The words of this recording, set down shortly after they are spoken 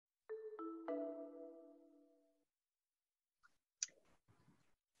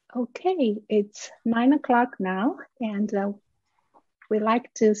Okay, it's 9 o'clock now, and we'd like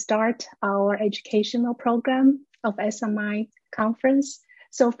to start our educational program of SMI conference.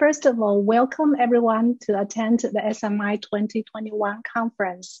 So first of all, welcome everyone to attend the SMI 2021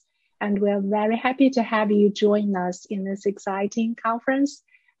 conference. And we're very happy to have you join us in this exciting conference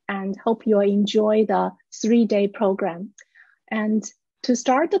and hope you'll enjoy the 3-day program. And to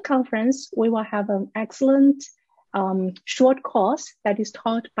start the conference, we will have an excellent short course that is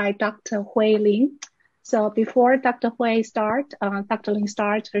taught by Dr. Hui Lin. So before Dr. Lin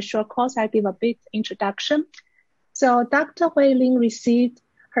starts her short course, I'll give a bit introduction. So Dr. Hui Lin received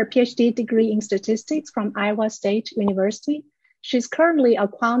her PhD degree in statistics from Iowa State University. She's currently a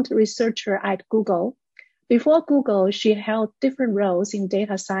quant researcher at Google. Before Google, she held different roles in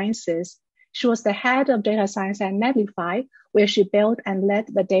data sciences. She was the head of data science at Netlify, where she built and led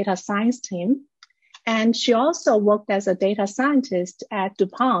the data science team. And she also worked as a data scientist at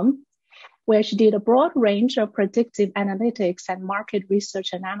DuPont, where she did a broad range of predictive analytics and market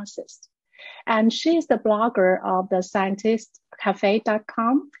research analysis. And she is the blogger of the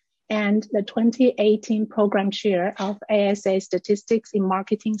scientistcafe.com and the 2018 program chair of ASA Statistics in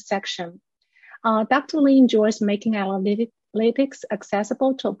Marketing section. Dr. Lin enjoys making analytics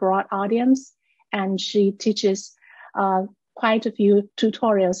accessible to a broad audience, and she teaches quite a few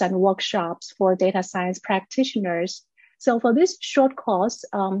tutorials and workshops for data science practitioners. So for this short course,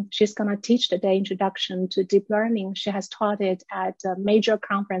 she's going to teach the introduction to deep learning. She has taught it at major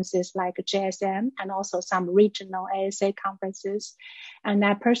conferences like JSM and also some regional ASA conferences. And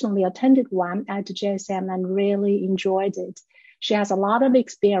I personally attended one at JSM and really enjoyed it. She has a lot of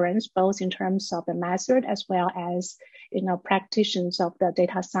experience, both in terms of the method as well as, practitioners of the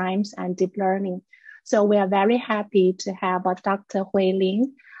data science and deep learning. So we are very happy to have Dr. Hui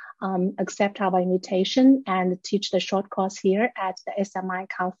Lin accept our invitation and teach the short course here at the SMI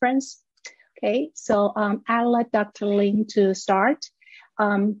conference. Okay, so I'll let Dr. Lin to start.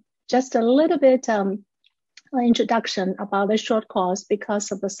 Just a little bit introduction about the short course.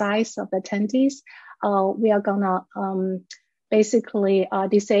 Because of the size of the attendees, we are gonna basically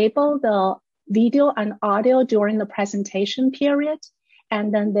disable the video and audio during the presentation period.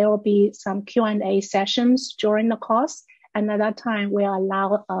 And then there will be some Q&A sessions during the course. And at that time, we'll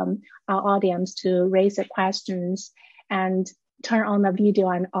allow our audience to raise the questions and turn on the video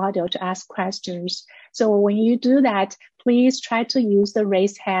and audio to ask questions. So when you do that, please try to use the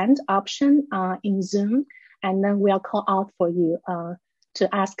raise hand option in Zoom, and then we'll call out for you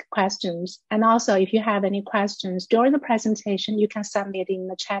to ask questions. And also, if you have any questions during the presentation, you can submit in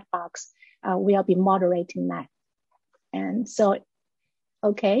the chat box. We'll be moderating that. And so,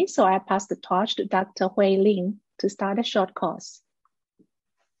 okay, so I pass the torch to Dr. Hui Lin to start a short course.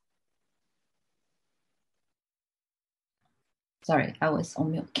 Sorry, I was on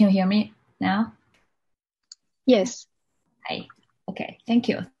mute. Can you hear me now? Yes. Hi. Okay, thank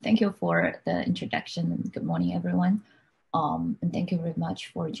you. Thank you for the introduction and good morning, everyone. And thank you very much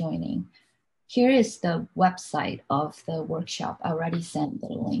for joining. Here is the website of the workshop. I already sent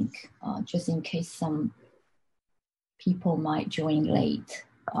the link just in case some people might join late.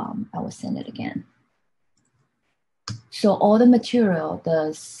 I will send it again. So all the material,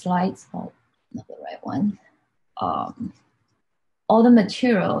 the slides, oh, not the right one. All the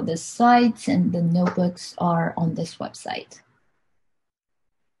material, the slides and the notebooks are on this website.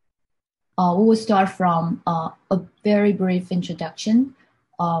 We will start from a very brief introduction.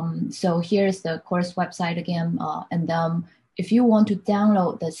 So here's the course website again. And then if you want to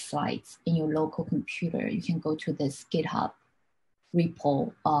download the slides in your local computer, you can go to this GitHub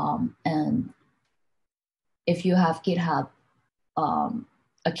repo. And if you have GitHub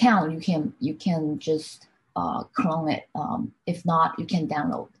account, you can just clone it. If not, you can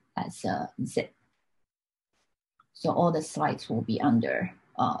download as a zip. So all the slides will be under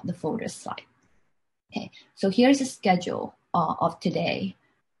the folder slide. Okay, so here's the schedule of today.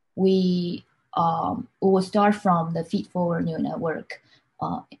 We will start from the Feedforward neural network,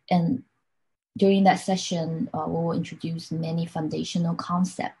 and during that session, we will introduce many foundational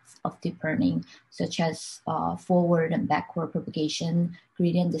concepts of deep learning, such as forward and backward propagation,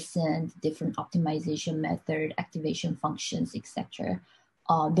 gradient descent, different optimization method, activation functions, etc.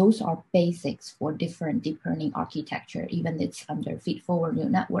 Those are basics for different deep learning architecture, even it's under feedforward neural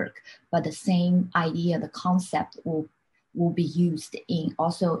network, but the same idea, the concept will be used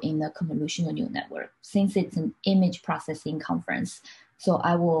also in the convolutional neural network, since it's an image processing conference. So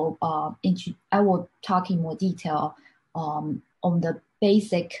I will talk in more detail on the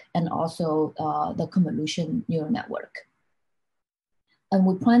basic and also the convolution neural network. And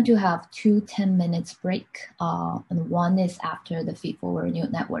we plan to have 2 10-minute break, and one is after the Feedforward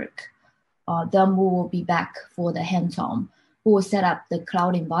neural network. Then we will be back for the hands-on. We will set up the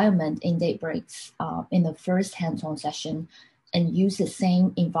cloud environment in daybreaks in the first hands-on session and use the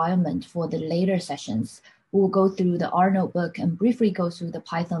same environment for the later sessions. We'll go through the R notebook and briefly go through the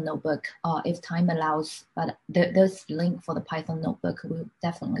Python notebook if time allows, but there's a link for the Python notebook. We'll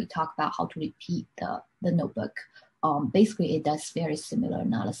definitely talk about how to repeat the notebook. Basically, it does very similar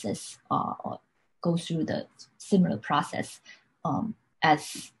analysis, go through the similar process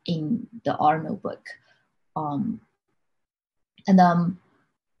as in the R notebook.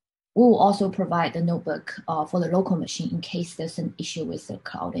 We'll also provide the notebook for the local machine in case there's an issue with the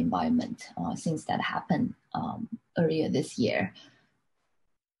cloud environment, since that happened earlier this year.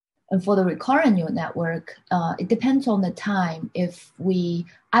 And for the recurrent neural network, it depends on the time.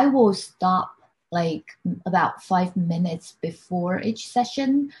 I will stop like about 5 minutes before each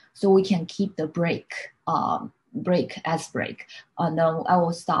session, so we can keep the break. No, I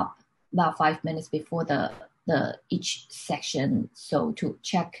will stop about 5 minutes before the each section, so to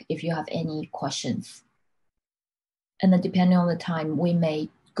check if you have any questions. And then depending on the time, we may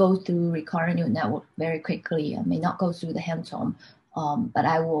go through recurrent neural network very quickly. I may not go through the hands-on, but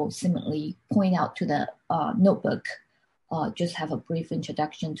I will similarly point out to the notebook, just have a brief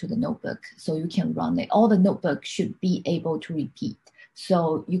introduction to the notebook so you can run it. All the notebook should be able to repeat,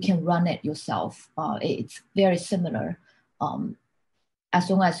 so you can run it yourself. It's very similar. As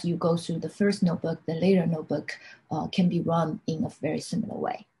long as you go through the first notebook, the later notebook can be run in a very similar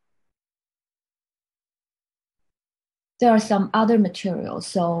way. There are some other materials.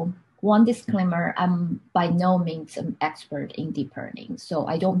 So one disclaimer, I'm by no means an expert in deep learning. So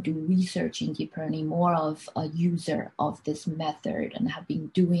I don't do research in deep learning, more of a user of this method, and have been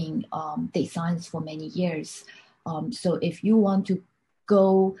doing data science for many years. So if you want to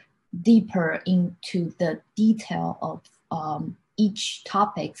go deeper into the detail of each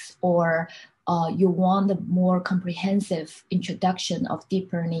topics, or you want a more comprehensive introduction of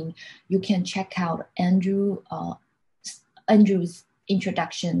deep learning, you can check out Andrew's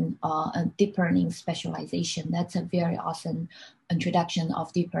introduction on deep learning specialization. That's a very awesome introduction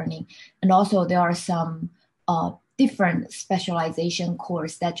of deep learning. And also there are some different specialization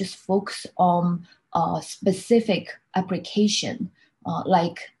course that just focus on specific application.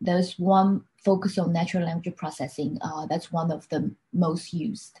 Like there's one focus on natural language processing. That's one of the most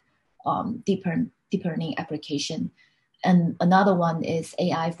used deep learning application. And another one is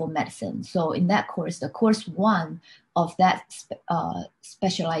AI for medicine. So in that course, the course one of that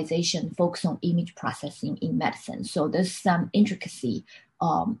specialization focus on image processing in medicine. So there's some intricacy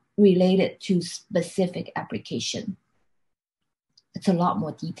related to specific application. It's a lot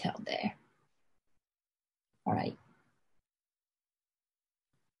more detail there. All right.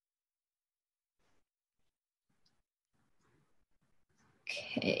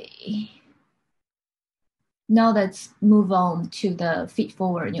 Okay. Now let's move on to the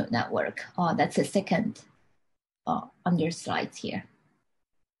Feedforward neural network. That's the second under slides here.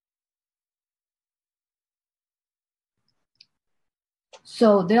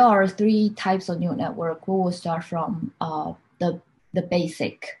 So there are 3 types of neural network. We will start from the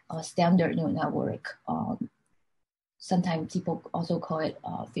basic standard neural network. Sometimes people also call it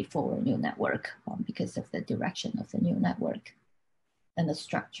feedforward neural network because of the direction of the neural network and the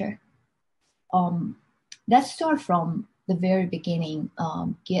structure. Let's start from the very beginning,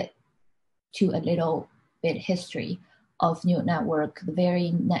 get to a little bit history of neural network, the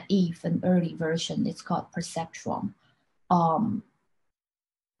very naive and early version. It's called perceptron.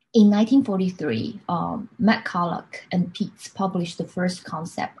 In 1943, McCulloch and Peets published the first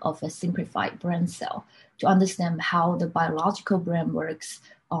concept of a simplified brain cell to understand how the biological brain works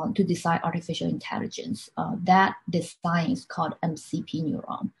to design artificial intelligence. That design is called MCP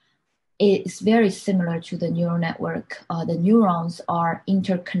neuron. It's very similar to the neural network. The neurons are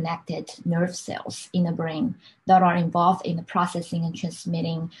interconnected nerve cells in the brain that are involved in the processing and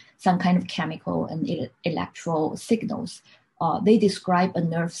transmitting some kind of chemical and electrical signals. They describe a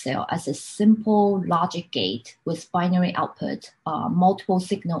nerve cell as a simple logic gate with binary output. Multiple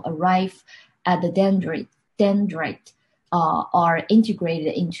signals arrive at the dendrite, are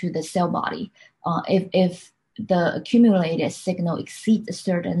integrated into the cell body. If the accumulated signal exceeds a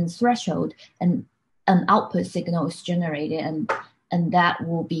certain threshold, and an output signal is generated, and that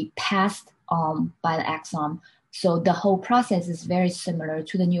will be passed on by the axon. So the whole process is very similar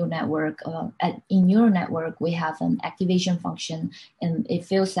to the neural network. In neural network, we have an activation function, and it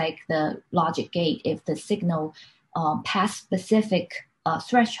feels like the logic gate. If the signal pass specific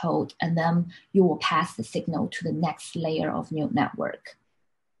threshold, and then you will pass the signal to the next layer of neural network.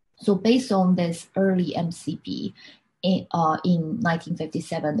 So based on this early MCP, in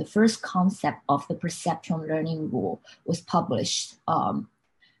 1957, the first concept of the perceptron learning rule was published.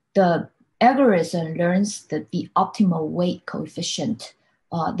 The algorithm learns the optimal weight coefficient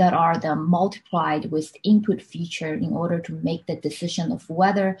that are then multiplied with the input feature in order to make the decision of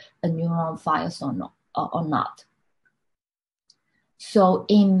whether a neuron fires or not. So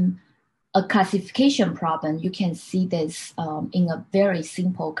in a classification problem, you can see this in a very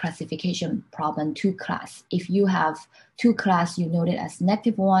simple classification problem, 2 class. If you have 2 class, you note it as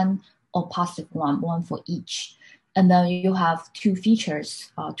 -1 or +1, one for each. And then you have 2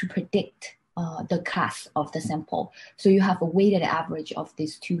 features to predict the class of the sample. So you have a weighted average of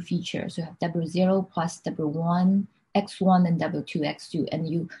these 2 features. You have W0 plus W1, X1 and W2, X2, and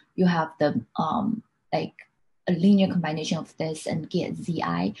you have the like a linear combination of this and get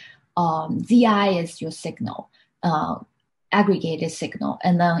ZI. ZI is your signal, aggregated signal,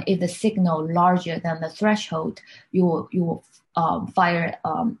 and then if the signal larger than the threshold, you will you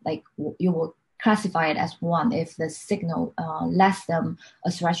will classify it as 1. If the signal less than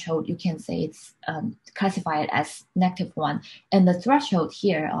a threshold, you can say it's classified as -1. And the threshold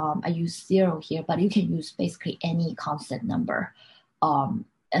here, I use 0 here, but you can use basically any constant number,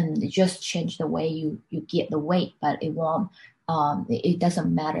 and just change the way you get the weight, but it won't. It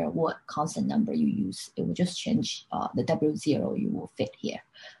doesn't matter what constant number you use. It will just change the W0 you will fit here.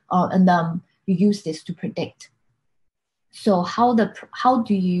 And then you use this to predict. So how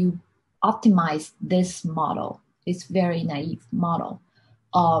do you optimize this model? It's very naive model.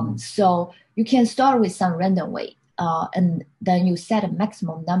 So you can start with some random weight, and then you set a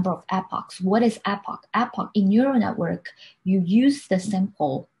maximum number of epochs. What is epoch? Epoch in neural network, you use the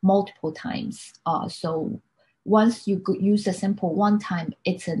sample multiple times. So once you use the sample 1 time,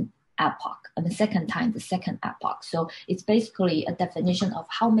 it's an epoch, and the second time, the second epoch. So it's basically a definition of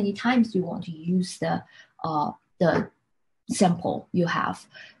how many times you want to use the sample you have.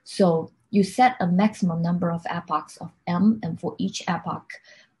 So you set a maximum number of epochs of M, and for each epoch,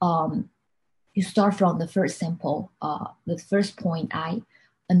 you start from the first sample, the first point I,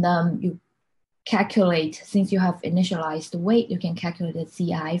 and then you calculate, since you have initialized the weight, you can calculate the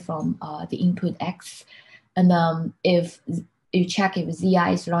ZI from the input X. And if you check if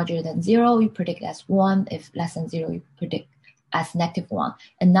ZI is larger than 0, you predict as 1. If less than 0, you predict as -1.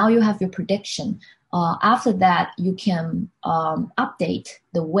 And now you have your prediction. After that, you can update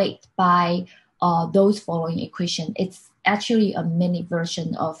the weight by those following equation. It's actually a mini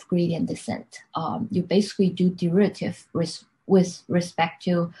version of gradient descent. You basically do derivative with respect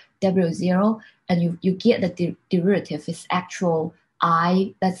to W0, and you get the derivative is actual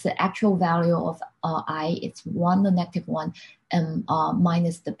I, that's the actual value of I, it's 1 or -1, and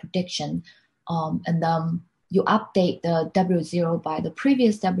minus the prediction. And then you update the W0 by the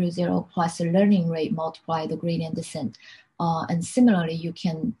previous W0 plus the learning rate multiply the gradient descent. And similarly, you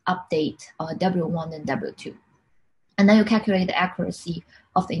can update W1 and W2. And then you calculate the accuracy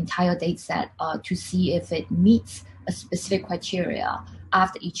of the entire data set to see if it meets a specific criteria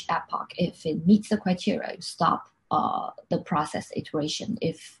after each epoch. If it meets the criteria, you stop the process iteration.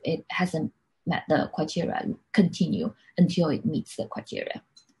 If it hasn't met the criteria, you continue until it meets the criteria.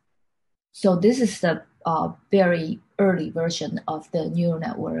 So this is the very early version of the neural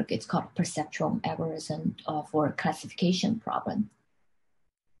network. It's called perceptron algorithm for a classification problem.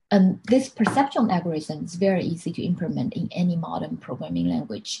 And this perceptron algorithm is very easy to implement in any modern programming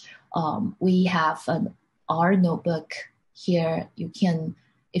language. We have an R notebook here. You can,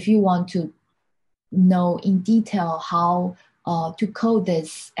 if you want to know in detail how to code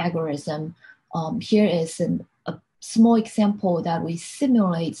this algorithm, here is a small example that we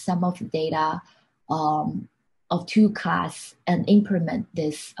simulate some of the data of 2 class and implement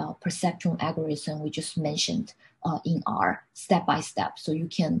this perceptron algorithm we just mentioned in R step by step. So you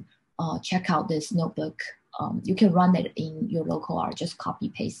can check out this notebook. You can run it in your local R, just copy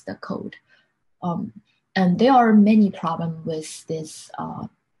paste the code. And there are many problems with this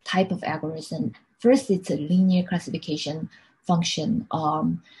type of algorithm. First, it's a linear classification function.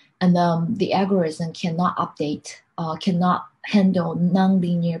 And the algorithm cannot update, cannot handle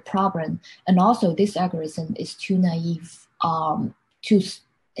nonlinear problem. And also this algorithm is too naive to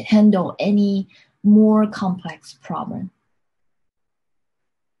handle any more complex problem.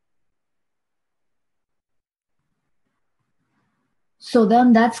 So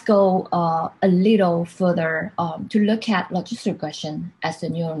then let's go a little further to look at logistic regression as a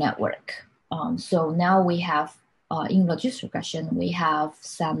neural network. So now we have, in logistic regression, we have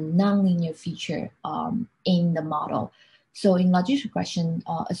some nonlinear feature in the model. So in logistic regression,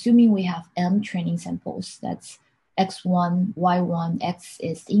 assuming we have M training samples, that's x1, y1, x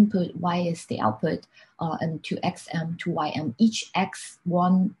is the input, y is the output, and to xm to ym. Each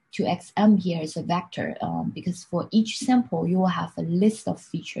x1 to xm here is a vector because for each sample, you will have a list of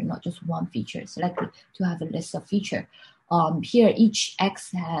features, not just one feature. It's likely to have a list of features. Here, each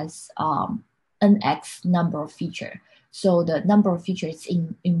x has an x number of features. So the number of features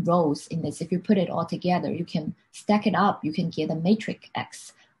in rows in this, if you put it all together, you can stack it up, you can get a matrix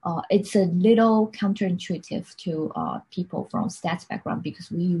X. It's a little counterintuitive to people from stats background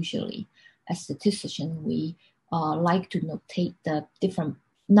because we usually, as statisticians, we like to notate the different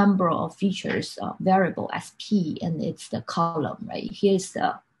number of features variable as P, and it's the column, right? Here's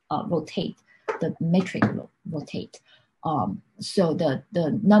the rotate, the matrix rotate. So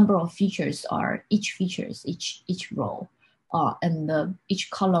the number of features are each features, each row, and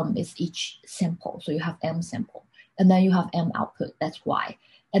each column is each sample. So you have M sample, and then you have M output, that's Y.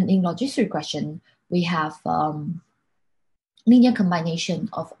 And in logistic regression, we have linear combination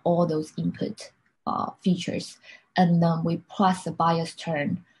of all those input features, and then we plus the bias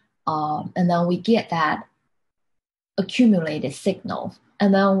term, and then we get that accumulated signal.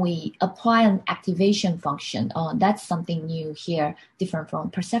 And then we apply an activation function. That's something new here, different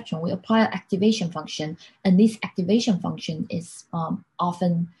from perception. We apply an activation function, and this activation function is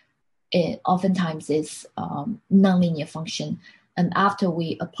oftentimes is nonlinear function. And after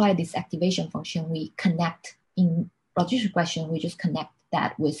we apply this activation function, we connect in logistic regression. We just connect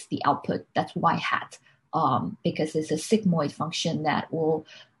that with the output. That's y hat because it's a sigmoid function that will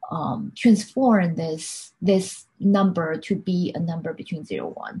transform this number to be a number between 0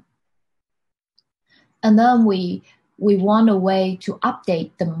 and 1. And then we want a way to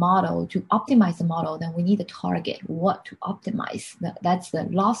update the model, to optimize the model, then we need to target what to optimize. That's the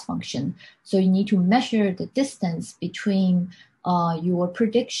loss function. So you need to measure the distance between your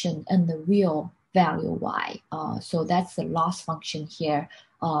prediction and the real value y. So that's the loss function here.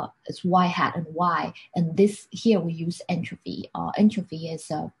 It's y hat and y, and this here we use entropy. Entropy is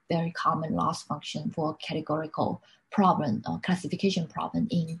a very common loss function for categorical problem, classification problem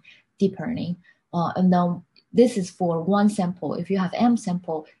in deep learning. And then this is for one sample. If you have M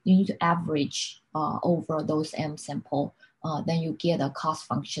sample, you need to average over those M sample. Then you get a cost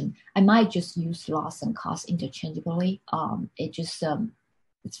function. I might just use loss and cost interchangeably.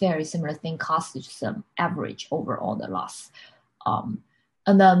 It's very similar thing. Cost is just average over all the loss.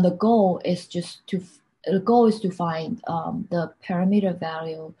 And then the goal is to find the parameter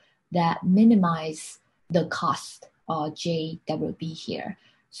value that minimize the cost, JWB here.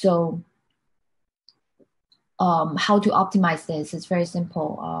 So how to optimize this is very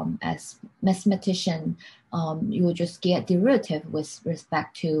simple. As mathematician, you will just get derivative with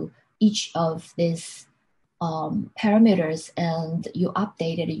respect to each of these parameters, and you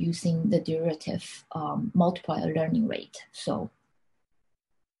update it using the derivative multiplier learning rate. So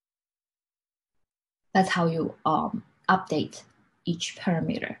that's how you update each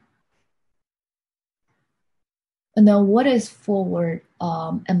parameter. And then what is forward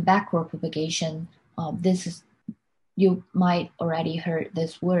and backward propagation? This is, you might already heard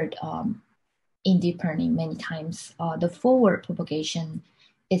this word in deep learning many times. The forward propagation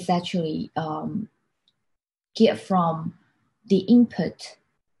is actually get from the input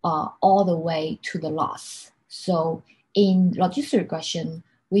all the way to the loss. So in logistic regression,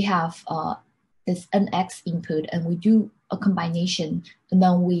 we have this NX input, and we do a combination, and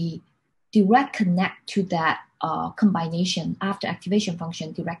then we direct connect to that combination after activation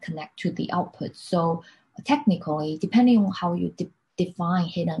function, direct connect to the output. So technically, depending on how you define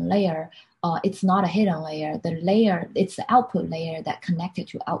hidden layer, it's not a hidden layer. The layer, it's the output layer that connected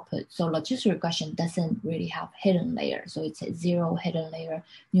to output. So logistic regression doesn't really have hidden layer. So it's a zero hidden layer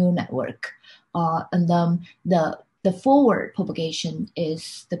neural network. And then the forward propagation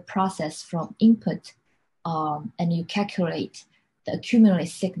is the process from input, and you calculate the accumulated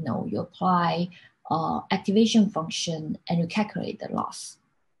signal. You apply activation function, and you calculate the loss.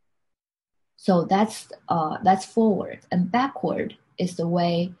 So that's forward. And backward is the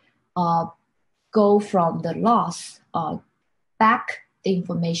way go from the loss back the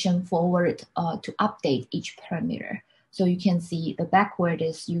information forward to update each parameter. So you can see the backward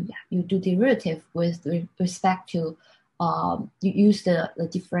is you do derivative with respect to you use the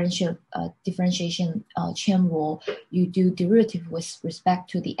differentiation chain rule. You do derivative with respect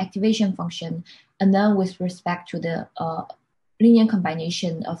to the activation function, and then with respect to the linear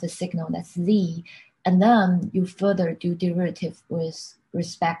combination of the signal, that's Z, and then you further do derivative with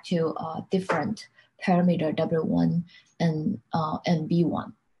respect to different parameter W1 and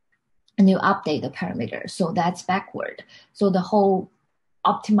B1. And you update the parameter. So that's backward. So the whole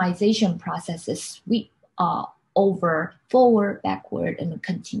optimization process is over, forward, backward, and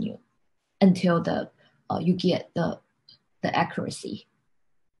continue until you get the accuracy.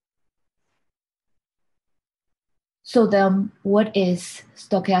 So then what is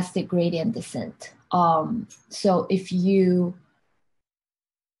stochastic gradient descent? So if you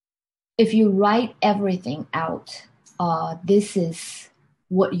write everything out, this is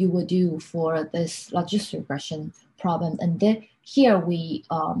what you would do for this logistic regression problem. And then here we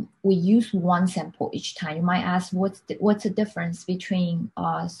use one sample each time. You might ask, what's the difference between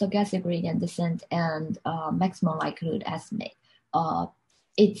stochastic gradient descent and maximum likelihood estimate?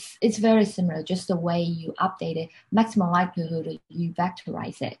 It's very similar, just the way you update it. Maximum likelihood, you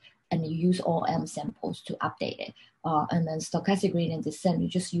vectorize it, and you use all M samples to update it. And then stochastic gradient descent, you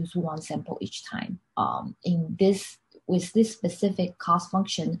just use one sample each time. With this specific cost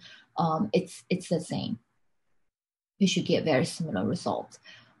function, it's the same. You should get very similar results.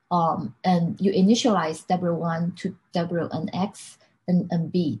 And you initialize W1 to WNX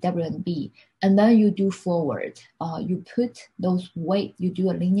and B, W and B, and then you do forward. You put those weight, you do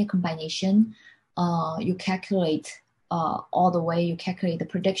a linear combination, you calculate all the way, you calculate the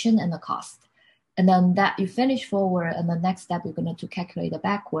prediction and the cost. And then that you finish forward, and the next step you're going to calculate the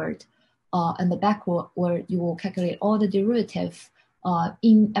backward. And the backward, you will calculate all the derivative.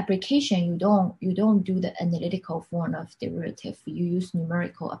 In application, you don't do the analytical form of derivative. You use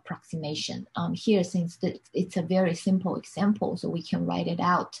numerical approximation. Here, since it's a very simple example, so we can write it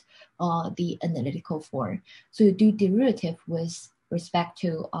out, the analytical form. So you do derivative with respect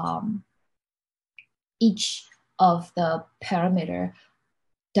to each of the parameter,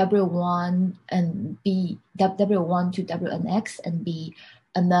 W1 and B, W1 to WNX and B,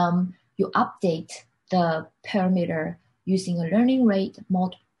 and then you update the parameter using a learning rate,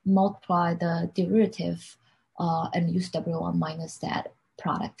 multiply the derivative, and use W1 minus that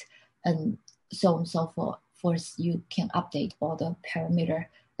product, and so on and so forth. You can update all the parameter.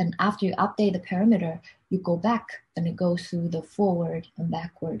 And after you update the parameter, you go back and it goes through the forward and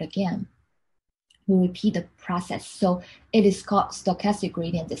backward again. You repeat the process. So it is called stochastic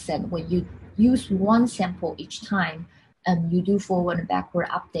gradient descent. When you use one sample each time and you do forward and backward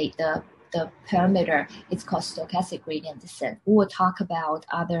update the parameter, it's called stochastic gradient descent. We will talk about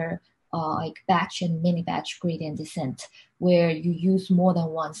other like batch and mini batch gradient descent, where you use more than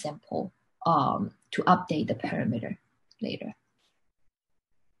one sample to update the parameter later.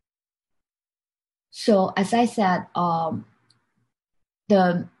 So as I said,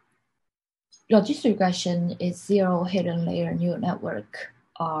 the logistic regression is zero hidden layer neural network.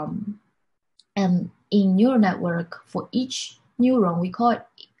 And in neural network, for each neuron, we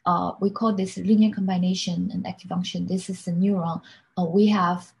call this linear combination and active function. This is the neuron. We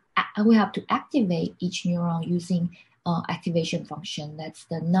have to activate each neuron using activation function. That's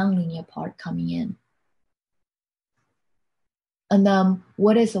the nonlinear part coming in. And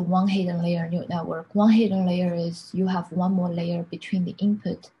what is a one hidden layer neural network? One hidden layer is you have one more layer between the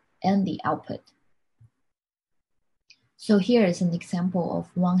input and the output. So here is an example of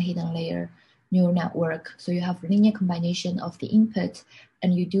one hidden layer neural network. So you have linear combination of the input,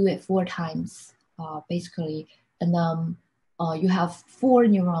 and you do it 4 times, basically. And then you have 4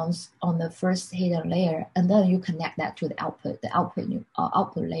 neurons on the first hidden layer, and then you connect that to the output. The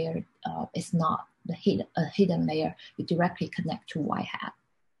output layer is not a hidden layer. You directly connect to y-hat.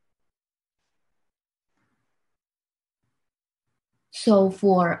 So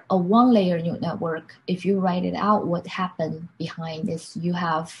for a one layer neural network, if you write it out, what happened behind this, you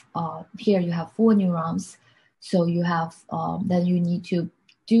have, here you have 4 neurons. So you have, then you need to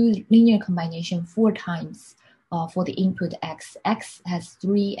do linear combination 4 times for the input x. X has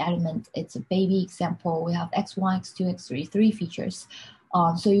 3 elements. It's a baby example. We have x1, x2, x3, 3 features.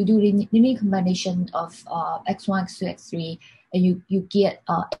 So you do linear combination of x1, x2, x3, and you get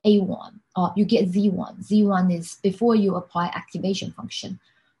A1, you get Z1. Z1 is before you apply activation function,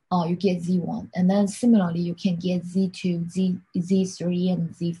 you get Z1. And then similarly, you can get Z2, Z3,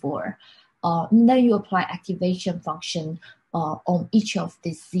 and Z4. And then you apply activation function on each of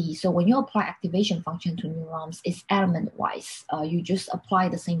these Z. So when you apply activation function to neurons, it's element-wise. You just apply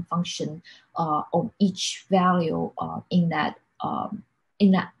the same function on each value on that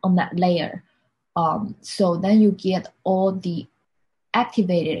layer. So then you get all the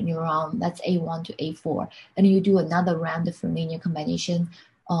activated neuron, that's A1 to A4, and you do another round for linear combination,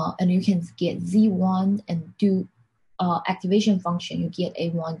 and you can get Z1 and do activation function, you get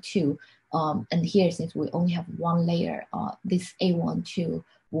A1, 2. And here, since we only have one layer, this A1, 2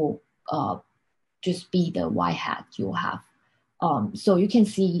 will just be the y-hat you'll have. So you can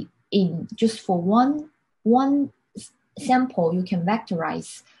see in just for one sample, you can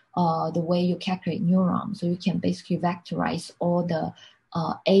vectorize the way you calculate neurons. So you can basically vectorize all the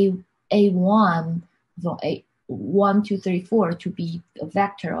A1 from A1, 2, 3, 4 to be a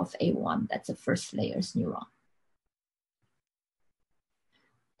vector of A1. That's the first layer's neuron.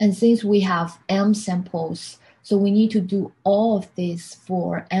 And since we have M samples, so we need to do all of this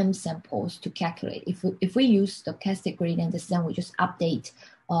for M samples to calculate. If we use stochastic gradient descent, we just update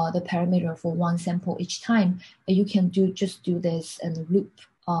the parameter for one sample each time. And you can just do this and loop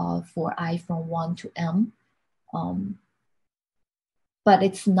for I from 1 to M. But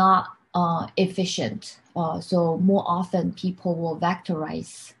it's not efficient. So more often people will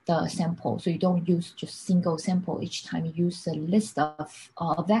vectorize the sample. So you don't use just single sample each time. You use a list of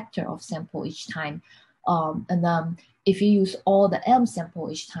a vector of sample each time. And then if you use all the M sample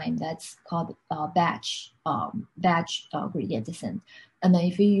each time, that's called batch gradient descent. And then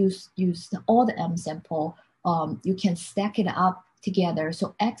if you use all the M sample, you can stack it up together.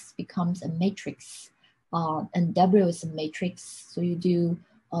 So X becomes a matrix and W is a matrix. So you do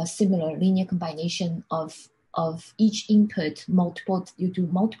a similar linear combination of each input, you do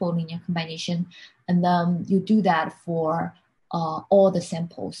multiple linear combination, and then you do that for all the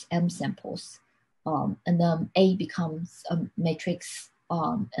samples, M samples. And then A becomes a matrix,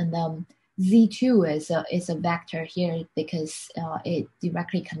 and then Z2 is a vector here because it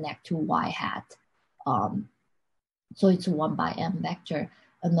directly connects to Y hat. So it's a 1 by M vector.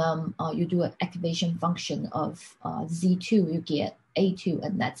 And then you do an activation function of Z2, you get A2,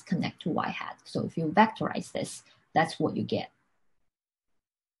 and that's connect to Y hat. So if you vectorize this, that's what you get.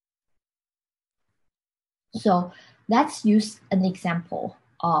 So let's use an example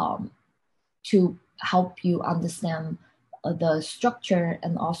to help you understand the structure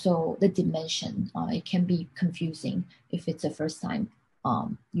and also the dimension. It can be confusing if it's the first time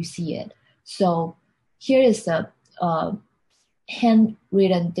you see it. So here is the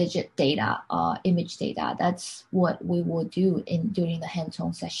handwritten digit data, image data. That's what we will do during the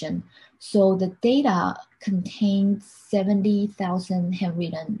hands-on session. So the data contains 70,000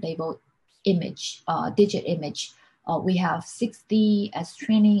 handwritten labeled image, digit image. We have 60 as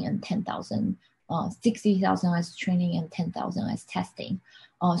training and 10,000, 60,000 as training and 10,000 as testing.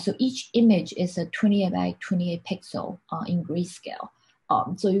 So each image is a 28 by 28 pixel in grayscale.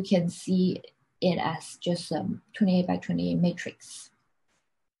 So you can see it as just a 28 by 28 matrix.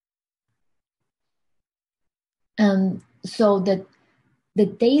 And so the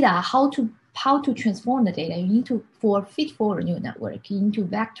data, how to transform the data, you need to, for feedforward neural network, you need to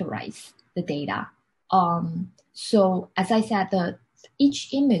vectorize the data. So as I said,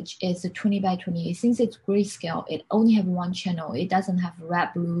 each image is a 20 by 28. Since it's grayscale, it only have one channel. It doesn't have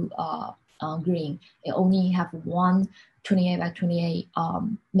red, blue, green. It only have one 28 by 28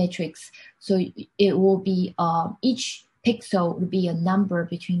 matrix. So it will be, each pixel will be a number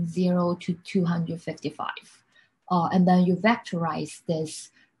between 0 to 255. And then you vectorize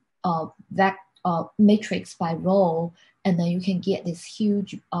this matrix by row, and then you can get this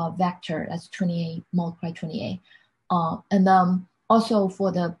huge vector that's 28 multiplied 28. And then also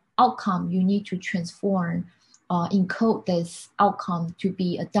for the outcome, you need to transform, encode this outcome to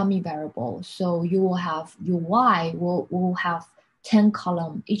be a dummy variable. So you will have your Y will have 10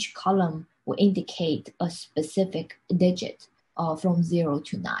 columns. Each column will indicate a specific digit from 0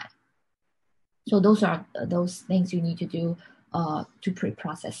 to 9. So those are those things you need to do to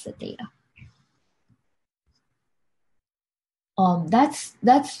pre-process the data.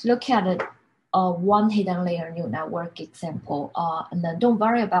 Let's look at it. One hidden layer neural network example, and then don't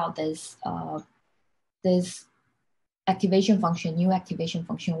worry about this this activation function, new activation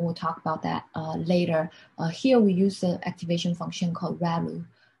function. We'll talk about that later. Here we use the activation function called ReLU.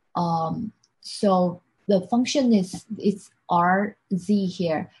 So the function is RZ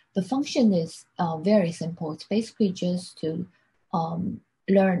here. The function is very simple. It's basically just to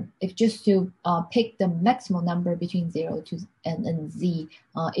pick the maximum number between 0 to and Z.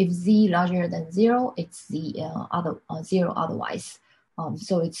 If Z larger than 0, it's Z 0 otherwise.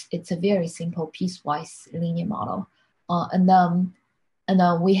 So it's a very simple piecewise linear model. And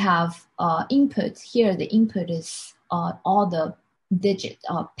then we have input here. The input is all the digit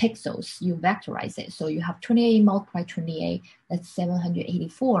pixels. You vectorize it. So you have 28 multiplied 28. That's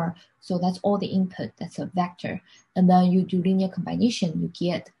 784. So that's all the input. That's a vector. And then you do linear combination. You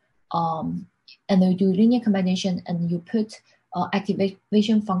get and then you do linear combination, and you put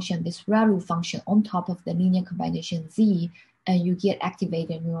activation function, this ReLU function, on top of the linear combination Z, and you get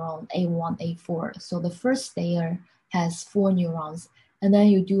activated neuron A1, A4. So the first layer has 4 neurons, and then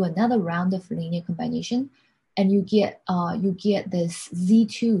you do another round of linear combination, and you get this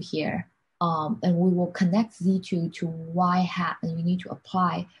Z2 here, and we will connect Z2 to Y hat, and you need to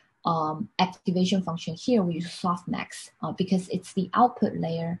apply activation function. Here we use softmax because it's the output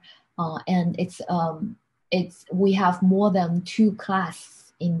layer, and we have more than 2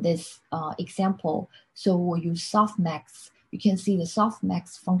 classes in this example. So we'll use softmax. You can see the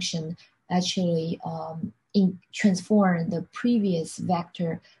softmax function actually transform the previous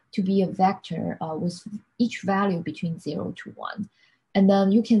vector to be a vector with each value between 0 to 1. And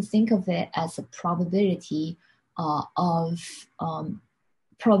then you can think of it as a probability of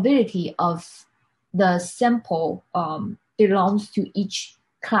the sample belongs to each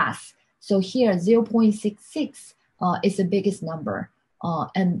class. So here 0.66 is the biggest number,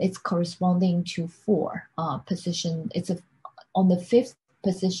 and it's corresponding to 4 position. It's on the 5th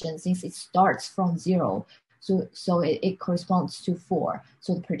position since it starts from 0. So it corresponds to 4.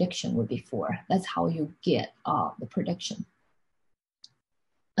 So the prediction would be 4. That's how you get the prediction.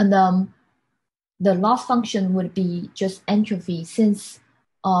 And the loss function would be just entropy, since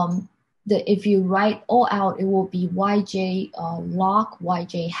if you write all out, it will be yj log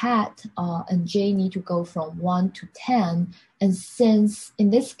yj hat, and j need to go from 1 to 10. And since in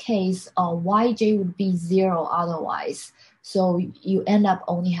this case, yj would be 0 otherwise, so you end up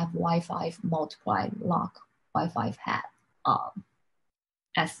only have y5 multiplied log y5 hat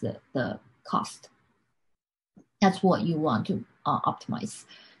as the cost. That's what you want to optimize.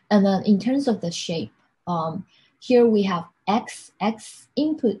 And then in terms of the shape, here we have x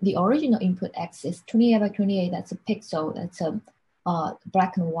input. The original input x is 28 by 28. That's a pixel. That's a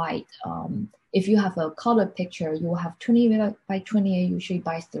black and white. If you have a color picture, you will have 28 by 28, usually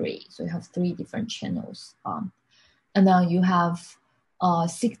by 3. So you have 3 different channels. And then you have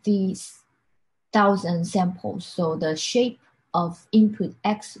 60,000 samples. So the shape of input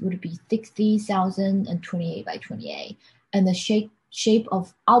x would be 60,000 and 28 by 28. And the shape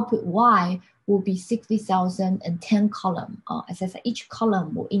of output y will be 60,000 and 10 column. As I said, each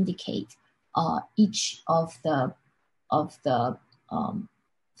column will indicate each of the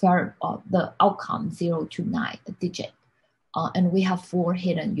outcome 0 to 9, the digit. And we have 4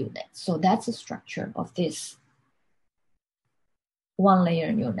 hidden units. So that's the structure of this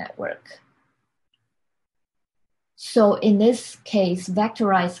one-layer neural network. So in this case,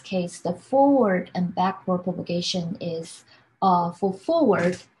 vectorized case, the forward and backward propagation is, for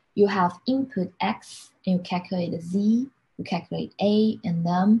forward, you have input x, and you calculate z, you calculate a, and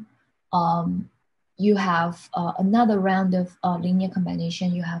then you have another round of linear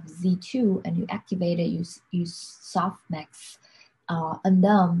combination. You have z2, and you activate it, use softmax. And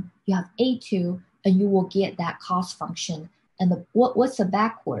then you have a2, and you will get that cost function. And what's the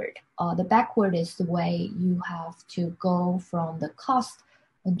backward? The backward is the way you have to go from the cost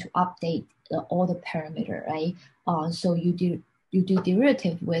and to update all the parameter, right? So you do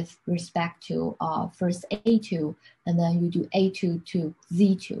derivative with respect to first A2, and then you do A2 to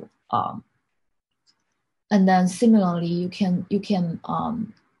Z2. And then similarly, you can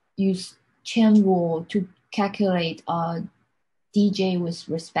use chain rule to calculate DJ with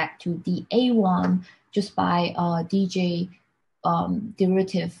respect to dA1 just by DJ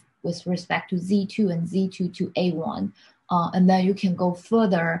derivative with respect to Z2 and Z2 to A1. And then you can go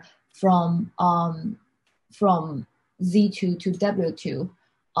further from Z2 to W2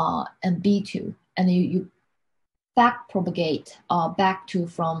 and B2, and you back propagate back to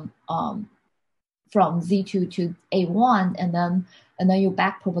from Z2 to A1, and then you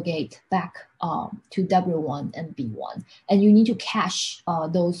back propagate back to W1 and B1, and you need to cache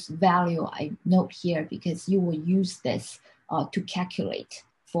those value I note here because you will use this to calculate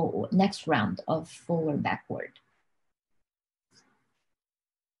for next round of forward backward.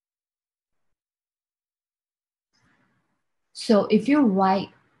 So if you write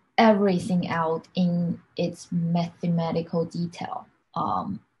everything out in its mathematical detail,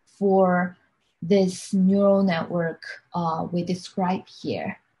 for this neural network we describe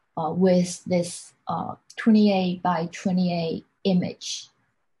here with this 28 by 28 image,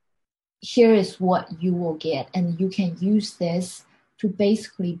 here is what you will get, and you can use this to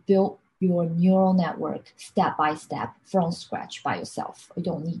basically build your neural network step by step from scratch by yourself. You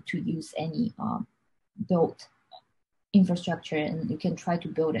don't need to use any built infrastructure, and you can try to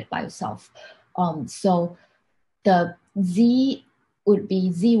build it by yourself. So the Z1 would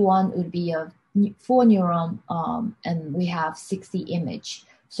be a 4 neuron, and we have 60 image.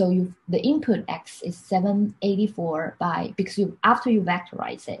 So the input X is 784 by, because after you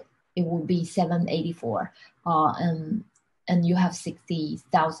vectorize it, it will be 784, and you have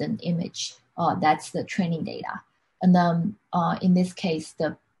 60,000 image. That's the training data. And then in this case,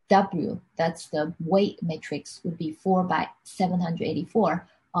 the W, that's the weight matrix, would be 4 by 784.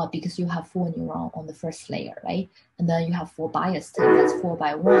 because you have 4 neurons on the first layer, right? And then you have 4 bias time, that's 4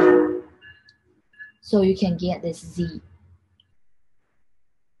 by 1. So you can get this Z.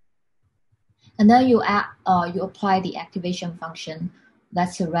 And then you apply the activation function,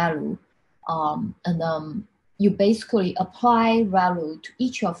 that's a ReLU. And you basically apply ReLU to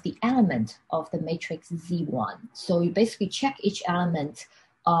each of the elements of the matrix Z1. So you basically check each element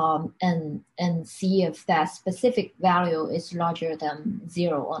and see if that specific value is larger than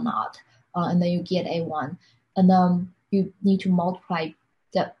 0 or not. And then you get A1. And then you need to multiply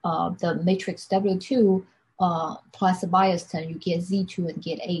the matrix W2 plus the bias term, you get Z2 and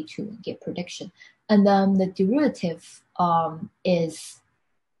get A2 and get prediction. And then the derivative is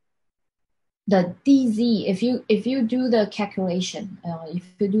the DZ. If you do the calculation, if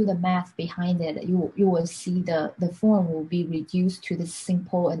you do the math behind it, you will see the form will be reduced to this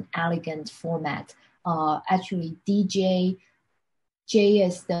simple and elegant format. Actually, DJ J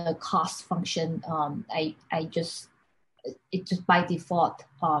is the cost function. It just by default,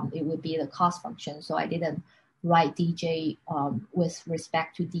 it would be the cost function. So I didn't write DJ with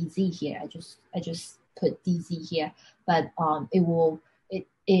respect to DZ here. I just put DZ here, but it will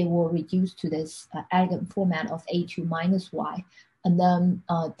reduce to this elegant format of A2 minus Y, and then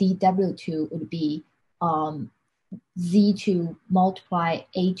DW2 would be Z2 multiply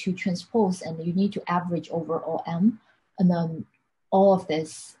A2 transpose, and you need to average over all M, and then all of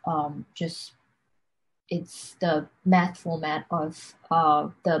this it's the math format of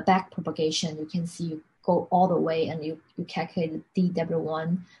the back propagation. You can see you go all the way and you calculate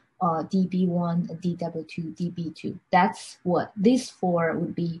DW1, DB1, and DW2, DB2. That's what these 4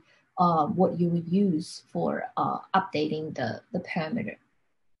 would be what you would use for updating the parameter.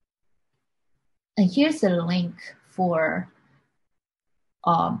 And here's the link for,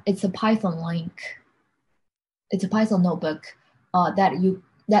 it's a Python link. It's a Python notebook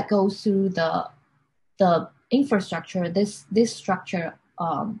that goes through the infrastructure, this structure,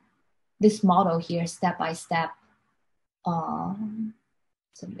 this model here, step by step.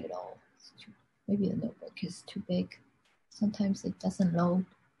 It's a little, maybe the notebook is too big. Sometimes it doesn't load.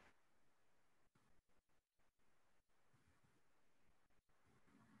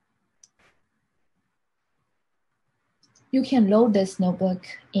 You can load this notebook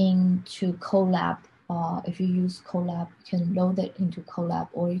into Colab. If you use Colab, you can load it into Colab,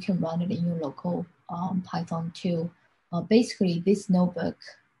 or you can run it in your local Python too. Basically, this notebook,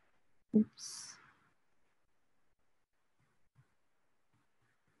 oops.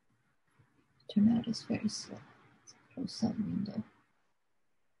 Turn out is very slow. Let's close that window.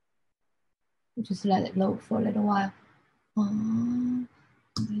 We'll just let it load for a little while.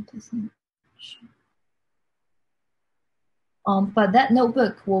 It doesn't show. But that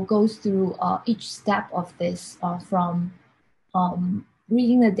notebook will go through each step of this, from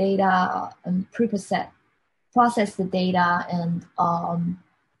reading the data and process the data, and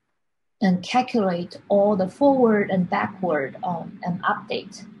calculate all the forward and backward and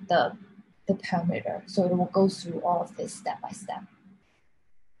update the parameter. So it will go through all of this step by step.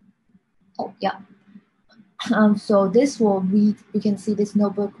 Oh yeah. So this will read. You can see this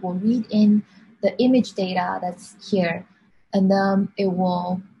notebook will read in the image data that's here. And then it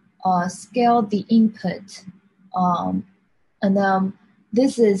will scale the input. And then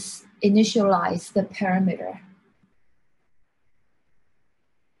this is initialize the parameter.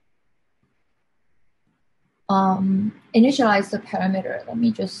 Initialize the parameter. Let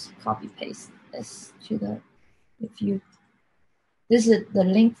me just copy paste this to the, this is the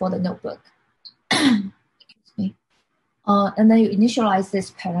link for the notebook. Excuse me. And then you initialize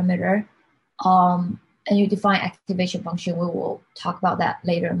this parameter. And you define activation function. We will talk about that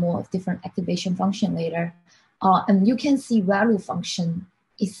later, more of different activation function later. And you can see ReLU function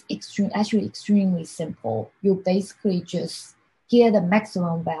is actually extremely simple. You basically just get the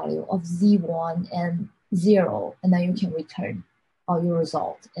maximum value of Z1 and 0, and then you can return your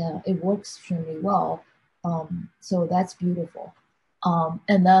result. It works extremely well. So that's beautiful.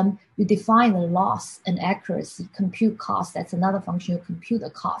 And then you define the loss and accuracy, compute cost. That's another function. You compute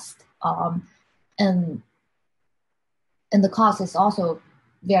the cost. And the cost is also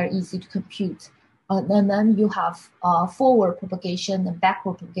very easy to compute. And then you have forward propagation and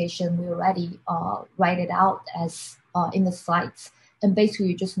backward propagation. We already write it out as in the slides. And basically,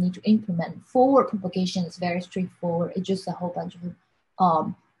 you just need to implement. Forward propagation is very straightforward. It's just a whole bunch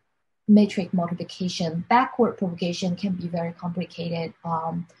of matrix multiplication. Backward propagation can be very complicated,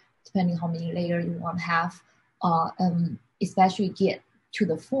 depending how many layers you want to have, especially get to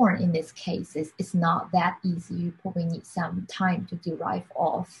the form in this case. It's not that easy. You probably need some time to derive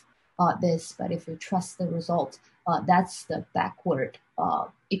off this, but if you trust the result, That's the backward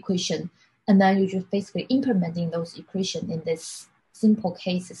equation. And then you just basically implementing those equations in this simple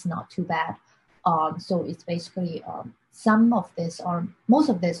case is not too bad. So it's basically most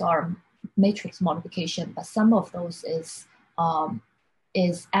of this are matrix modification, but some of those is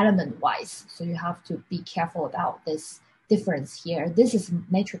element wise. So you have to be careful about this difference here. This is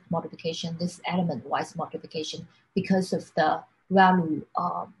matrix modification, this element wise modification because of the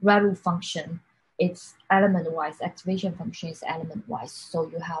ReLU function. It's element wise, activation function is element wise. So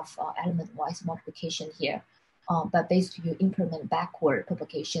you have element wise modification here. But basically you implement backward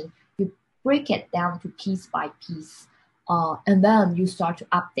propagation. You break it down to piece by piece. And then you start to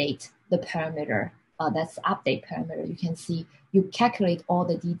update the parameter. That's the update parameter. You can see you calculate all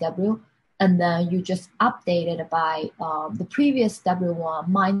the DW, and then you just update it by the previous W1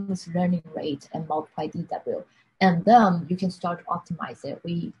 minus learning rate and multiply DW. And then you can start to optimize it.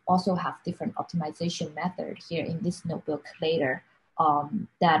 We also have different optimization method here in this notebook later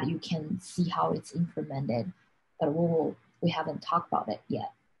that you can see how it's implemented, but we haven't talked about it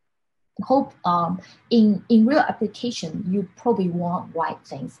yet. I hope in real application, you probably won't write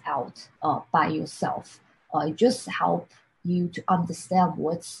things out by yourself. It just help you to understand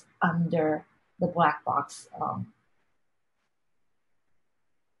what's under the black box.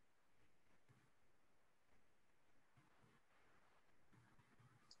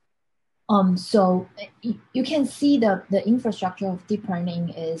 So you can see the infrastructure of deep learning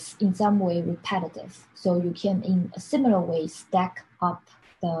is in some way repetitive. So you can, in a similar way, stack up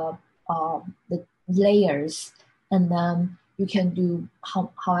the layers, and then you can do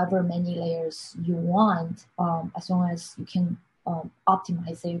however many layers you want. As long as you can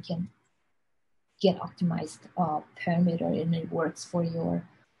optimize it, you can get optimized parameter, and it works for your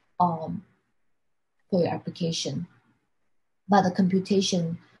application. But the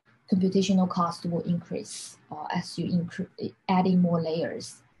computational cost will increase as you adding more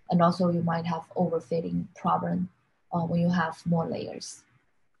layers, and also you might have overfitting problem when you have more layers.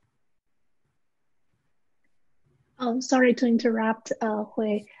 Sorry to interrupt,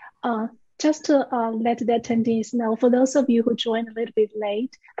 Hui. Just to let the attendees know, for those of you who joined a little bit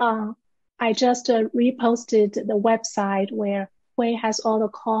late, I just reposted the website where Hui has all the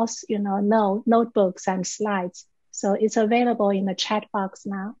course, notebooks and slides. So it's available in the chat box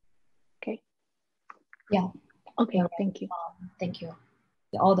now. Okay. Yeah. Okay. Yeah, right. Thank you. Thank you.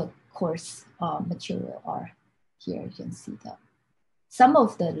 All the course material are here. You can see them. Some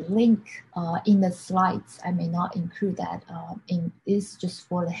of the link in the slides, I may not include that. It's just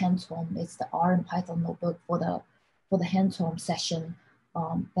for the hands-on. It's the R and Python notebook for the hands-on session.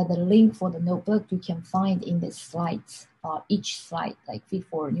 But the link for the notebook you can find in the slides. Each slide, like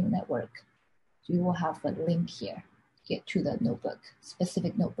Feedforward neural network. So you will have a link here to get to the notebook,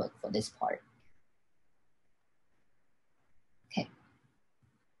 specific notebook for this part. Okay.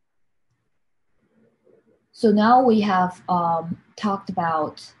 So now we have talked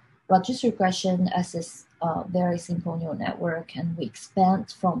about logistic regression as this very simple neural network, and we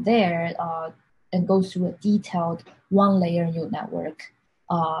expand from there and go through a detailed one-layer neural network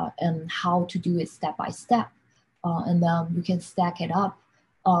and how to do it step by step. And then you can stack it up.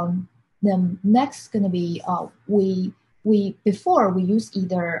 Then next is going to be before we use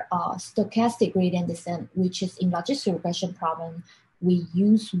either stochastic gradient descent, which is in logistic regression problem, we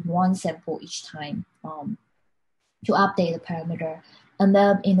use one sample each time to update the parameter. And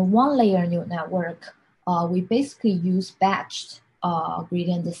then in the one-layer neural network, we basically use batched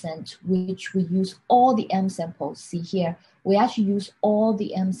gradient descent, which we use all the M samples. See here, we actually use all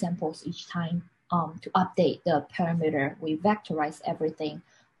the M samples each time to update the parameter. We vectorize everything.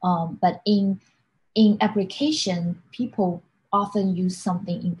 But in application, people often use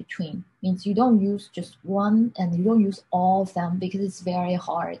something in between. Means you don't use just one and you don't use all of them because it's very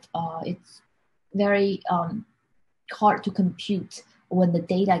hard. It's very hard to compute when the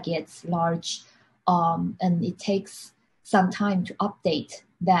data gets large, and it takes some time to update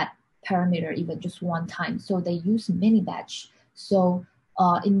that parameter even just one time. So they use mini batch. So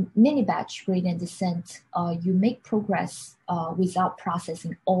in mini batch gradient descent, you make progress without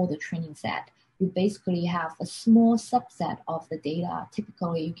processing all the training set. You basically have a small subset of the data.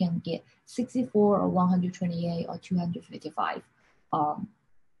 Typically, you can get 64 or 128 or 255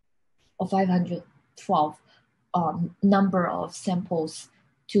 or 512 number of samples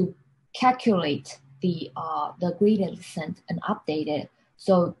to calculate the gradient descent and update it.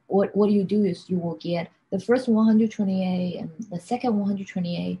 So what you do is you will get the first 128 and the second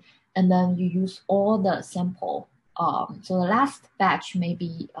 128, and then you use all the sample. So the last batch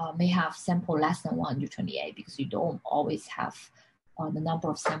may have sample less than 128 because you don't always have the number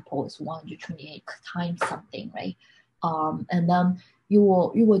of samples is 128 times something, right? And then you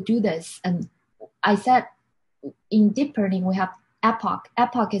will do this. And I said in deep learning we have epoch.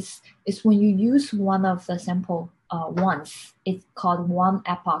 Epoch is when you use one of the sample once. It's called one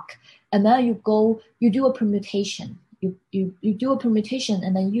epoch, and then you do a permutation. You do a permutation,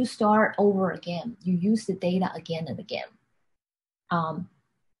 and then you start over again. You use the data again and again.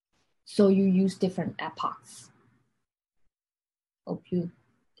 So you use different epochs. Hope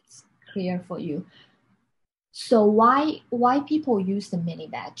it's clear for you. So why people use the mini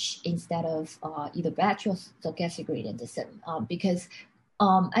batch instead of either batch or stochastic gradient descent? Because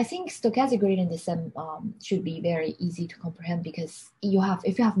I think stochastic gradient descent should be very easy to comprehend, because if you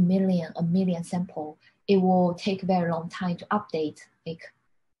have a million sample, it will take a very long time to update. Like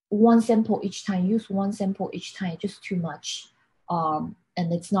one sample each time, use one sample each time, just too much.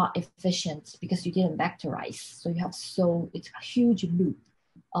 And it's not efficient because you didn't vectorize. So it's a huge loop.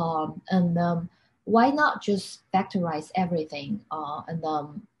 Why not just vectorize everything and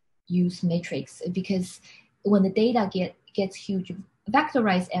use matrix? Because when the data gets huge,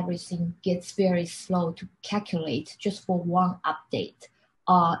 vectorize everything gets very slow to calculate just for one update.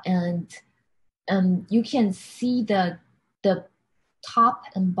 And you can see the top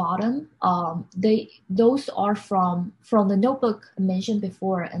and bottom. Those are from the notebook I mentioned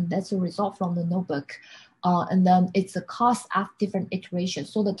before, and that's a result from the notebook. And then it's a cost of different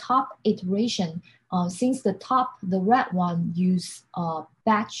iterations. So the top iteration, since the red one use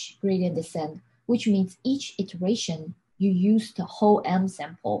batch gradient descent, which means each iteration you use the whole M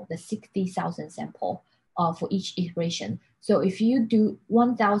sample, the 60,000 sample for each iteration. So if you do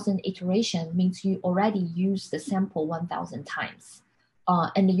 1,000 iteration, means you already use the sample 1,000 times.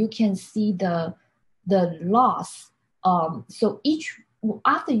 And you can see the loss. So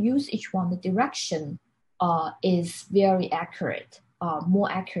after use each one, the direction is very accurate,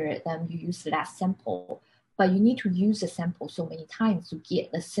 more accurate than you use last sample. But you need to use the sample so many times to get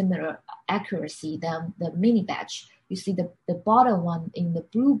a similar accuracy than the mini batch. You see the bottom one in the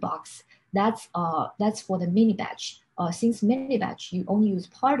blue box, that's for the mini batch. Since mini batch, you only use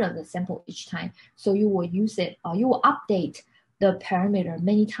part of the sample each time, so you will use it. You will update the parameter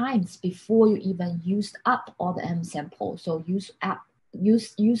many times before you even used up all the M sample. So use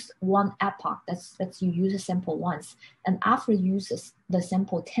one epoch. That's you use a sample once, and after you use the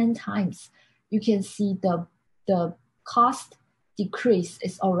sample 10 times, you can see the cost decrease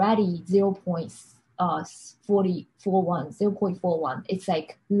is already 0.41. It's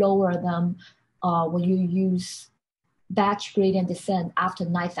like lower than when you use batch gradient descent after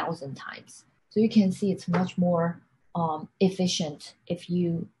 9,000 times. So you can see it's much more efficient if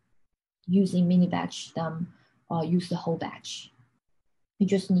you using mini batch than use the whole batch. You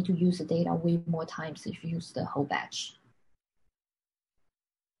just need to use the data way more times if you use the whole batch.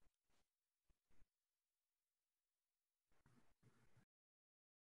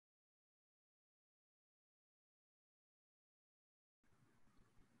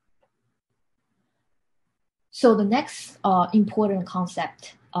 So the next important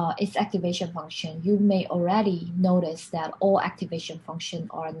concept is activation function. You may already notice that all activation functions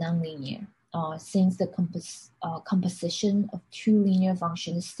are nonlinear. Since the composition of two linear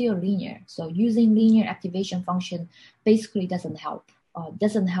functions is still linear. So using linear activation function basically doesn't help.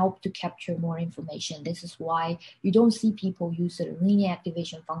 Doesn't help to capture more information. This is why you don't see people use a linear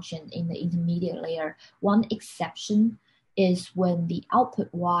activation function in the intermediate layer. One exception is when the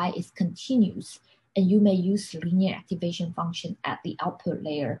output Y is continuous, and you may use linear activation function at the output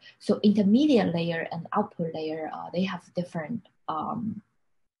layer. So intermediate layer and output layer, they have different,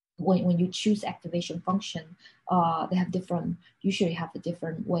 when you choose activation function, they have usually have a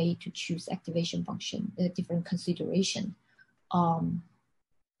different way to choose activation function, a different consideration.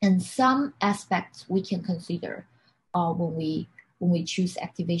 And some aspects we can consider when we choose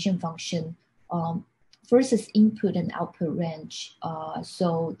activation function. First is input and output range.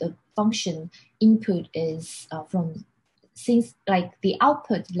 So the function input is since like the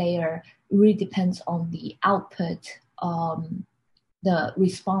output layer really depends on the output, the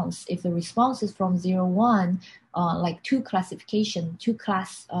response. If the response is from 0, 1, like two class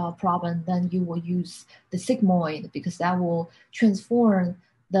problem, then you will use the sigmoid, because that will transform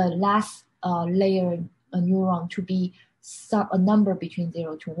the last layer neuron to be a number between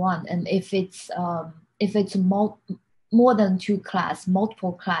 0 to 1. And if it's more than two class,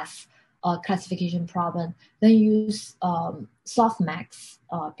 multiple class classification problem, then use softmax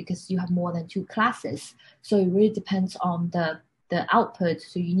because you have more than two classes. So it really depends on the output.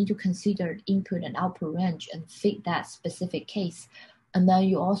 So you need to consider input and output range and fit that specific case. And then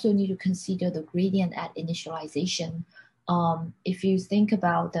you also need to consider the gradient at initialization. if you think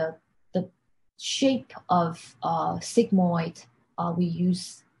about the shape of sigmoid we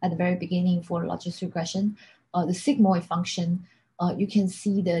use at the very beginning for logistic regression, the sigmoid function, you can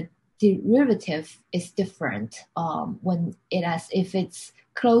see the derivative is different when if it's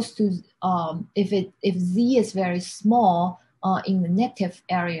close to if z is very small in the negative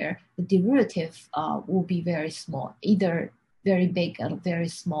area, the derivative will be very small, either very big or very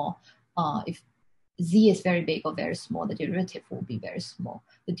small. If z is very big or very small, the derivative will be very small.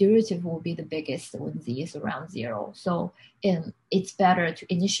 The derivative will be the biggest when z is around 0. So it's better to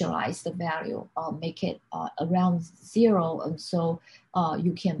initialize the value, make it around 0, and so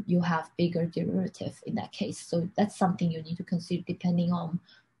you have bigger derivative in that case. So that's something you need to consider depending on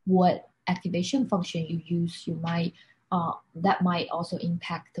what activation function you use. You might that might also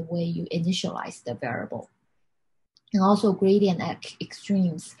impact the way you initialize the variable. And also gradient at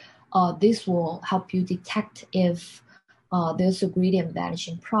extremes. This will help you detect if there's a gradient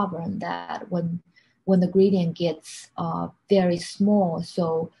vanishing problem, that when the gradient gets very small,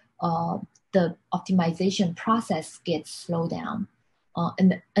 so the optimization process gets slowed down,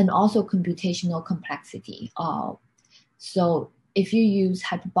 and also computational complexity. So if you use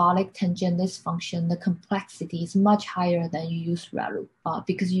hyperbolic tangent function, the complexity is much higher than you use ReLU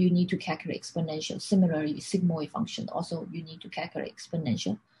because you need to calculate exponential. Similarly, sigmoid function also you need to calculate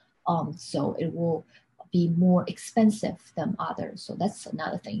exponential. So it will be more expensive than others. So that's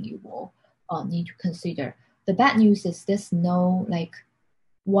another thing you will need to consider. The bad news is there's no like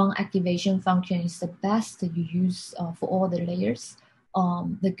one activation function is the best that you use for all the layers.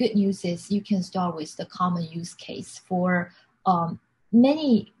 The good news is you can start with the common use case. For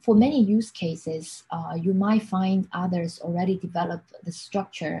many use cases, you might find others already developed the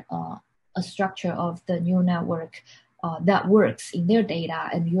structure, a structure of the neural network that works in their data,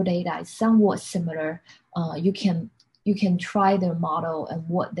 and your data is somewhat similar. You can try their model and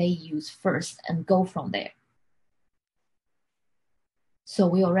what they use first and go from there. So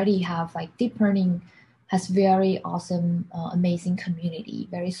we already have like deep learning has very awesome, amazing community,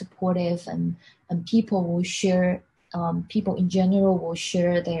 very supportive, and people will share. People in general will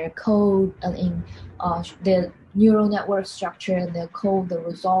share their code in the neural network structure and their code, the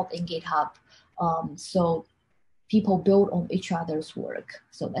result in GitHub. So people build on each other's work.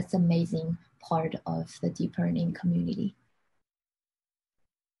 So that's amazing part of the deep learning community.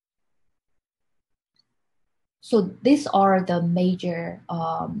 So these are the major,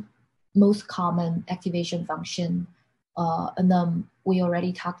 most common activation function. And then we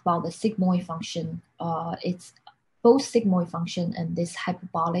already talked about the sigmoid function. It's both sigmoid function and this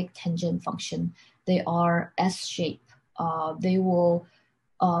hyperbolic tangent function. They are S-shape.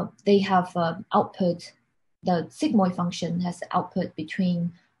 They have output. The sigmoid function has output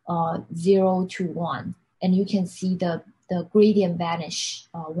between 0 to 1. And you can see the gradient vanish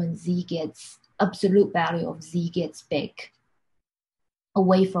when z gets, absolute value of z gets big,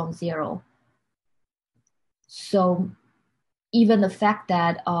 away from 0. So even the fact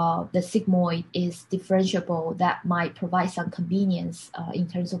that the sigmoid is differentiable, that might provide some convenience in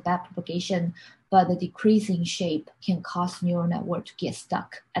terms of backpropagation, but the decreasing shape can cause neural network to get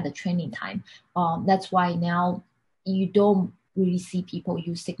stuck at the training time. That's why now you don't really see people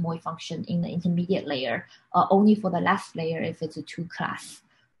use sigmoid function in the intermediate layer, only for the last layer if it's a 2-class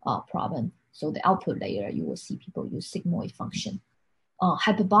problem. So the output layer, you will see people use sigmoid function.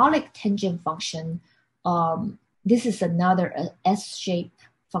 Hyperbolic tangent function, this is another S-shaped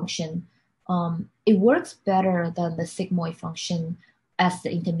function. It works better than the sigmoid function as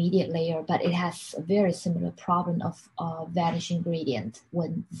the intermediate layer, but it has a very similar problem of vanishing gradient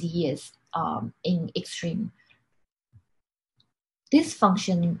when z is in extreme. This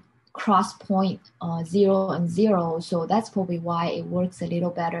function cross point 0 and 0, so that's probably why it works a little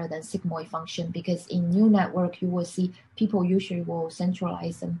better than sigmoid function, because in neural network you will see people usually will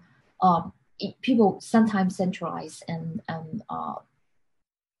centralize them. People sometimes centralize and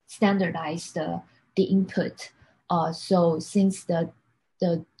standardize the input. So since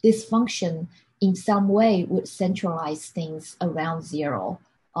this function in some way would centralize things around 0,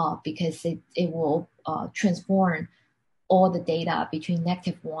 because it will transform all the data between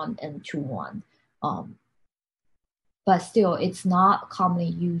 -1 and 2-1. But still, it's not commonly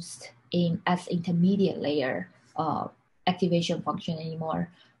used as intermediate layer activation function anymore.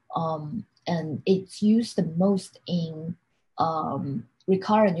 And it's used the most in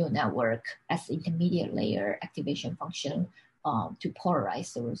recurrent neural network as intermediate layer activation function to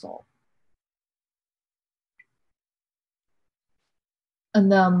polarize the result.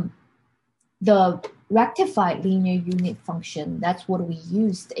 And the rectified linear unit function, that's what we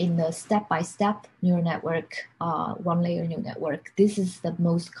used in the step-by-step neural network, one-layer neural network. This is the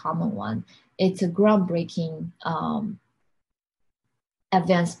most common one. It's a groundbreaking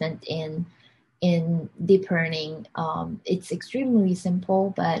advancement in deep learning. It's extremely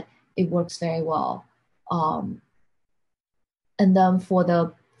simple, but it works very well. And then for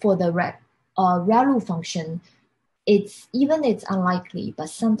the ReLU function, it's unlikely, but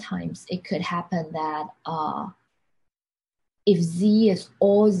sometimes it could happen that if Z is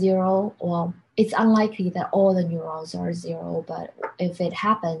all zero, well, it's unlikely that all the neurons are zero, but if it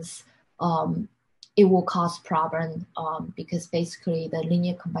happens, it will cause problem because basically the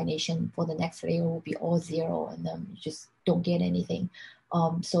linear combination for the next layer will be all zero, and then you just don't get anything.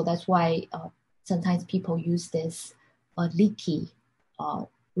 So that's why sometimes people use this leaky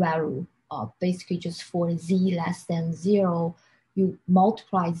ReLU. Basically just for Z less than zero, you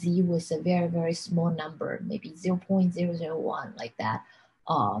multiply Z with a very, very small number, maybe 0.001 like that.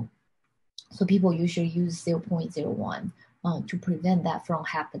 So people usually use 0.01 to prevent that from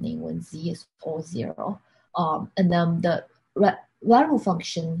happening when Z is all zero. And then the ReLU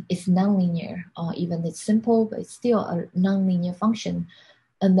function is nonlinear. Even it's simple, but it's still a nonlinear function.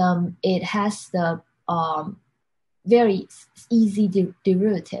 And then it has the very easy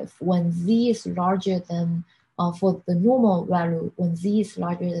derivative. When Z is larger than, for the normal ReLU, when Z is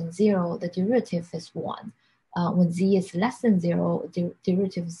larger than zero, the derivative is 1. When Z is less than zero,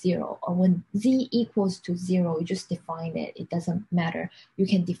 derivative is 0. Or when Z equals to 0, you just define it. It doesn't matter. You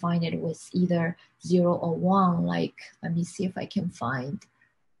can define it with either 0 or 1. Like, let me see if I can find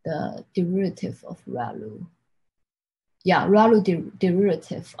the derivative of ReLU. Yeah, ReLU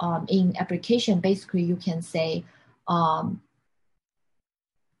derivative. In application, basically you can say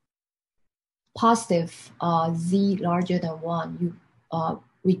positive Z larger than 1, you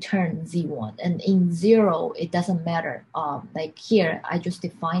return Z1. And in 0, it doesn't matter. Like here, I just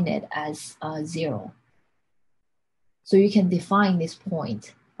define it as 0. So you can define this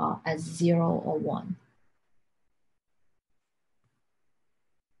point as 0 or 1.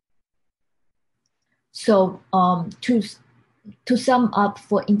 So to sum up,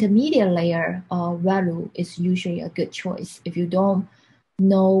 for intermediate layer, ReLU is usually a good choice. If you don't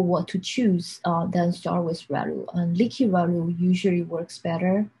know what to choose, then start with ReLU. And leaky ReLU usually works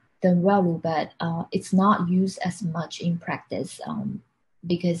better than ReLU, but it's not used as much in practice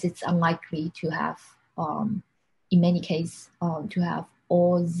because it's unlikely to have, in many cases, to have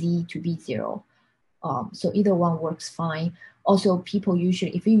all Z to be 0. So either one works fine. Also, people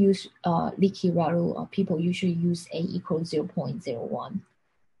usually, if you use leaky ReLU, people usually use A equals 0.01.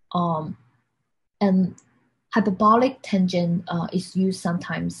 And hyperbolic tangent is used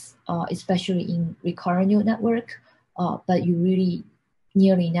sometimes, especially in recurrent neural network, but you really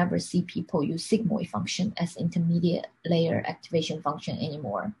nearly never see people use sigmoid function as intermediate layer activation function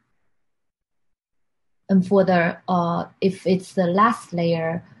anymore. And for the, if it's the last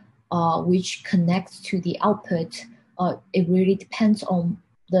layer, which connects to the output, it really depends on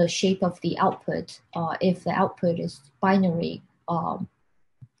the shape of the output. If the output is binary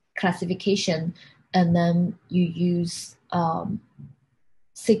classification, and then you use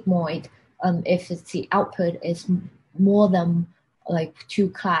sigmoid, if it's the output is more than like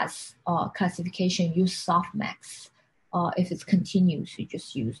 2 class classification, use softmax. If it's continuous, you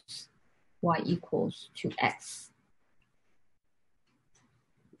just use y equals to x.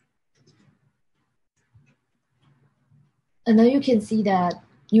 And then you can see that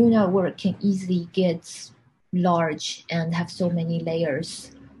neural network can easily get large and have so many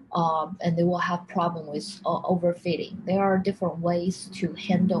layers, and they will have problem with overfitting. There are different ways to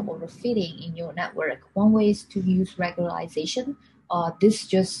handle overfitting in neural network. One way is to use regularization. This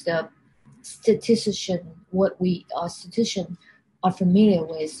just statistician, what we statistician are familiar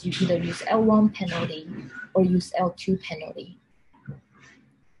with. You either use L1 penalty or use L2 penalty,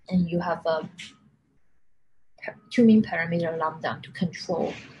 and you have a tuning parameter lambda to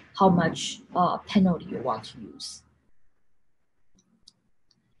control how much penalty you want to use.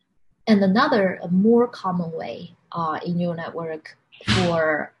 And another more common way in neural network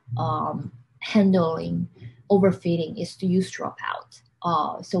for handling overfitting is to use dropout.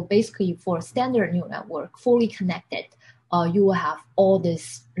 So basically for standard neural network, fully connected, you will have all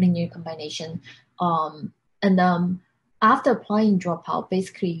this linear combination. And after applying dropout,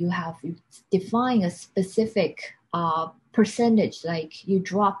 basically you define a specific percentage, like you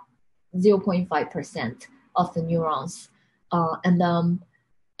drop 0.5% of the neurons, and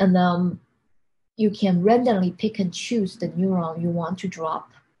then you can randomly pick and choose the neuron you want to drop,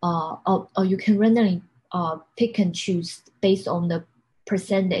 or you can randomly pick and choose based on the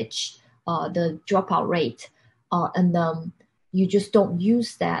percentage the dropout rate, and you just don't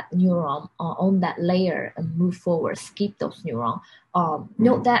use that neuron on that layer and move forward, skip those neurons.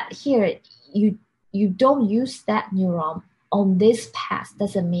 Note that here, you don't use that neuron on this pass.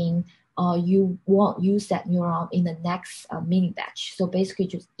 Doesn't mean you won't use that neuron in the next mini batch. So basically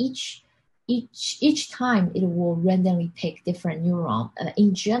just each time it will randomly pick different neuron.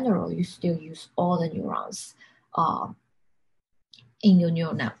 In general, you still use all the neurons in your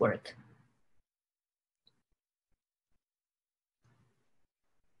neural network.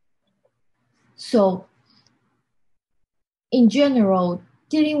 So in general,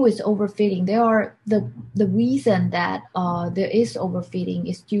 dealing with overfitting, there are the reason that there is overfitting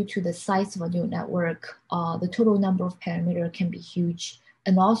is due to the size of a neural network. The total number of parameters can be huge,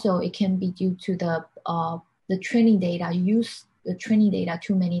 and also it can be due to the training data. You use the training data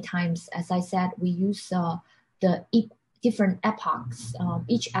too many times. As I said, we use the different epochs.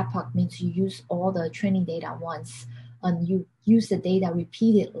 Each epoch means you use all the training data once, and you use the data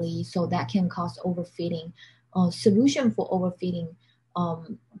repeatedly, so that can cause overfitting. Solution for overfitting,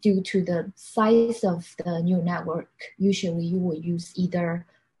 due to the size of the neural network, usually you will use either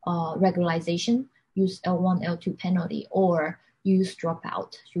regularization, use L1, L2 penalty, or use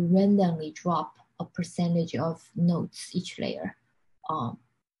dropout. You randomly drop a percentage of nodes each layer.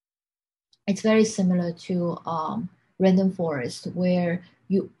 It's very similar to random forest, where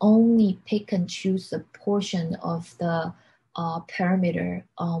you only pick and choose a portion of the parameter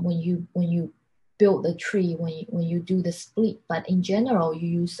when you build the tree, when you do the split. But in general, you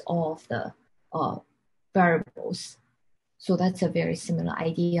use all of the variables. So that's a very similar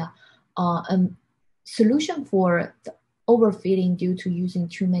idea. Solution for the overfitting due to using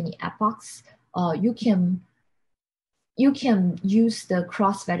too many epochs, you can use the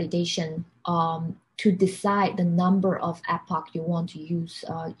cross-validation to decide the number of epoch you want to use.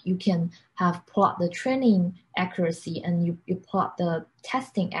 You can have plot the training accuracy and you plot the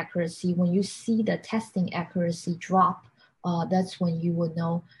testing accuracy. When you see the testing accuracy drop, that's when you will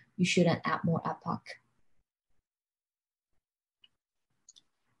know you shouldn't add more epoch.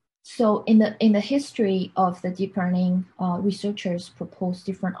 So in the history of the deep learning, researchers proposed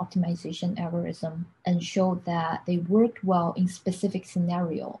different optimization algorithms and showed that they worked well in specific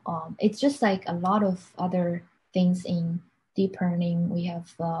scenario. It's just like a lot of other things in deep learning. We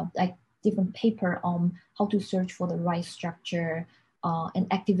have like different paper on how to search for the right structure and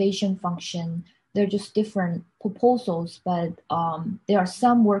activation function. They're just different proposals, but there are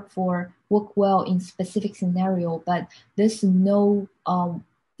some work well in specific scenario, but there's no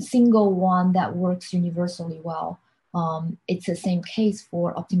single one that works universally well. It's the same case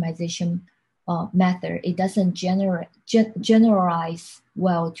for optimization method. It doesn't generalize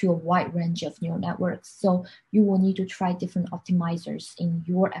well to a wide range of neural networks. So you will need to try different optimizers in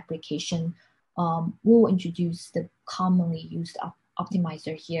your application. We'll introduce the commonly used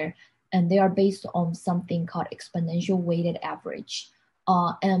optimizer here, and they are based on something called exponential weighted average.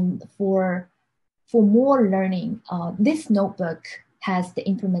 And for more learning, this notebook has the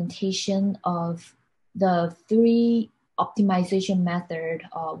implementation of the 3 optimization method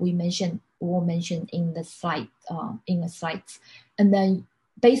we'll mention in the slides. And then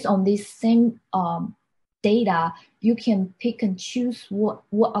based on this same data, you can pick and choose what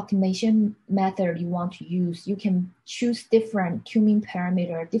optimization method you want to use. You can choose different tuning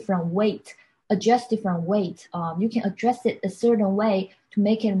parameter, different weight, adjust different weight. You can address it a certain way to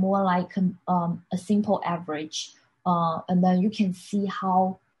make it more like a simple average. And then you can see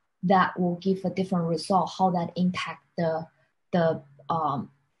how that will give a different result, how that impact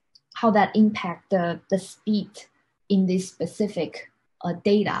the speed in this specific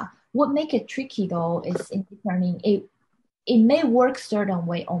data. What make it tricky though is in deep learning, it may work certain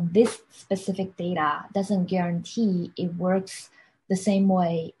way on this specific data, doesn't guarantee it works the same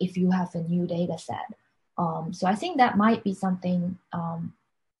way if you have a new data set. So I think that might be something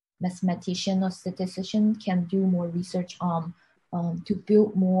mathematician or statistician can do more research on to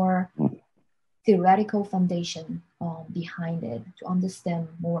build more theoretical foundation behind it, to understand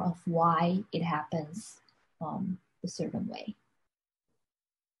more of why it happens a certain way.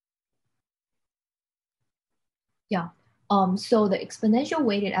 Yeah. So the exponential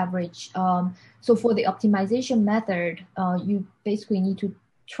weighted average. So for the optimization method, you basically need to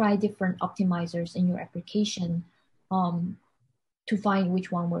try different optimizers in your application to find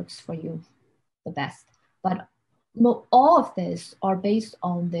which one works for you the best. But all of this are based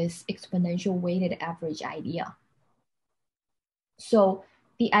on this exponential weighted average idea. So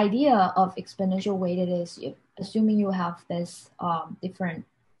the idea of exponential weighted is assuming you have this different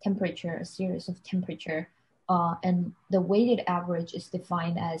temperature, a series of temperature, and the weighted average is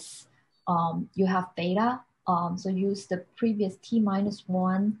defined as you have beta. So use the previous t minus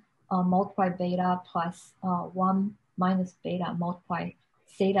 1 multiply beta plus 1 minus beta multiply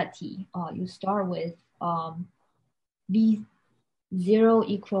theta t. You start with v0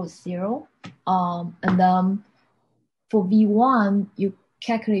 equals 0. And then for v1, you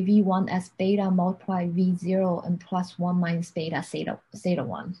calculate v1 as beta multiply v0 and plus 1 minus beta theta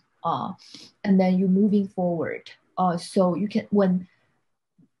 1. And then you're moving forward. So you can, when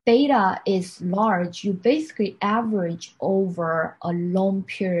beta is large, you basically average over a long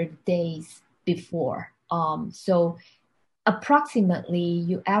period of days before. So approximately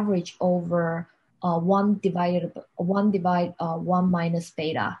you average over 1 minus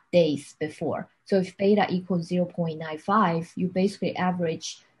beta days before. So if beta equals 0.95, you basically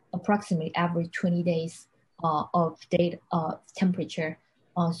approximately average 20 days of temperature.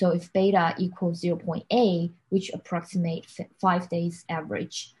 So if beta equals 0.8, which approximates 5 days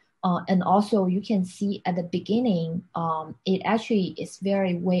average. And also you can see at the beginning, it actually is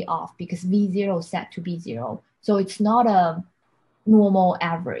very way off because V0 is set to be 0. So it's not a normal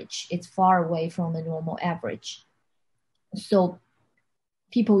average. It's far away from the normal average. So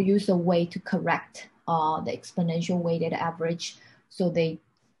people use a way to correct the exponential weighted average. So they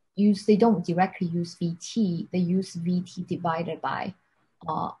don't directly use VT, they use VT divided by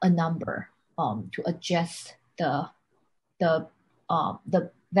a number to adjust the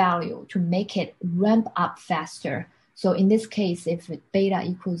value to make it ramp up faster. So in this case, if beta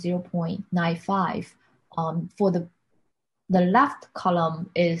equals 0.95, for the left column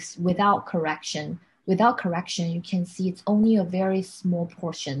is without correction. Without correction, you can see it's only a very small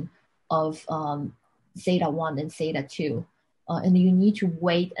portion of theta 1 and theta 2. And you need to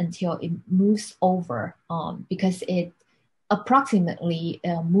wait until it moves over because it approximately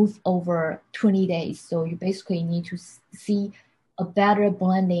move over 20 days. So you basically need to see a better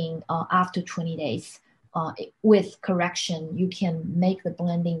blending after 20 days. With correction, you can make the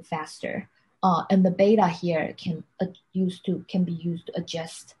blending faster. And the beta here can be used to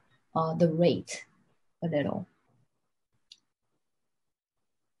adjust the rate a little.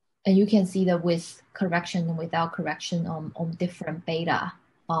 And you can see that with correction and without correction on different beta.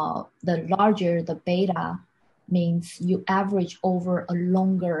 The larger the beta means you average over a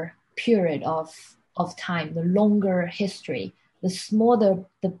longer period of time, the longer history. The smaller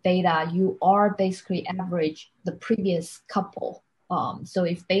the beta, you are basically average the previous couple. So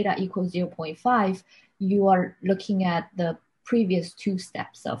if beta equals 0.5, you are looking at the previous 2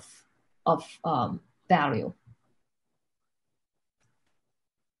 steps of value.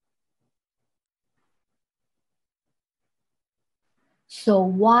 So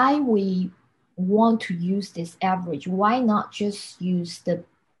why we want to use this average? Why not just use the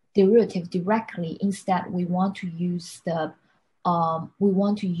derivative directly? Instead, we want to use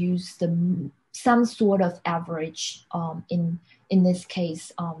some sort of average. In this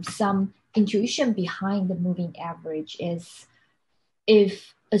case, some intuition behind the moving average is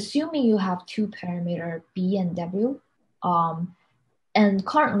if assuming you have 2 parameters B and W, and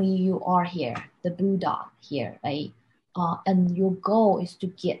currently you are here, the blue dot here, right? And your goal is to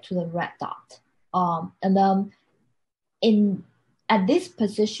get to the red dot. And then at this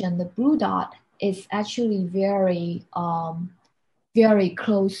position, the blue dot is actually very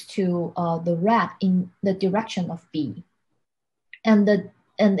close to the red in the direction of B. And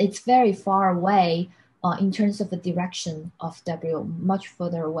it's very far away in terms of the direction of W, much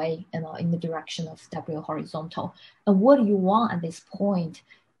further away in the direction of W horizontal. And what you want at this point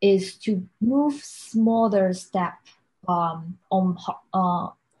is to move smaller step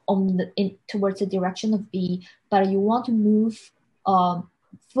towards the direction of B, but you want to move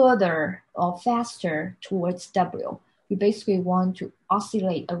further or faster towards W. You basically want to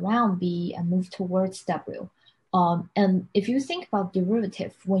oscillate around B and move towards W. And if you think about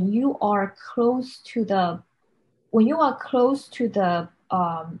derivative, when you are close to the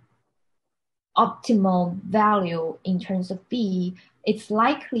optimal value in terms of B, it's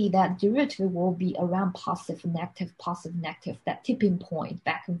likely that derivative will be around positive, negative, that tipping point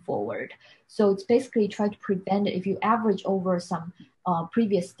back and forward. So it's basically try to prevent it. If you average over some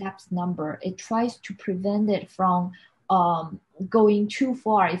previous steps number, it tries to prevent it from going too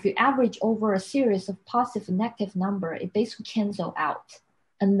far. If you average over a series of positive and negative number, it basically cancel out.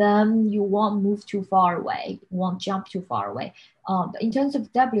 And then you won't move too far away, won't jump too far away. In terms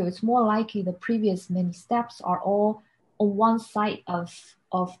of W, it's more likely the previous many steps are all on one side of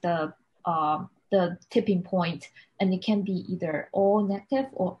the tipping point, and it can be either all negative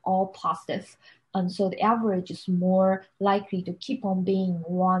or all positive. And so the average is more likely to keep on being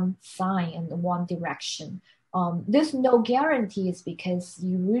one sign and one direction. There's no guarantees because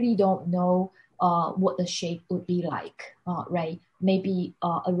you really don't know what the shape would be like, right? Maybe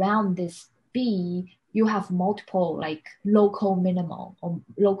around this B, you have multiple like local minimum or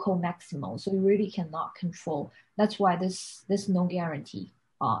local maximum, so you really cannot control. That's why there's no guarantee.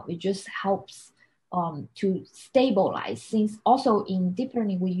 It just helps to stabilize. Since also in deep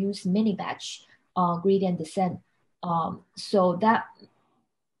learning we use mini batch gradient descent, so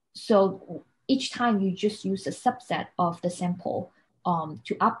each time you just use a subset of the sample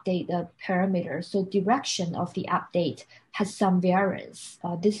to update the parameter. So direction of the update has some variance.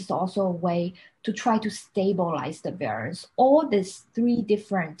 This is also a way to try to stabilize the variance. All these three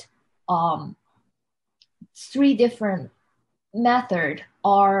different method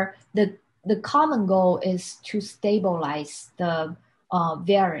are the common goal is to stabilize the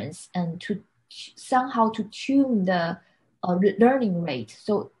variance and to somehow to tune the learning rate.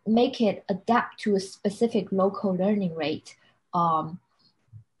 So make it adapt to a specific local learning rate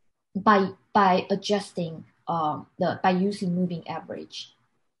by adjusting by using moving average.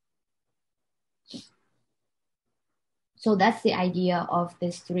 So that's the idea of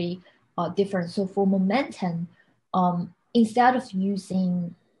these three different. So for momentum, instead of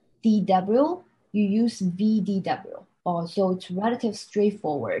using dW, you use VDW. So it's relatively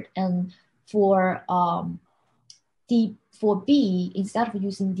straightforward. And for for B, instead of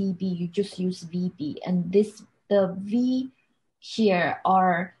using dB, you just use VB. And the V here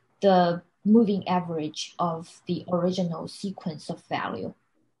are the moving average of the original sequence of value.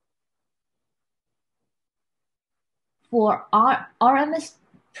 For RMS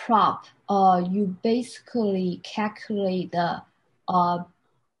prop, you basically calculate the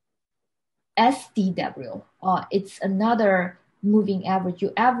SDW. It's another moving average.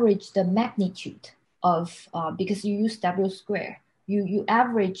 You average the magnitude of, because you use W square, you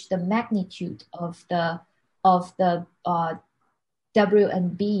average the magnitude of the W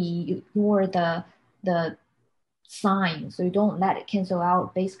and B, you ignore the sign, so you don't let it cancel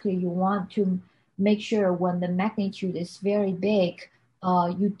out. Basically, you want to make sure when the magnitude is very big,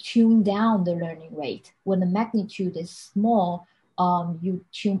 you tune down the learning rate. When the magnitude is small, you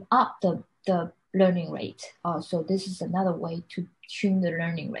tune up the learning rate. So this is another way to tune the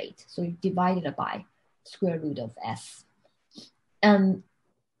learning rate. So you divide it by square root of S. And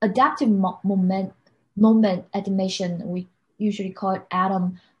adaptive moment animation, we usually call it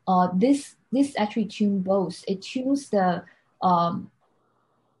ATOM. This actually tunes both. It tunes the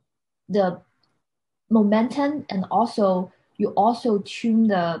momentum, and also you also tune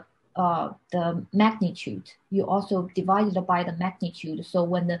the magnitude. You also divide it by the magnitude. So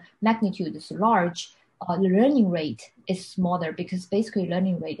when the magnitude is large, the learning rate is smaller because basically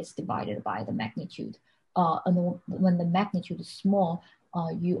learning rate is divided by the magnitude. And when the magnitude is small,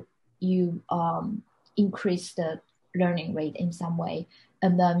 you increase the learning rate in some way.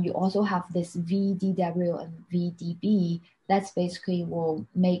 And then you also have this VDW and VDB. That's basically will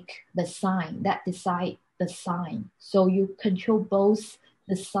make the sign, that decide the sign. So you control both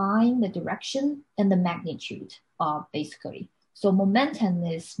the sign, the direction, and the magnitude, basically. So momentum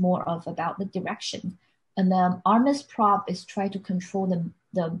is more of about the direction. And then RMS prop is try to control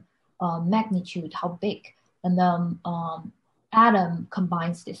the magnitude, how big. And then ATOM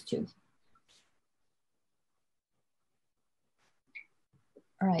combines these two.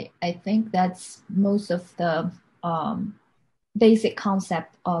 All right, I think that's most of the basic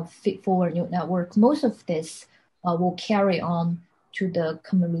concept of feedforward neural network. Most of this will carry on to the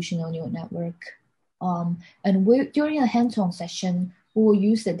convolutional neural network. And during a hands-on session, we will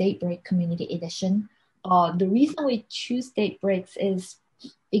use the Daybreak Community Edition. The reason we choose Daybreaks is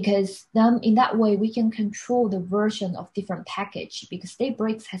because then in that way we can control the version of different package, because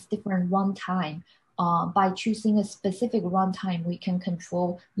Daybreaks has different runtime. By choosing a specific runtime, we can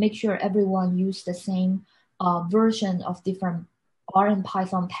make sure everyone use the same version of different R and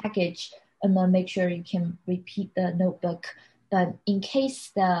Python package, and then make sure you can repeat the notebook. But in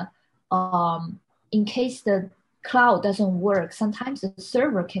case the cloud doesn't work, sometimes the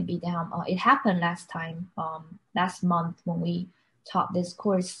server can be down. It happened last month when we taught this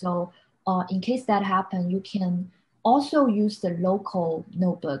course. So in case that happened, you can also use the local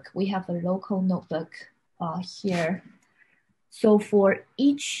notebook. We have a local notebook here. So for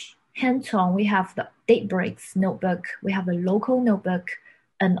each hands-on, we have the Daybreaks notebook, we have a local notebook,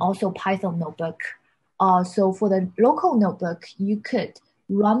 and also Python notebook. So for the local notebook, you could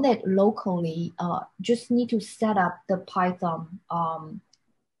run it locally, just need to set up the Python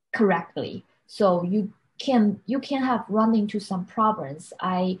correctly. So you can have run into some problems.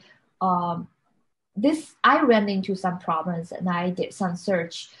 I ran into some problems and I did some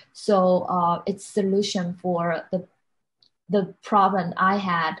search. So its solution for the problem I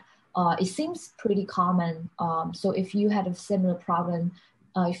had, it seems pretty common. So if you had a similar problem,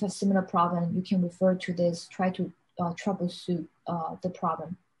 if you have a similar problem, you can refer to this, try to troubleshoot the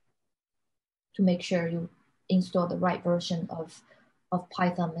problem to make sure you install the right version of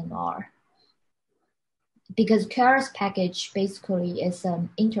Python and R. Because Keras package basically is an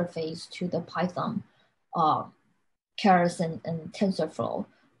interface to the Python Keras and TensorFlow.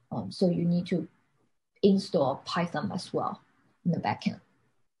 So you need to install Python as well in the backend.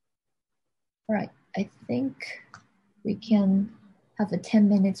 All right, I think we can have a 10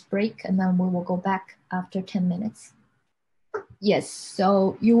 minutes break and then we will go back after 10 minutes. Yes,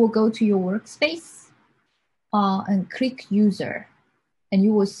 so you will go to your workspace and click user and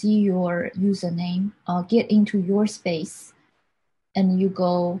you will see your username. Get into your space and you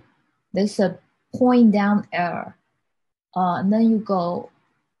go, there's a point down arrow and then you go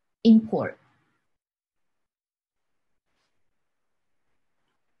import.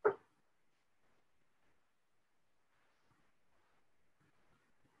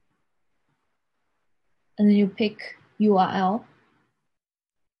 And then you pick URL.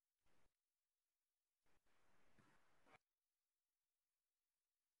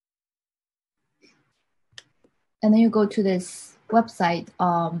 And then you go to this website.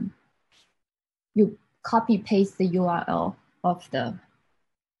 You copy paste the URL of the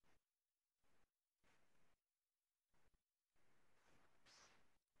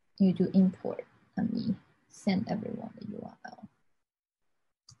you do import. Let me send everyone the URL.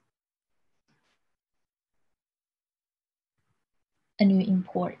 And you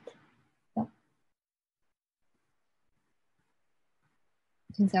import. Yep.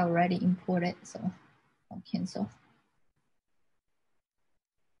 Since I already imported, so I'll cancel.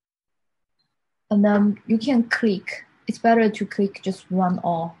 And then you can click. It's better to click just run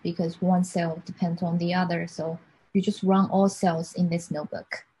all because one cell depends on the other. So you just run all cells in this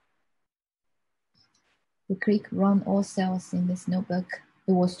notebook. You click run all cells in this notebook,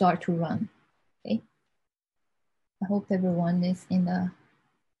 it will start to run. Okay. I hope everyone is in the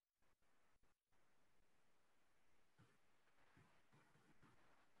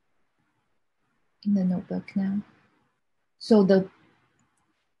notebook now. So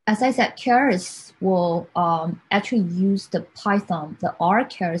as I said, Keras will actually use the Python, the R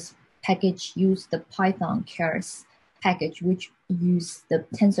Keras package use the Python Keras package, which use the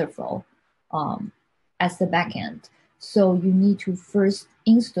TensorFlow as the backend. So you need to first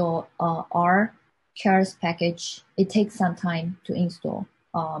install R Keras package. It takes some time to install.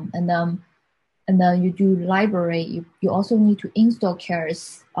 And then you do library. You also need to install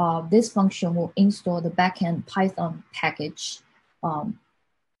Keras. This function will install the backend Python package.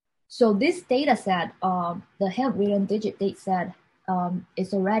 So this data set, the handwritten digit data set,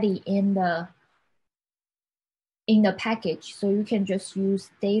 is already in the package. So you can just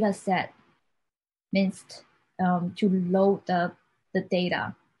use data set minst to load the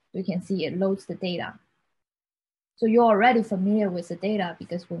data. You can see it loads the data. So you're already familiar with the data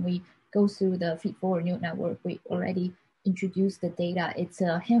because when we go through the Feedforward neural network, we already introduced the data. It's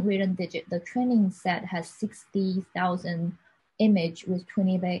a handwritten digit. The training set has 60,000 image with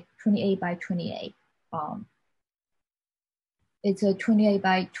 28 by 28. It's a 28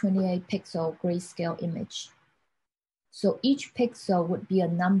 by 28 pixel grayscale image. So each pixel would be a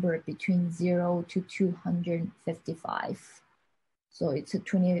number between 0 to 255. So it's a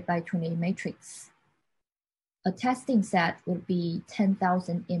 28 by 28 matrix. A testing set would be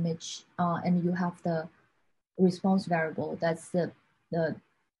 10,000 image, and you have the response variable. That's the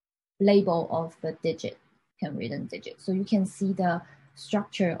label of the digit, handwritten digit. So you can see the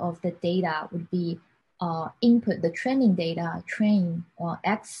structure of the data would be input, the training data,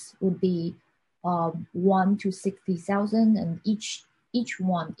 X would be 1 to 60,000, and each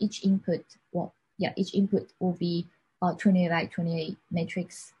input will be 28 by 28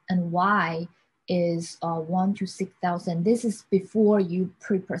 matrix, and Y is 1 to 6,000. This is before you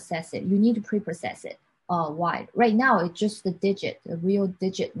pre-process it. You need to pre-process it. Y. Right now, it's just the digit, the real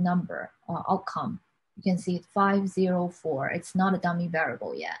digit number outcome. You can see 504. It's not a dummy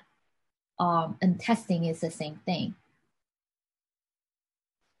variable yet. And testing is the same thing.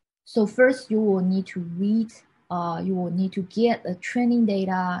 So first, you will need to read. You will need to get the training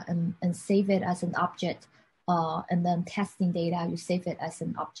data and save it as an object. And then testing data, you save it as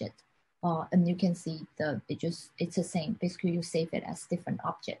an object. And you can see it's the same. Basically, you save it as different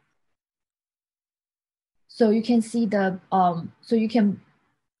object. So you can see so you can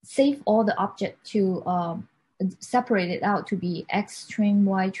save all the object to separate it out to be X train,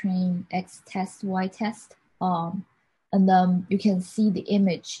 Y train, X test, Y test. And then you can see the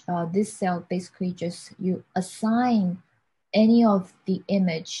image. This cell basically just you assign any of the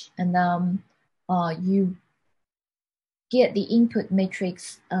image, and then you get the input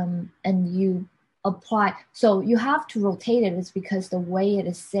matrix, and you apply. So you have to rotate it. It's because the way it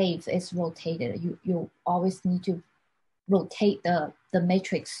is saved is rotated. You always need to rotate the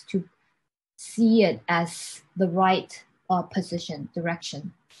matrix to see it as the right position,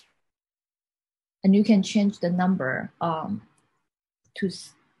 direction. And you can change the number to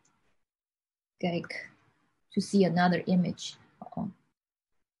see another image.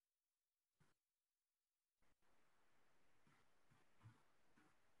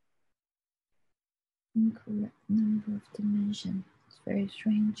 Incorrect number of dimension. It's very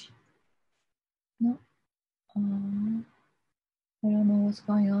strange. No, I don't know what's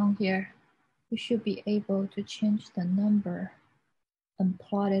going on here. You should be able to change the number and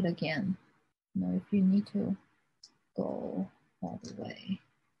plot it again. Now, if you need to go all the way,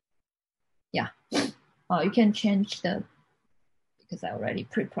 yeah, you can change the, because I already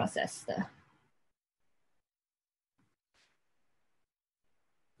pre-processed the.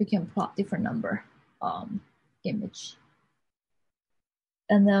 You can plot different number image.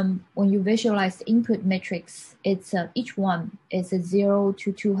 And then when you visualize the input matrix, it's each one is a 0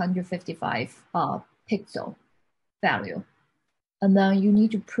 to 255 pixel value. And then you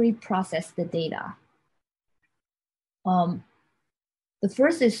need to pre-process the data. The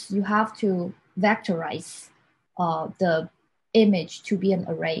first is you have to vectorize the image to be an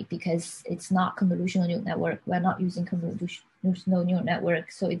array, because it's not convolutional neural network. We're not using convolutional neural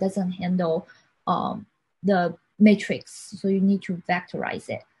network, so it doesn't handle the matrix. So you need to vectorize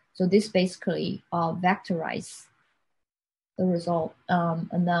it. So this basically vectorize the result,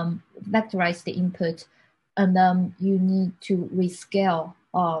 and then vectorize the input, and then you need to rescale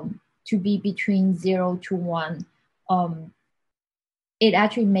to be between 0 to 1. It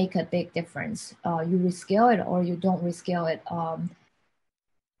actually make a big difference. You rescale it or you don't rescale it,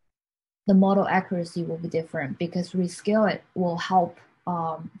 the model accuracy will be different, because rescale it will help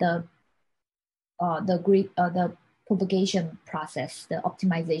the propagation process, the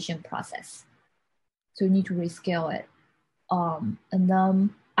optimization process. So you need to rescale it. And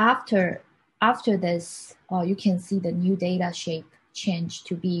then after this, you can see the new data shape change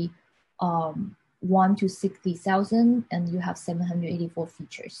to be 1 to 60,000, and you have 784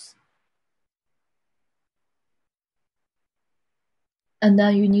 features. And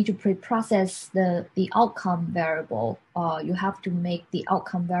then you need to pre-process the outcome variable. You have to make the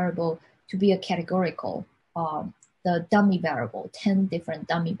outcome variable to be a categorical, the dummy variable, 10 different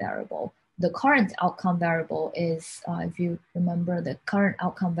dummy variable. The current outcome variable is, if you remember, the current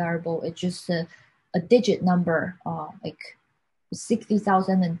outcome variable is just a digit number, like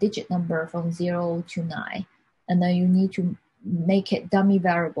 60,000 and digit number from 0 to 9. And then you need to make it dummy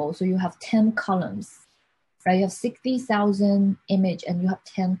variable. So you have 10 columns, right? You have 60,000 image and you have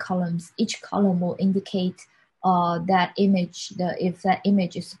 10 columns. Each column will indicate that image, if that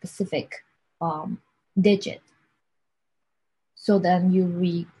image is specific digit. So then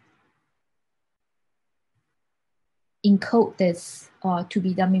you encode this to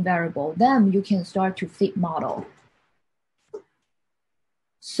be dummy variable. Then you can start to fit model.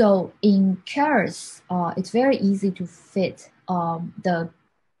 So in Keras, it's very easy to fit the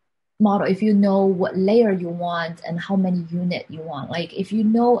model if you know what layer you want and how many unit you want. Like if you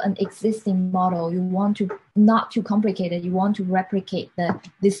know an existing model, you want to, not too complicated, you want to replicate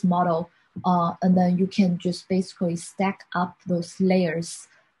this model, and then you can just basically stack up those layers.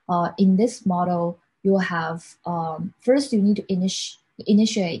 In this model, you'll have, first you need to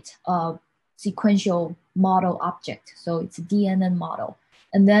initiate a sequential model object. So it's a DNN model.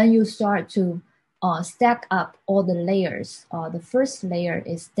 And then you start to stack up all the layers. The first layer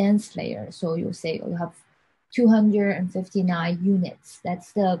is dense layer. So you'll say you have 259 units.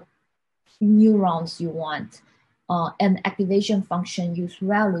 That's the neurons you want. And activation function use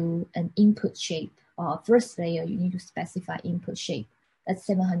value and input shape. First layer, you need to specify input shape. That's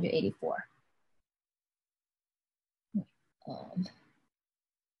 784.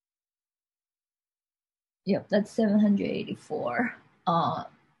 Yep, that's 784.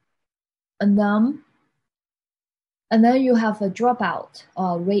 And then you have a dropout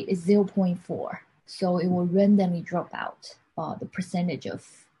rate is 0.4. So it will randomly drop out the percentage of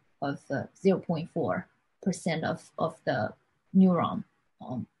 0.4% of the neuron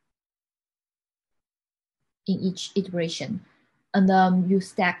in each iteration. And then you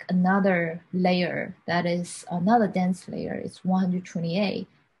stack another layer that is another dense layer. It's 128,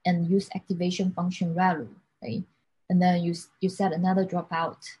 and use activation function value. right? And then you set another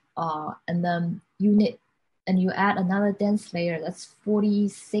dropout, and then unit, and you add another dense layer, that's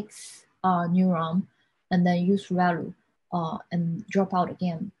 46 neuron, and then use ReLU and drop out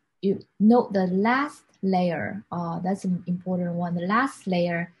again. You note the last layer, that's an important one. The last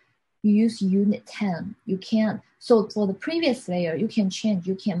layer, you use unit 10. You can't, so for the previous layer, you can change,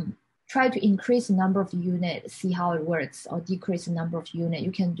 you can try to increase the number of units, see how it works, or decrease the number of units.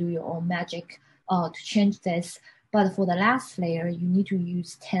 You can do your own magic to change this. But for the last layer, you need to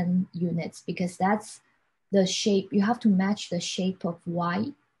use 10 units because that's the shape. You have to match the shape of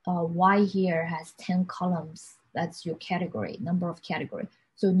Y. Y here has 10 columns. That's your category, number of category.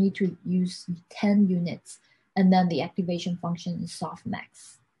 So you need to use 10 units. And then the activation function is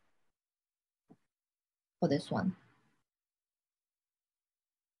softmax for this one.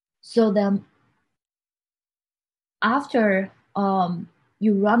 So then after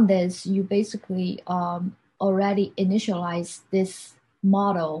you run this, you basically already initialize this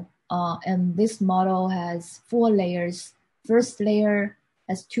model. And this model has 4 layers. First layer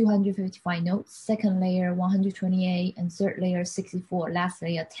has 255 nodes, second layer 128, and third layer 64, last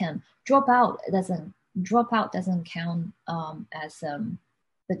layer 10. Dropout doesn't count as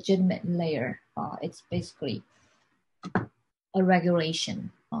legitimate layer. It's basically a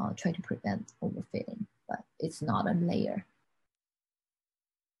regulation, try to prevent overfitting, but it's not a layer.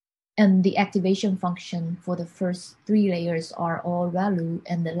 And the activation function for the first 3 layers are all ReLU,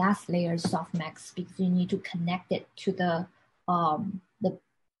 and the last layer is softmax because you need to connect it to the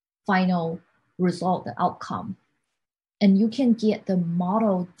final result, the outcome. And you can get the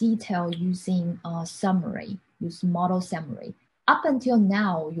model detail using summary, use model summary. Up until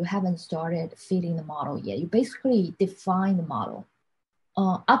now, you haven't started fitting the model yet. You basically define the model.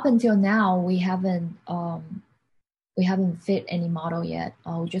 Up until now, we haven't fit any model yet.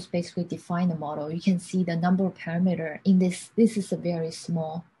 We just basically define the model. You can see the number of parameter in this. This is a very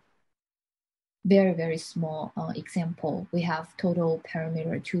small, very small example. We have total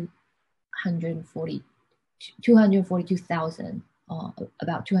parameter 242,000,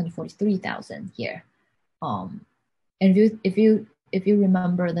 about 243,000 here. And if you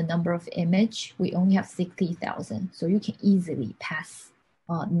remember the number of image, we only have 60,000. So you can easily pass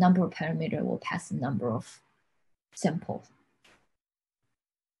number of parameter will pass the number of sample.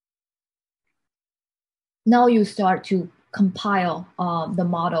 Now you start to compile the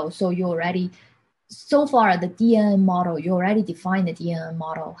model. So you already, so far the DNN model, you already defined the DNN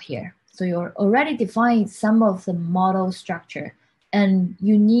model here. So you're already defining some of the model structure, and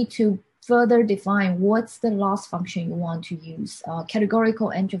you need to further define what's the loss function you want to use.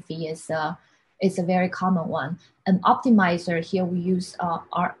 Categorical entropy is a very common one. An optimizer here, we use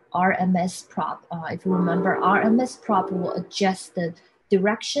RMS prop. If you remember, RMS prop will adjust the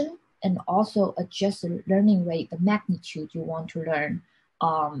direction and also adjust the learning rate, the magnitude you want to learn.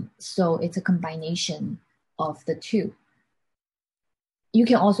 So it's a combination of the two. You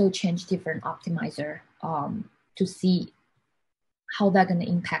can also change different optimizer to see how that's going to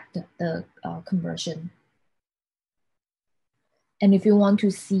impact the conversion. And if you want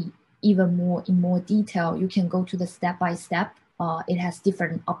to see even more in more detail, you can go to the step-by-step. It has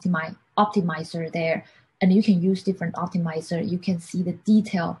different optimizer there, and you can use different optimizer. You can see the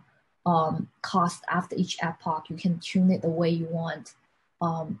detail cost after each epoch. You can tune it the way you want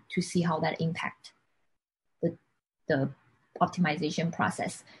to see how that impact the optimization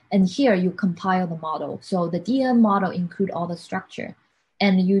process. And here you compile the model. So the DNN model include all the structure,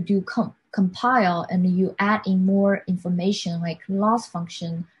 and you do compile, and you add in more information like loss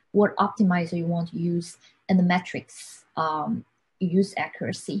function, what optimizer you want to use, and the metrics. You use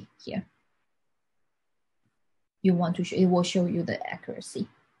accuracy here. You want to it will show you the accuracy.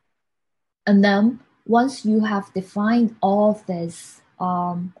 And then once you have defined all of this,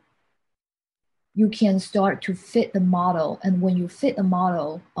 you can start to fit the model. And when you fit the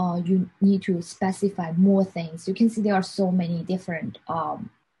model, you need to specify more things. You can see there are so many different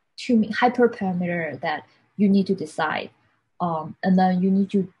hyperparameter that you need to decide. And then you need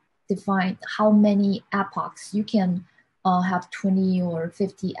to define how many epochs. You can have 20 or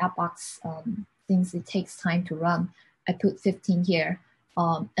 50 epochs, since it takes time to run. I put 15 here.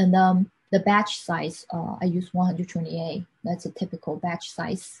 And then the batch size, I use 128. That's a typical batch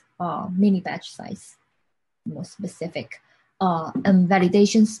size. Mini batch size, more specific. And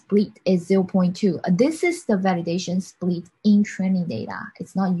validation split is 0.2. This is the validation split in training data.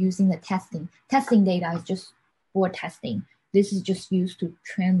 It's not using the testing. Testing data is just for testing. This is just used to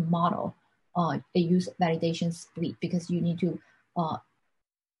train model. They use validation split because you need to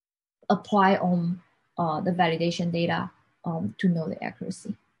apply on the validation data to know the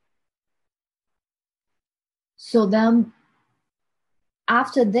accuracy. So then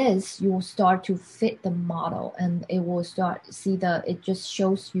after this, you will start to fit the model, and it will start it just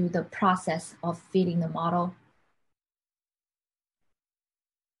shows you the process of fitting the model.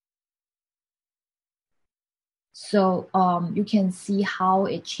 So you can see how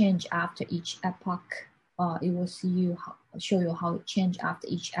it changed after each epoch. It will show you how it changed after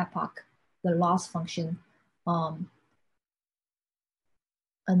each epoch, the loss function.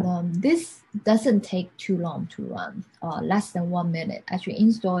 And this doesn't take too long to run, less than 1 minute. Actually,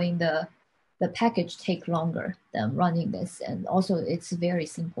 installing the package take longer than running this. And also it's a very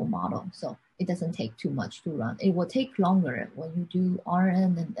simple model, so it doesn't take too much to run. It will take longer when you do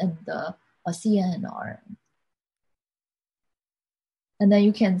RN and the CN and RN. And then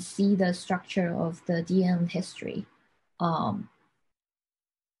you can see the structure of the DN history. And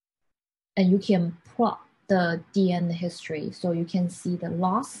you can plot the DN history, so you can see the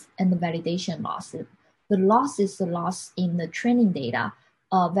loss and the validation loss. The loss is the loss in the training data.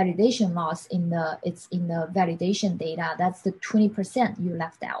 Validation loss it's in the validation data. That's the 20% you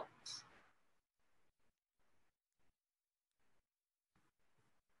left out.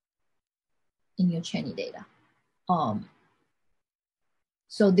 In your training data.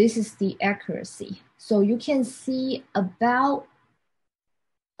 So this is the accuracy. So you can see around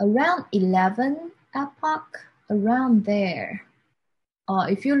 11 epoch, around there.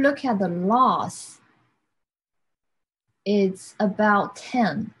 If you look at the loss, it's about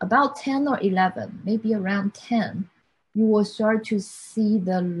 10 or 11, maybe around 10. You will start to see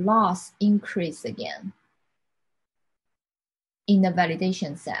the loss increase again in the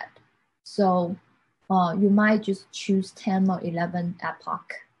validation set. So you might just choose 10 or 11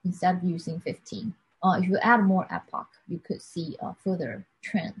 epoch instead of using 15. If you add more epoch, you could see a further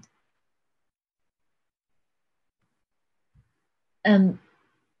trend. And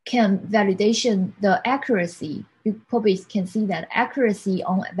the accuracy, you probably can see that accuracy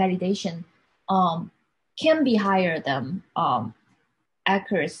on validation can be higher than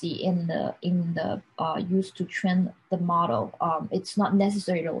accuracy in the used to train the model. It's not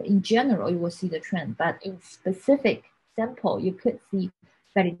necessary though. In general, you will see the trend, but in specific sample, you could see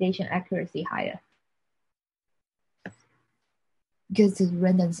validation accuracy higher because it's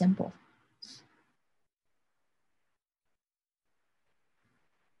random sample.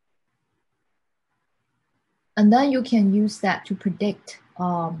 And then you can use that to predict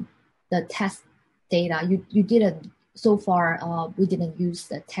the test data. You didn't so far. We didn't use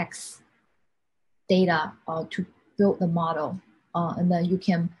the text data to build the model, and then you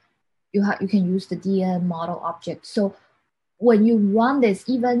can use the DN model object. So when you run this,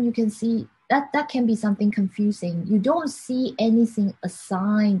 even you can see that can be something confusing. You don't see anything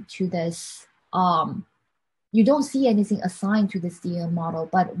assigned to this. You don't see anything assigned to this DN model,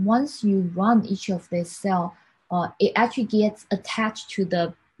 but once you run each of this cell, it actually gets attached to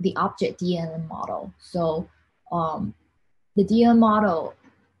the object DN model. So the DN model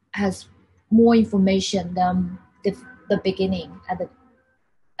has more information than the beginning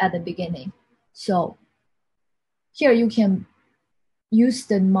at the beginning. So here you can use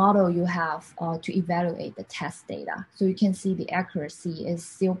the model you have to evaluate the test data. So you can see the accuracy is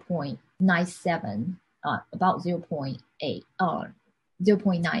 0.97, about 0.8,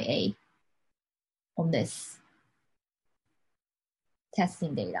 0.98 on this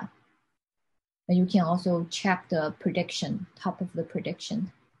testing data. And you can also check the prediction, top of the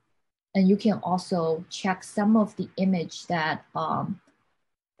prediction. And you can also check some of the image that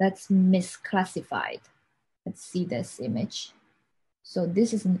that's misclassified. Let's see this image. So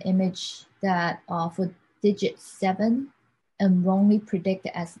this is an image that for digit 7 and wrongly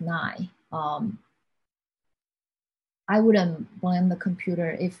predicted as 9. I wouldn't blame the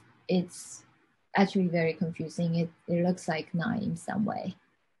computer if it's actually very confusing. It looks like 9 in some way.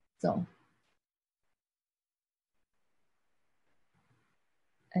 So,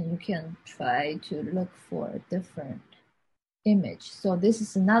 and you can try to look for a different image. So this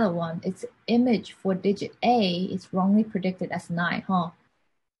is another one. It's image for digit A. It's wrongly predicted as 9, huh?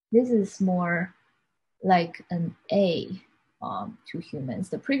 This is more like an A to humans.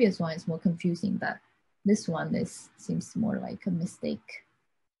 The previous one is more confusing, but this one seems more like a mistake.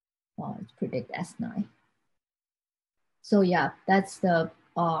 It's predict as 9. So yeah, that's the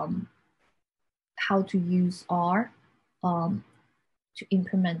how to use R to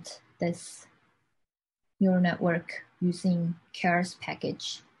implement this neural network using Keras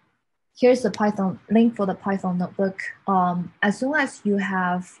package. Here's the Python link for the Python notebook. As soon as you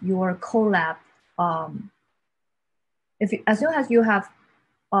have your Colab, as soon as you have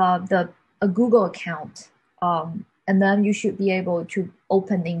a Google account, and then you should be able to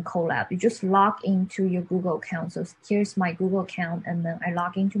open in Colab. You just log into your Google account. So here's my Google account, and then I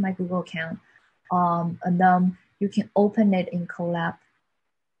log into my Google account, and then you can open it in Colab,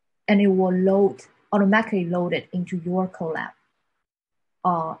 and it will automatically load it into your Colab.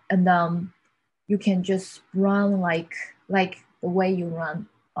 And then you can just run like the way you run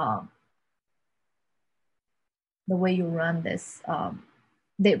this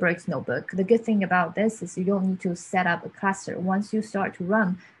Databricks notebook. The good thing about this is you don't need to set up a cluster. Once you start to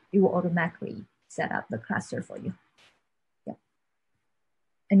run, it will automatically set up the cluster for you. Yeah.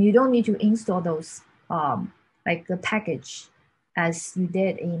 And you don't need to install those like the package as you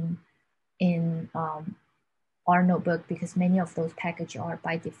did in our notebook, because many of those packages are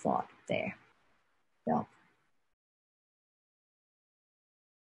by default there. Yeah.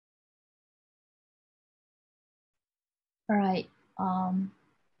 All right.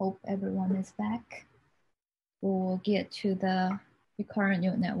 Hope everyone is back. We'll get to the recurrent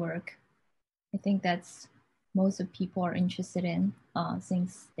neural network. I think that's most of people are interested in,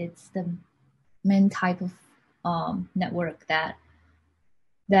 since it's the main type of network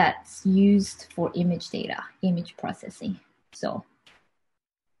that's used for image data, image processing. So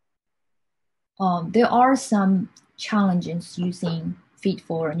there are some challenges using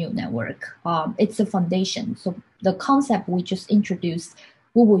feedforward neural network. It's a foundation. So the concept we just introduced,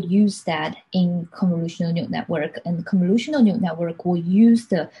 we will use that in convolutional neural network, and convolutional neural network will use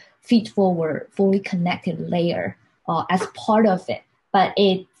the feedforward fully connected layer as part of it, but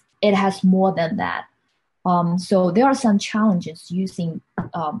it has more than that. So there are some challenges using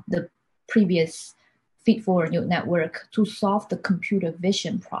the previous feedforward neural network to solve the computer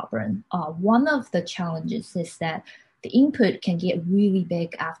vision problem. One of the challenges is that the input can get really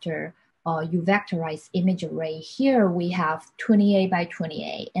big after you vectorize image array. Here we have 28 by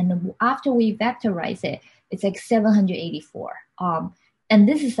 28, and after we vectorize it, it's like 784. And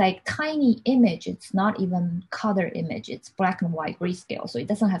this is like tiny image. It's not even color image. It's black and white grayscale, so it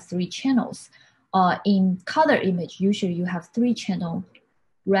doesn't have 3 channels. In color image, usually you have 3 channels,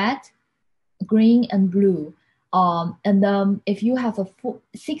 red, green, and blue. And then if you have a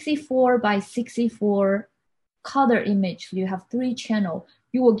 64 by 64 color image, you have 3 channels,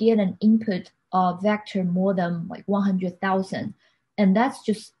 you will get an input vector more than like 100,000. And that's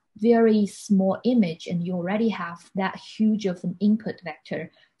just very small image, and you already have that huge of an input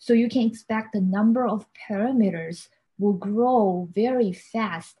vector. So you can expect the number of parameters will grow very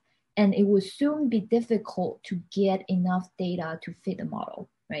fast, and it will soon be difficult to get enough data to fit the model,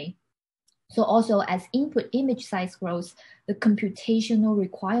 right? So also as input image size grows, the computational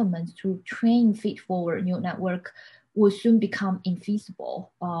requirements to train feedforward neural network will soon become infeasible.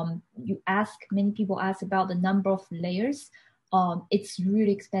 Many people ask about the number of layers. It's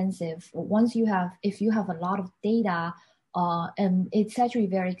really expensive. If you have a lot of data, and it's actually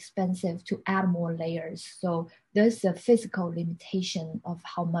very expensive to add more layers. So there's a physical limitation of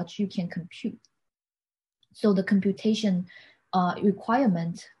how much you can compute. So the computation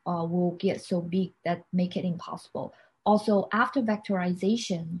requirement will get so big that make it impossible. Also, after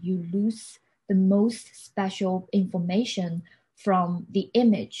vectorization, you lose the most special information from the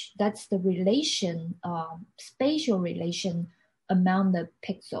image. That's the relation, spatial relation among the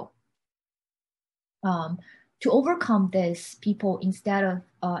pixel. To overcome this, people instead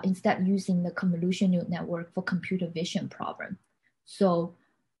using the convolutional network for computer vision problem. So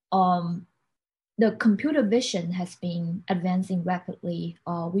the computer vision has been advancing rapidly,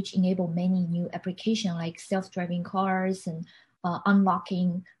 which enable many new applications like self-driving cars and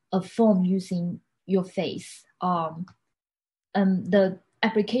unlocking a phone using your face. The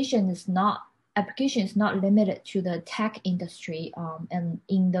application is not limited to the tech industry. And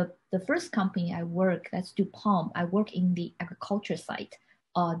in the first company I work, that's DuPont, I work in the agriculture side.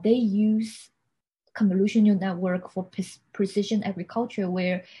 They use convolutional network for precision agriculture,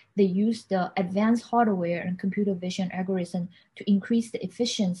 where they use the advanced hardware and computer vision algorithm to increase the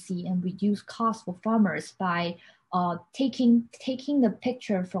efficiency and reduce costs for farmers by taking the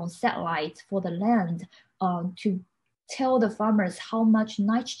picture from satellite for the land to tell the farmers how much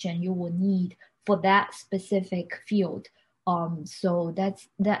nitrogen you will need for that specific field. So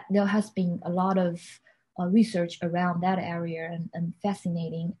there has been a lot of research around that area and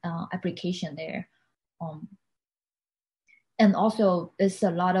fascinating application there. And also there's a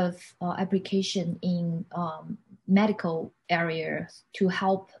lot of application in medical areas to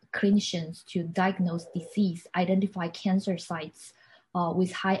help clinicians to diagnose disease, identify cancer sites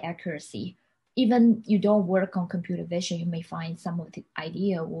with high accuracy. even you don't work on computer vision, you may find some of the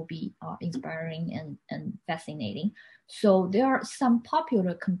idea will be inspiring and fascinating. So there are some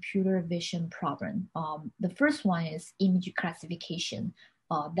popular computer vision problems. The first one is image classification.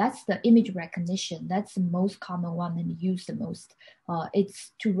 That's the image recognition. That's the most common one and used the most.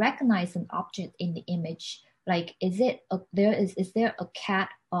 It's to recognize an object in the image. Like, is there a cat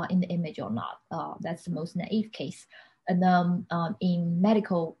in the image or not? That's the most naive case. And in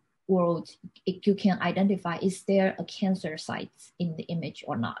medical world, you can identify, is there a cancer site in the image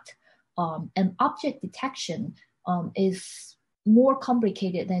or not? And object detection is more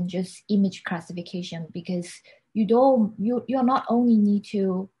complicated than just image classification, because you're not only need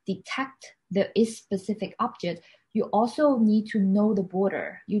to detect there is specific object, you also need to know the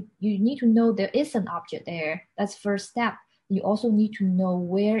border. You need to know there is an object there. That's first step. You also need to know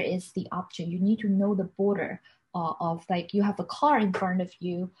where is the object. You need to know the border of, like, you have a car in front of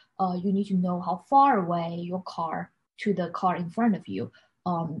you. You need to know how far away your car to the car in front of you.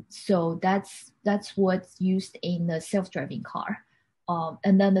 So that's what's used in the self-driving car.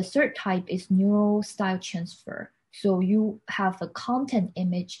 And then the third type is neural style transfer. So you have a content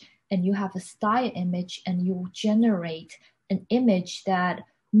image and you have a style image, and you generate an image that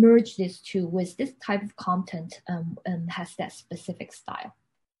merge these two with this type of content and has that specific style.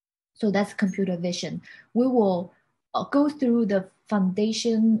 So that's computer vision. We will go through the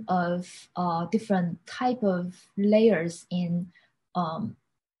foundation of different type of layers in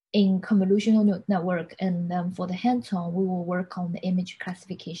convolutional network, and then for the hands-on, we will work on the image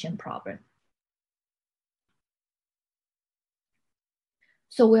classification problem.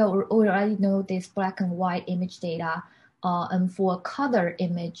 So we already know this black and white image data, and for color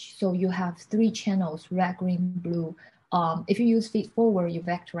image, so you have 3 channels, red, green, blue. If you use Feedforward, you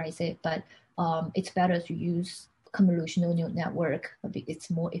vectorize it, but it's better to use convolutional neural network. It's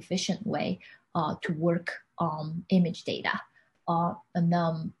more efficient way to work on image data. And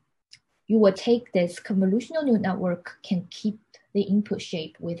you will take this convolutional neural network, can keep the input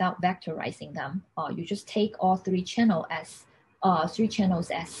shape without vectorizing them. You just take all 3 channels as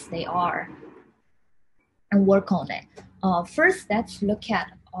they are and work on it. First, let's look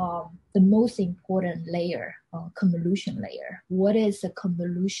at the most important layer, convolution layer. What is a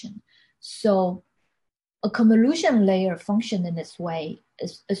convolution? So a convolution layer function in this way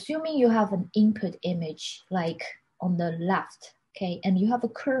is assuming you have an input image, like on the left, okay, and you have a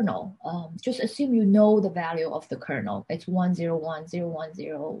kernel. Just assume you know the value of the kernel. It's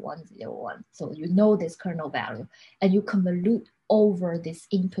 101.010.101. So you know this kernel value, and you convolute over this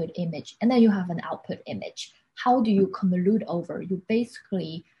input image, and then you have an output image. How do you convolute over? You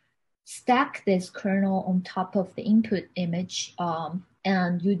basically stack this kernel on top of the input image,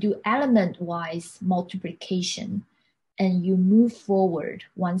 and you do element-wise multiplication, and you move forward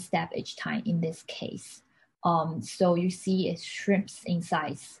 1 step each time in this case. So you see it shrinks in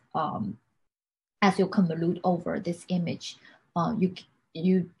size as you convolute over this image.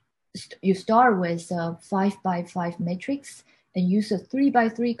 You start with a 5x5 matrix and use a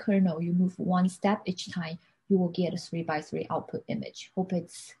 3x3 kernel. You move 1 step each time, you will get a 3x3 output image. Hope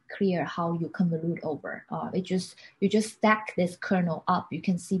it's clear how you convolute over. You just stack this kernel up. You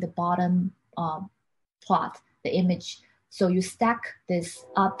can see the bottom plot, the image. So you stack this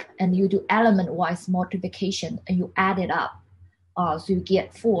up and you do element-wise multiplication and you add it up. So you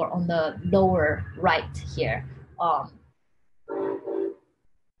get 4 on the lower right here.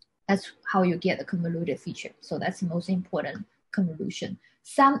 That's how you get the convoluted feature. So that's the most important convolution.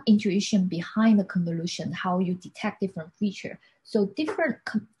 Some intuition behind the convolution, how you detect different feature. So different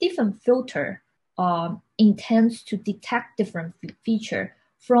filter intends to detect different feature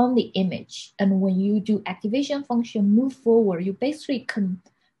from the image. And when you do activation function move forward, you basically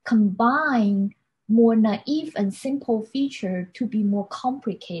combine more naive and simple feature to be more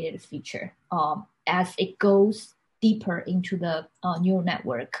complicated feature as it goes deeper into the neural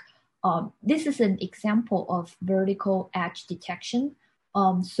network. This is an example of vertical edge detection.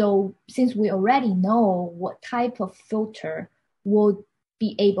 So since we already know what type of filter will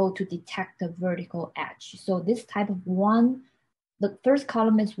be able to detect the vertical edge. So this type of 1, the first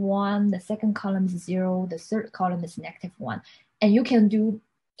column is 1, the second column is 0, the third column is -1. And you can do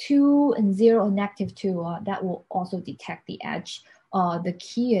 2 and 0 and -2, that will also detect the edge. The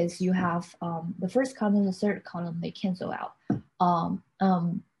key is you have the first column and the third column, they cancel out.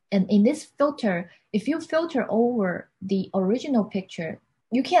 And in this filter, if you filter over the original picture,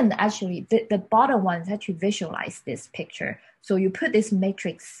 you can actually, the bottom one is actually visualize this picture. So you put this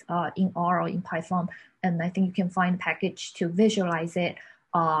matrix in R or in Python, and I think you can find a package to visualize it.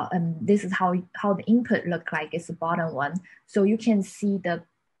 And this is how the input look like, it's the bottom one. So you can see the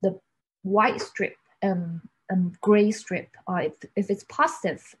white strip and gray strip. If it's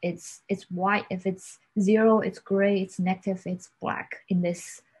positive, it's white. If it's 0, it's gray. It's negative, it's black in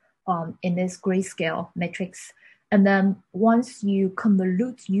this grayscale matrix. And then once you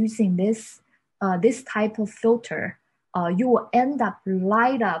convolute using this type of filter, you will end up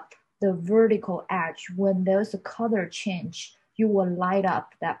light up the vertical edge. When there's a color change, you will light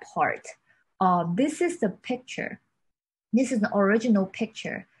up that part. This is the picture. This is the original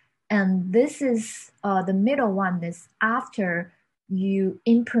picture. And this is the middle one is after you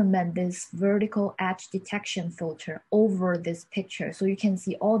implement this vertical edge detection filter over this picture. So you can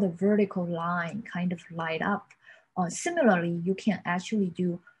see all the vertical line kind of light up. Similarly, you can actually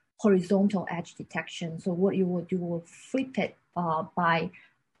do horizontal edge detection. So what you will do, will flip it by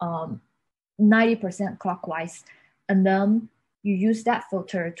 90% clockwise. And then you use that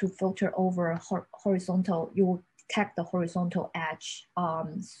filter to filter over horizontal. You will detect the horizontal edge.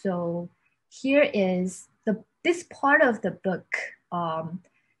 So here is this part of the book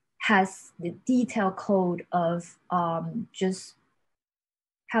has the detailed code of just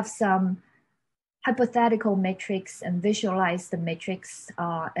have some hypothetical matrix and visualize the matrix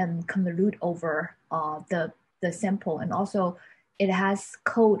and convolute over the sample. And also it has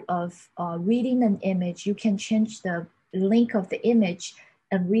code of reading an image. You can change the link of the image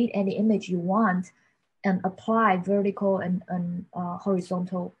and read any image you want and apply vertical and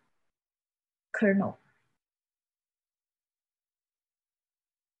horizontal kernel.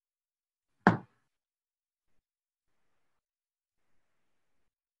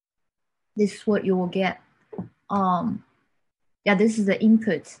 This is what you will get. Yeah, this is the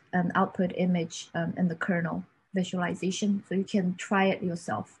input and output image and the kernel visualization. So you can try it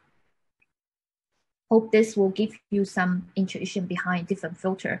yourself. Hope this will give you some intuition behind different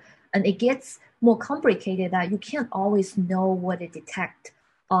filter. And it gets more complicated that you can't always know what it detects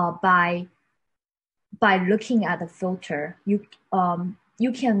by looking at the filter. You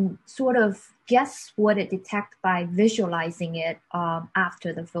can sort of guess what it detects by visualizing it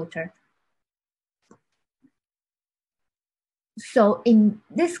after the filter. So in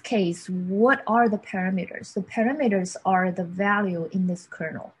this case, what are the parameters? The parameters are the value in this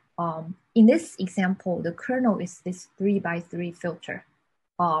kernel. In this example, the kernel is this 3x3 filter.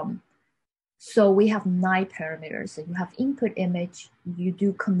 So we have 9 parameters. So you have input image, you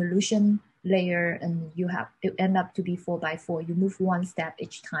do convolution layer, and it end up to be 4x4. You move 1 step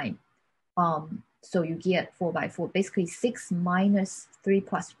each time. So you get 4x4, basically 6 minus 3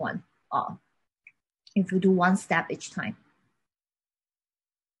 plus 1. If you do 1 step each time.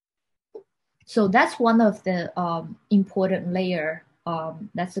 So that's one of the important layer.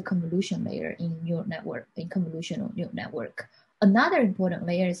 That's the convolution layer in neural network, in convolutional neural network. Another important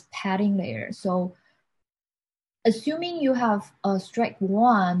layer is padding layer. So assuming you have a strike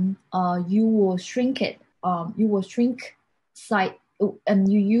 1, you will shrink it. You will shrink site,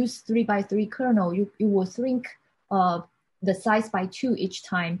 and you use 3x3 kernel, you will shrink the size by 2 each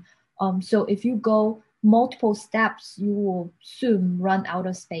time. So if you go multiple steps, you will soon run out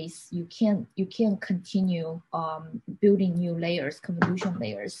of space. You can't continue building new layers, convolution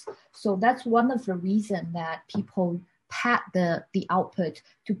layers. So that's one of the reasons that people pad the output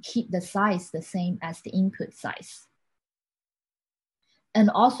to keep the size the same as the input size. And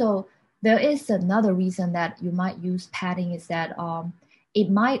also, there is another reason that you might use padding is that it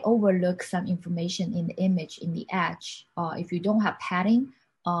might overlook some information in the image in the edge. If you don't have padding,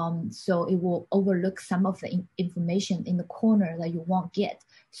 so it will overlook some of the information in the corner that you won't get.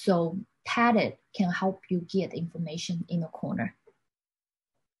 So padded can help you get information in the corner.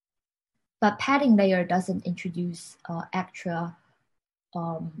 But padding layer doesn't introduce extra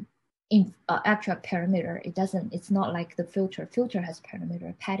parameter. It doesn't. It's not like the filter. Filter has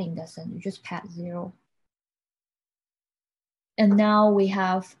parameter. Padding doesn't. You just pad 0. And now we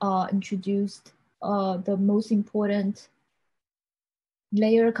have introduced the most important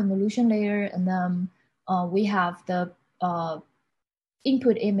layer, convolution layer, and then we have the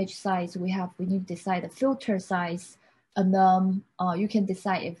input image size. We need to decide the filter size, and then you can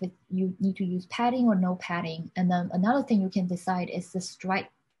decide if you need to use padding or no padding. And then another thing you can decide is the strike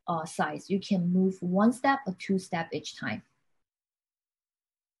size. You can move 1 step or 2 steps each time.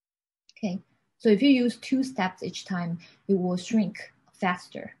 Okay, so if you use 2 steps each time, it will shrink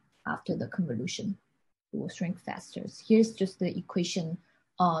faster after the convolution. It will shrink faster. So here's just the equation,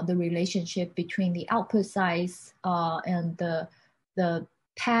 the relationship between the output size and the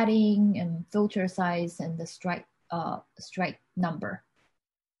padding and filter size and the strike number.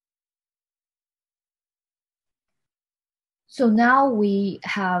 So now we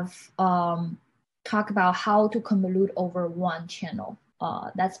have talked about how to convolute over one channel.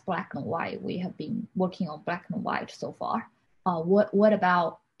 that's black and white. We have been working on black and white so far. What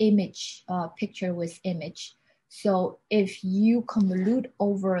about image, picture with image? So if you convolute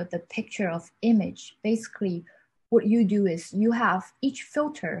over the picture of image, basically what you do is you have each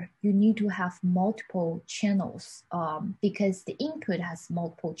filter, you need to have multiple channels because the input has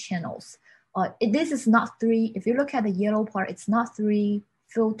multiple channels. This is not three, if you look at the yellow part, it's not three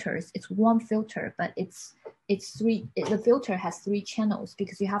filters, it's one filter, but it's three, the filter has three channels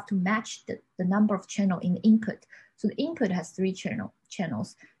because you have to match the number of channel in the input. So the input has three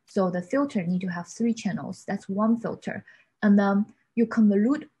channels. So the filter need to have three channels. That's one filter. And then you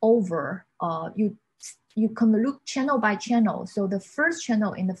convolute over, you convolute channel by channel. So the first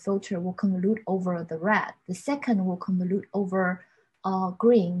channel in the filter will convolute over the red. The second will convolute over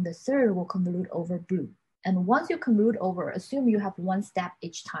green. The third will convolute over blue. And once you convolute over, assume you have one step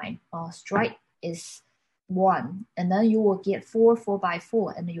each time. Stripe is 1, and then you will get 4 by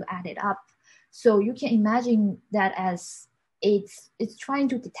 4, and then you add it up. So you can imagine that as it's trying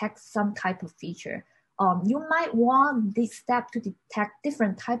to detect some type of feature. You might want this step to detect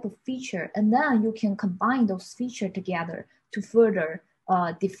different type of feature, and then you can combine those features together to further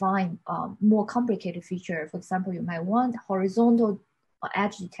define more complicated feature. For example, you might want horizontal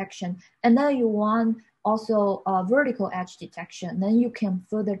edge detection, and then you want also vertical edge detection. Then you can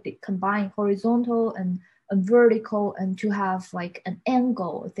further combine horizontal and vertical, and to have like an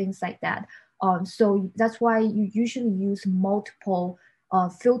angle, things like that. So that's why you usually use multiple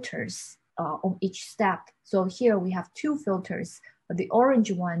filters on each step. So here we have 2 filters. The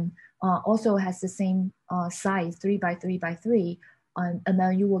orange one also has the same size, 3 by 3 by 3, and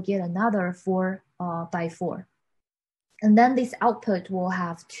then you will get another 4 by 4. And then this output will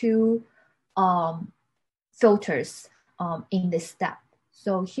have 2 filters in this step.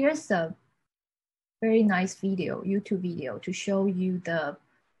 So here's a very nice video, YouTube video, to show you the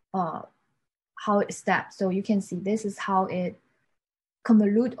how it steps. So you can see this is how it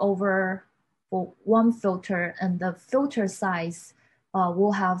convolute over for one filter, and the filter size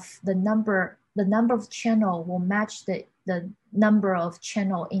will have the number of channel will match the number of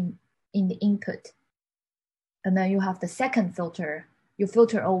channel in the input. And then you have the second filter, you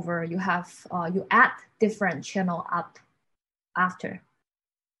filter over, you have you add different channel up after.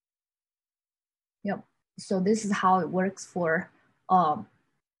 Yep. So this is how it works for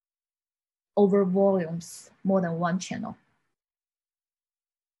over volumes, more than one channel.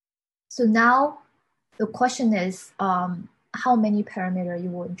 So now the question is how many parameter you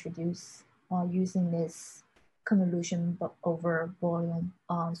will introduce using this convolution over volume.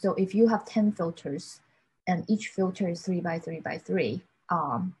 So if you have 10 filters and each filter is 3 by 3 by 3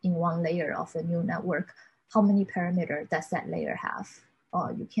 in one layer of the neural network, how many parameter does that layer have?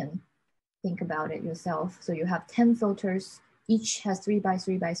 You can think about it yourself. So you have 10 filters, each has 3 by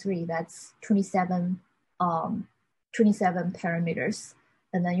 3 by 3, that's 27 parameters.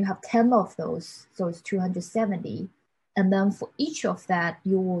 And then you have 10 of those, so it's 270. And then for each of that,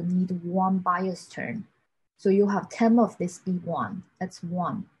 you will need one bias turn. So you have 10 of this B1, that's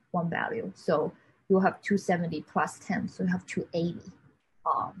one value. So you'll have 270 plus 10, so you have 280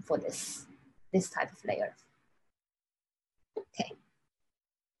 for this type of layer. Okay.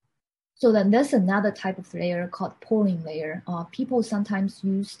 So then there's another type of layer called polling layer. People sometimes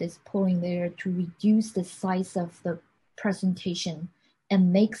use this polling layer to reduce the size of the presentation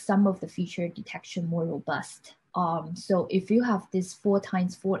and make some of the feature detection more robust. So if you have this 4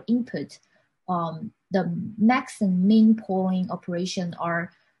 times 4 input, the max and min polling operation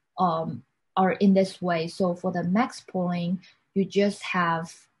are in this way. So for the max polling, you just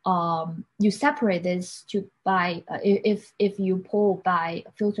have you separate this to by if you poll by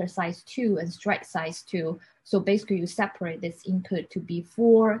filter size 2 and strike size 2. So basically you separate this input to be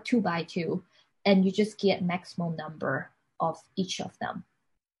 4 2 by 2, and you just get maximum number of each of them.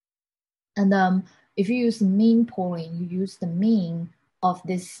 And if you use mean polling, you use the mean of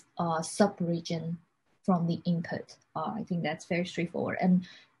this subregion from the input. I think that's very straightforward.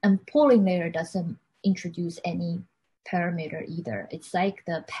 And polling layer doesn't introduce any parameter either. It's like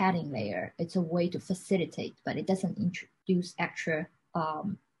the padding layer. It's a way to facilitate, but it doesn't introduce extra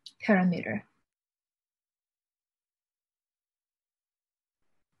parameter.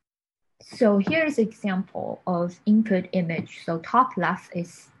 So here's an example of input image. So top left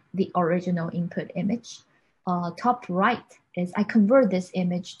is the original input image. Top right is I convert this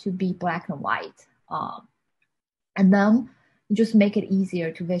image to be black and white. And then just make it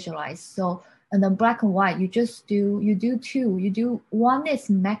easier to visualize. So, and then black and white, you do 2. One is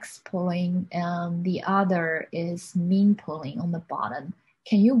max polling and the other is mean polling on the bottom.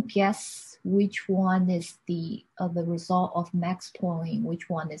 Can you guess which one is the result of max polling, which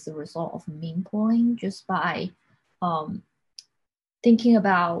one is the result of mean polling, just by thinking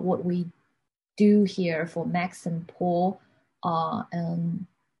about what we do here for max and poll, and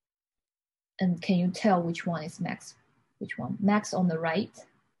can you tell which one is max? Which one? Max on the right,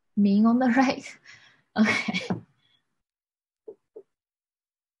 mean on the right. Okay.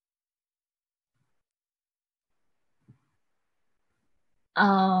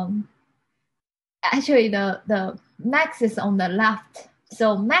 Actually, the max is on the left.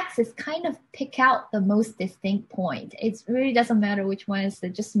 So max is kind of pick out the most distinct point. It really doesn't matter which one is the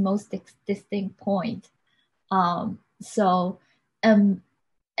just most distinct point. And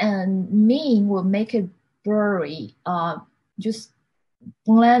mean will make it blurry, just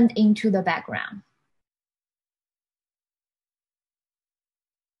blend into the background.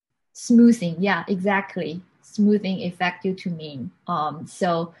 Smoothing, yeah, exactly. Smoothing effect due to mean.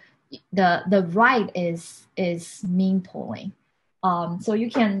 So the right is mean polling. So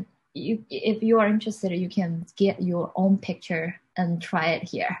if you are interested, you can get your own picture and try it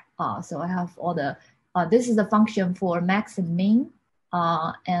here. So I have all the, this is the function for max and mean.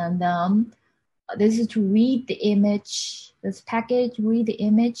 And this is to read the image, this package, read the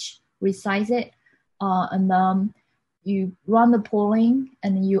image, resize it, and you run the polling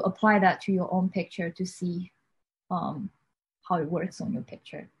and you apply that to your own picture to see how it works on your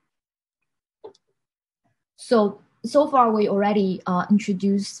picture. So far we already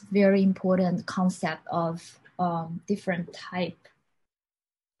introduced very important concept of different type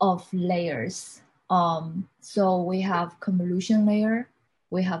of layers. So we have convolution layer,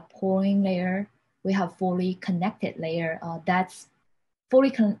 we have polling layer, we have fully connected layer. That's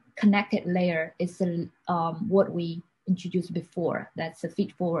fully connected layer is what we introduced before. That's a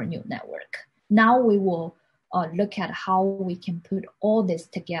feedforward neural network. Now we will look at how we can put all this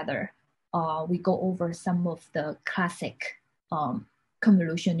together. We go over some of the classic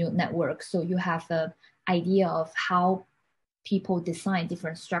convolutional neural networks, so you have an idea of how people design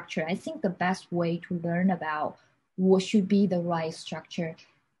different structure. I think the best way to learn about what should be the right structure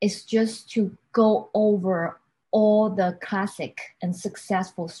is just to go over all the classic and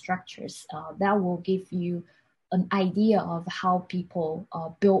successful structures. That will give you an idea of how people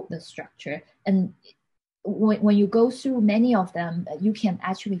build the structure. And when you go through many of them, you can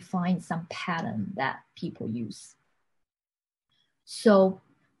actually find some pattern that people use. So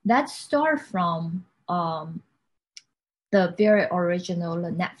let's start from the very original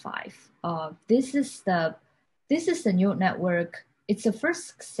Net5. This is the neural network. It's the first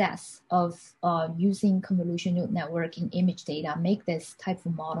success of using convolutional neural network in image data, make this type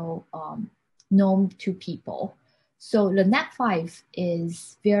of model known to people. So the Net5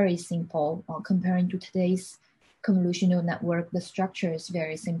 is very simple comparing to today's convolutional network. The structure is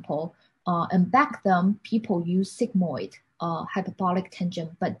very simple. And back then, people used sigmoid, hyperbolic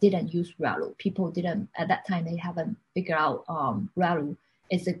tangent, but didn't use ReLU. People didn't, at that time, they haven't figured out ReLU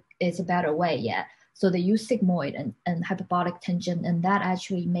is a better way yet. So they use sigmoid and hyperbolic tangent, and that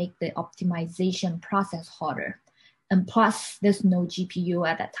actually make the optimization process harder. And plus, there's no GPU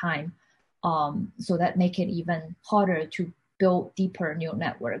at that time. So that make it even harder to build deeper neural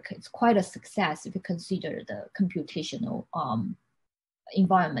network. It's quite a success if you consider the computational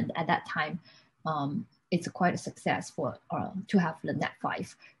environment at that time. It's quite a success for to have the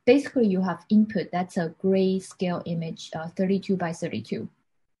Net5. Basically, you have input, that's a grayscale image, 32 by 32.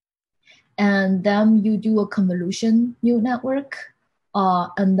 And then you do a convolution neural network,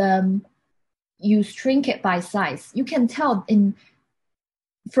 and then you shrink it by size. You can tell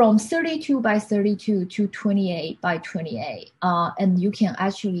from 32 by 32 to 28 by 28, and you can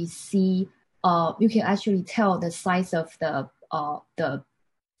actually see, you can actually tell the size of the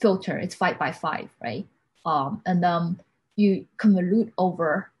filter. It's 5 by 5, right? And then you convolute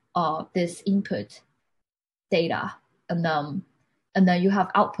over this input data, and then you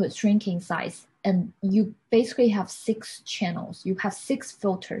have output shrinking size, and you basically have 6 channels. You have 6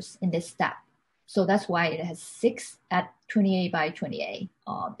 filters in this step. So that's why it has 6 at 28 by 28.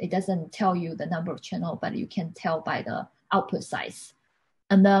 It doesn't tell you the number of channels, but you can tell by the output size.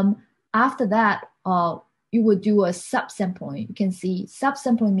 And then after that, you would do a subsampling. You can see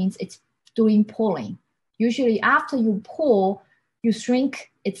subsampling means it's doing polling. Usually after you poll, you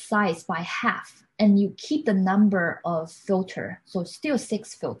shrink its size by half, and you keep the number of filter. So still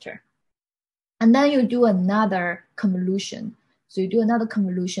 6 filter. And then you do another convolution. So you do another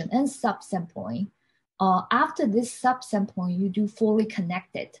convolution and subsampling. After this subsampling, you do fully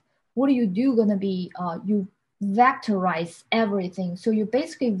connected. What do you do gonna be, you vectorize everything. So you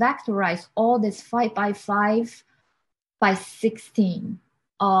basically vectorize all this 5 by 5 by 16.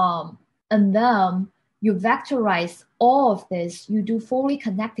 And then you vectorize all of this, you do fully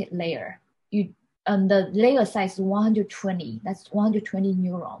connected layer. And the layer size is 120, that's 120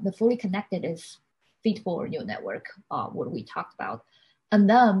 neuron. The fully connected is feedforward neural network, what we talked about. And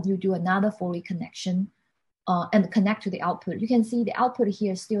then you do another fully connection and connect to the output. You can see the output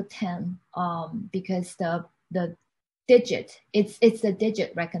here is still 10 because the digit, it's the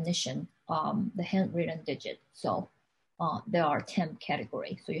digit recognition, the handwritten digit. So there are 10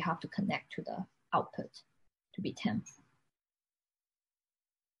 categories. So you have to connect to the output to be 10.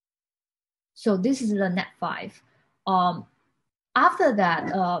 So this is the Net5. After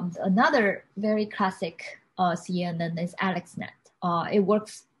that, another very classic CNN is AlexNet. It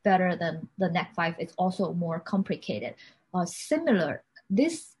works better than the Net5. It's also more complicated. Similar,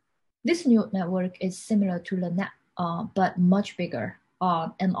 this neural network is similar to the Net, but much bigger.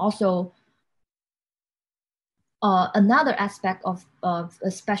 And also another aspect of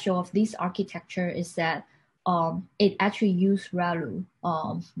special of this architecture is that it actually uses ReLU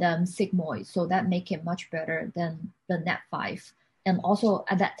than sigmoid, so that make it much better than the Net5. And also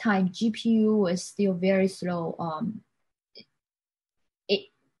at that time, GPU is still very slow.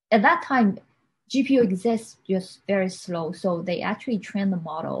 At that time, GPU exists just very slow, so they actually train the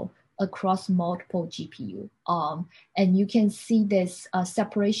model across multiple GPU. And you can see this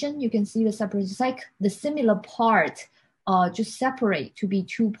separation. You can see the separation. It's like the similar part just separate to be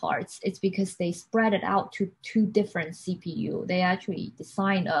two parts. It's because they spread it out to two different CPU. They actually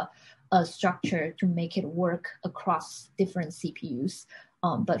design a structure to make it work across different CPUs.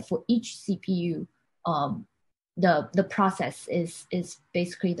 But for each CPU, the process is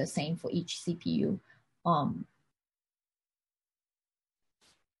basically the same for each CPU.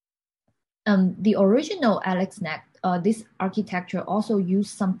 The original AlexNet, this architecture also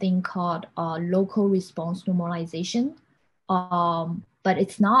used something called local response normalization, but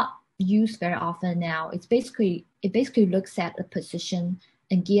it's not used very often now. It basically looks at a position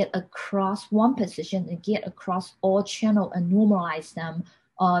and get across one position and get across all channel and normalize them.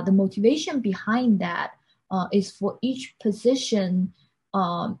 The motivation behind that is for each position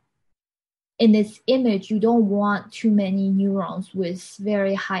in this image, you don't want too many neurons with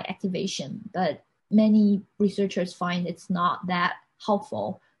very high activation, but many researchers find it's not that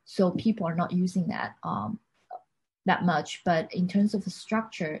helpful. So people are not using that that much. But in terms of the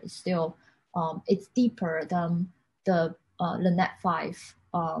structure, it's still, it's deeper than the Net5,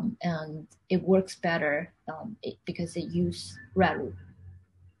 and it works better because it uses ReLU.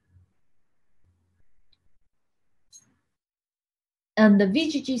 And the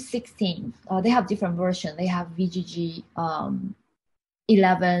VGG16, they have different versions. They have VGG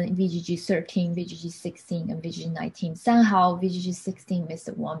 11, VGG 13, VGG 16, and VGG 19. Somehow VGG 16 is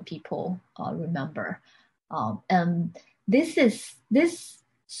the one people remember. And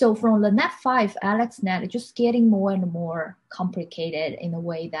so from the Net5, AlexNet, it's just getting more and more complicated in a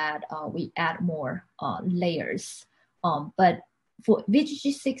way that we add more layers. But for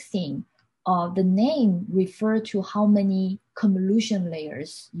VGG 16, the name refers to how many convolution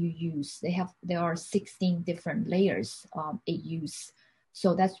layers you use. There are 16 different layers it uses.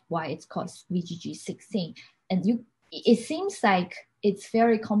 So that's why it's called VGG 16. And it seems like it's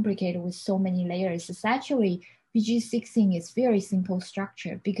very complicated with so many layers. It's actually, VGG 16 is very simple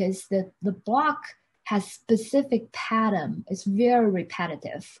structure because the block has specific pattern. It's very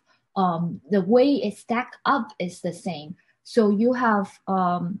repetitive. The way it stack up is the same. So you have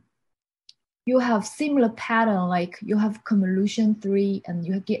similar pattern, like you have convolution 3 and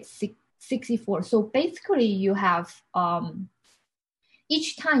you get 64. So basically you have,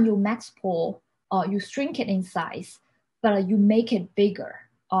 each time you max pull, you shrink it in size, but you make it bigger.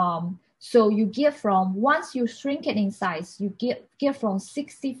 So you get from, once you shrink it in size, you get from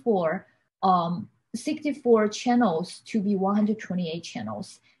 64 channels to be 128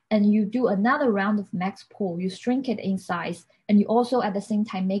 channels. And you do another round of max pull, you shrink it in size, and you also at the same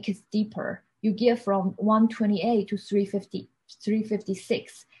time make it deeper. You get from 128 to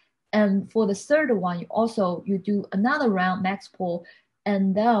 356. And for the third one, you do another round max pull,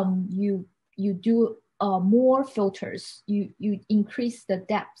 and then you do more filters. You increase the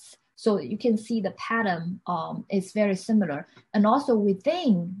depth. So you can see the pattern is very similar. And also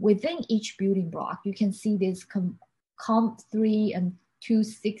within each building block, you can see this COM3 and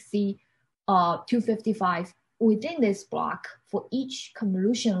 260, 255. Within this block, for each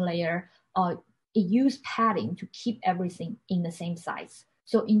convolution layer, it uses padding to keep everything in the same size.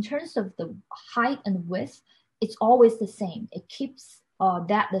 So in terms of the height and width, it's always the same. It keeps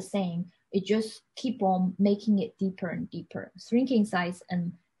that the same. It just keep on making it deeper and deeper, shrinking size,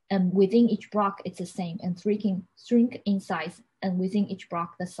 and within each block it's the same, and shrink in size and within each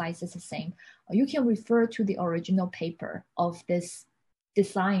block, the size is the same. You can refer to the original paper of this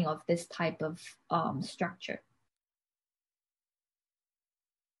design of this type of structure.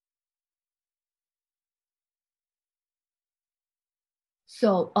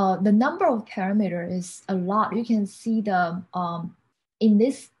 So the number of parameters is a lot. You can see the in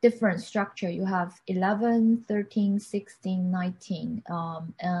this different structure, you have 11, 13, 16, 19,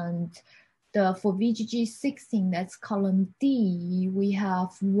 and for VGG 16, that's column D, we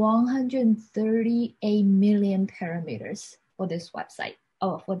have 138 million parameters for this website,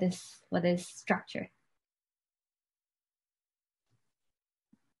 for this structure.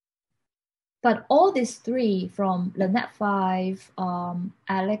 But all these three, from the Net5,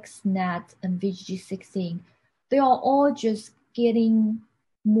 AlexNet, and VGG16, they are all just getting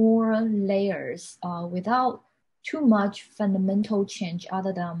more layers without too much fundamental change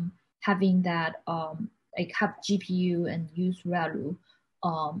other than having that like have GPU and use ReLU.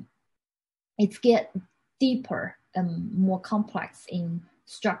 It's get deeper and more complex in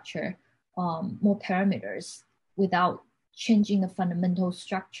structure, more parameters without changing the fundamental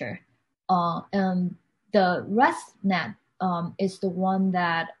structure. And the ResNet is the one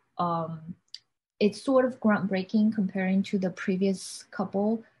that it's sort of groundbreaking comparing to the previous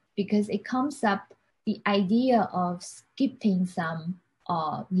couple, because it comes up the idea of skipping some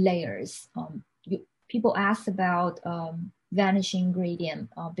layers. People asked about vanishing gradient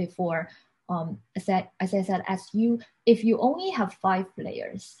before. As I said, if you only have 5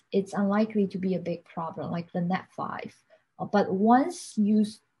 layers, it's unlikely to be a big problem like the Net5. But once you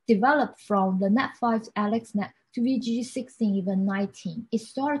develop from the Net5 AlexNet to VGG16, even 19, it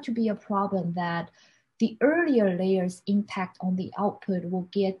started to be a problem that the earlier layers impact on the output will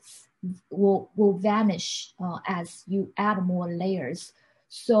vanish as you add more layers.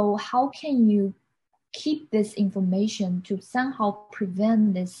 So how can you keep this information to somehow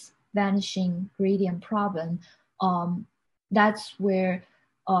prevent this vanishing gradient problem? That's where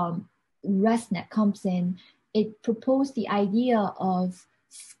ResNet comes in. It proposed the idea of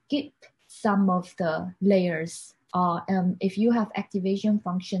skip some of the layers. If you have activation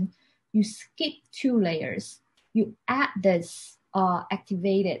function, you skip 2 layers. You add this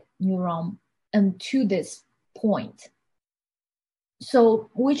activated neuron to this point. So,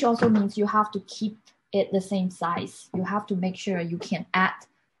 which also means you have to keep it the same size. You have to make sure you can add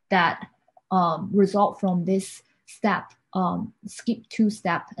that result from this step, skip 2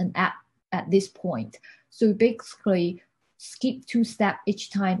 steps and add at this point. So basically, skip 2 steps each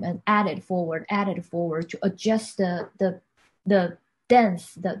time and add it forward to adjust the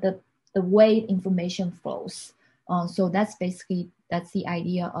dense, the way information flows. So that's the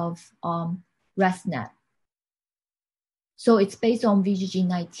idea of ResNet. So it's based on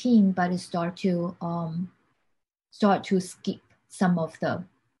VGG19, but it start to skip some of the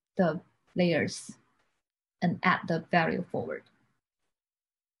layers and add the value forward.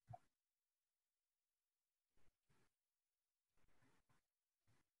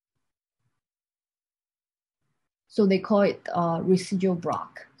 So they call it residual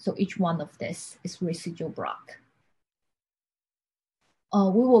block. So each one of this is residual block.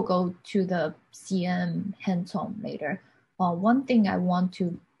 We will go to the CM hands-on later. One thing I want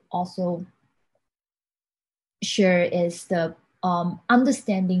to also share is the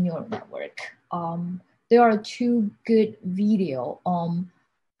understanding neural network. There are 2 good videos on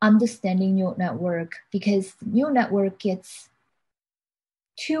understanding neural network, because neural network gets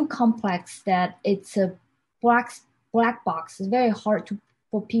too complex that it's a black box. It's very hard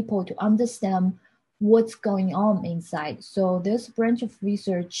for people to understand what's going on inside. So there's a branch of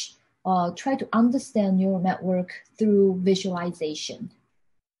research try to understand neural network through visualization.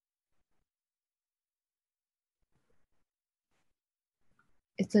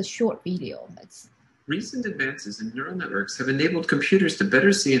 It's a short video. Recent advances in neural networks have enabled computers to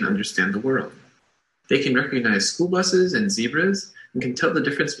better see and understand the world. They can recognize school buses and zebras and can tell the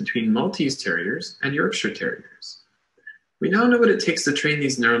difference between Maltese terriers and Yorkshire terriers. We now know what it takes to train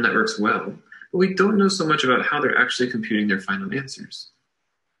these neural networks well, but we don't know so much about how they're actually computing their final answers.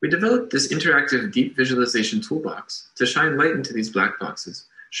 We developed this interactive deep visualization toolbox to shine light into these black boxes,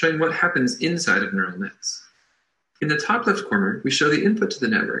 showing what happens inside of neural nets. In the top left corner, we show the input to the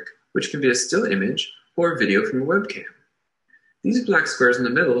network, which can be a still image or video from a webcam. These black squares in the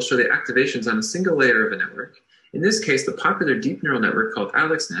middle show the activations on a single layer of a network, in this case the popular deep neural network called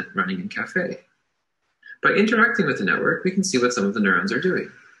AlexNet running in Caffe. By interacting with the network, we can see what some of the neurons are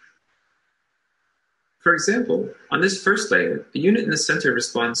doing. For example, on this first layer, the unit in the center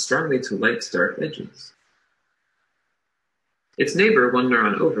responds strongly to light to dark edges. Its neighbor, one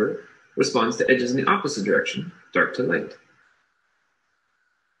neuron over, responds to edges in the opposite direction, dark to light.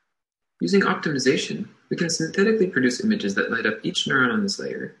 Using optimization, we can synthetically produce images that light up each neuron on this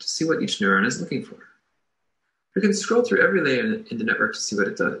layer to see what each neuron is looking for. We can scroll through every layer in the network to see what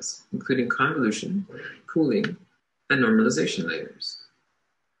it does, including convolution, pooling, and normalization layers.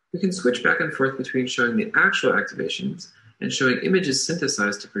 We can switch back and forth between showing the actual activations and showing images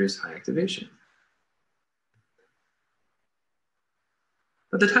synthesized to produce high activation.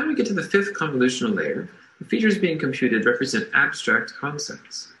 By the time we get to the fifth convolutional layer, the features being computed represent abstract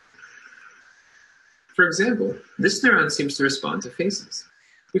concepts. For example, this neuron seems to respond to faces.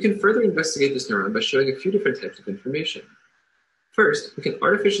 We can further investigate this neuron by showing a few different types of information. First, we can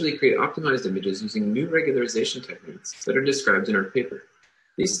artificially create optimized images using new regularization techniques that are described in our paper.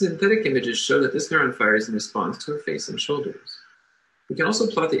 These synthetic images show that this neuron fires in response to a face and shoulders. We can also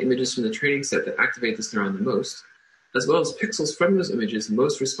plot the images from the training set that activate this neuron the most, as well as pixels from those images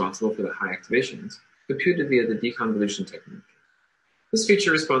most responsible for the high activations, computed via the deconvolution technique. This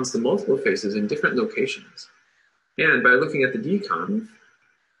feature responds to multiple faces in different locations. And by looking at the deconv,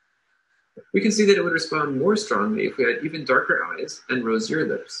 we can see that it would respond more strongly if we had even darker eyes and rosier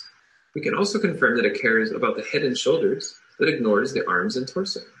lips. We can also confirm that it cares about the head and shoulders, but ignores the arms and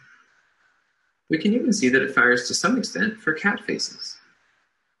torso. We can even see that it fires to some extent for cat faces.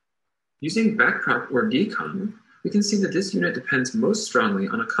 Using backprop or deconv, we can see that this unit depends most strongly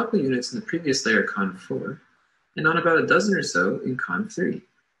on a couple units in the previous layer conv4, and on about a dozen or so in conv3.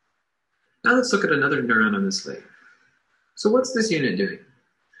 Now let's look at another neuron on this layer. So what's this unit doing?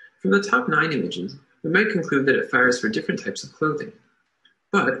 From the top 9 images, we might conclude that it fires for different types of clothing.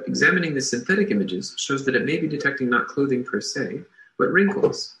 But examining the synthetic images shows that it may be detecting not clothing per se, but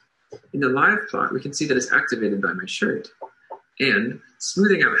wrinkles. In the live plot, we can see that it's activated by my shirt, and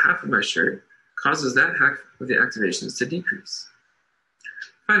smoothing out half of my shirt causes that half of the activations to decrease.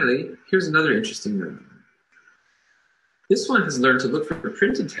 Finally, here's another interesting neuron. This one has learned to look for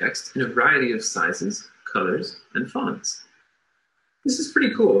printed text in a variety of sizes, colors, and fonts. This is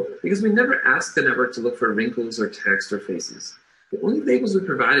pretty cool because we never asked the network to look for wrinkles or text or faces. The only labels we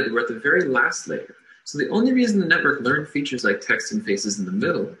provided were at the very last layer, so the only reason the network learned features like text and faces in the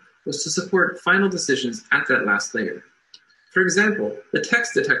middle was to support final decisions at that last layer. For example, the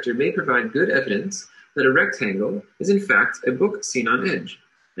text detector may provide good evidence that a rectangle is in fact a book seen on edge,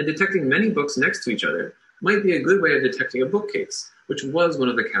 and detecting many books next to each other might be a good way of detecting a bookcase, which was one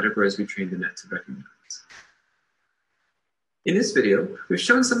of the categories we trained the net to recognize. In this video, we've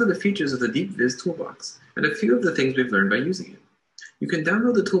shown some of the features of the DeepViz toolbox and a few of the things we've learned by using it. You can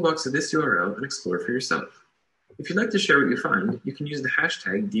download the toolbox at this URL and explore for yourself. If you'd like to share what you find, you can use the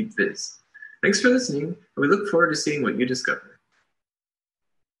hashtag DeepViz. Thanks for listening, and we look forward to seeing what you discover.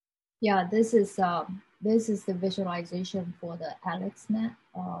 Yeah, this is the visualization for the AlexNet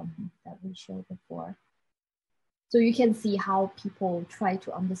that we showed before. So you can see how people try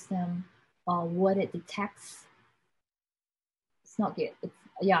to understand what it detects. It's not good.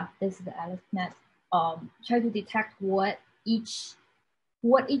 This is the AlexNet. Try to detect what each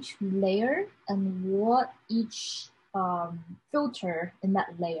layer and what each filter in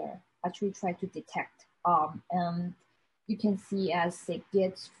that layer actually try to detect. And you can see as it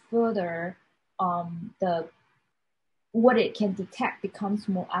gets further, what it can detect becomes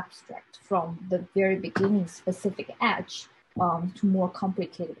more abstract from the very beginning specific edge to more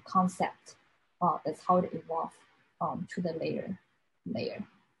complicated concept. That's how it evolved to the layer.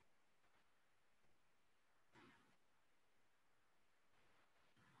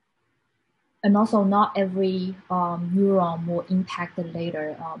 And also not every neuron will impact the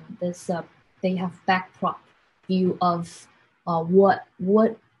layer. They have backprop view of what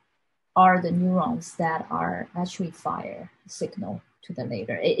are the neurons that are actually fire signal to the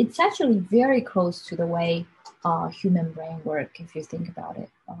layer. It's actually very close to the way human brain work if you think about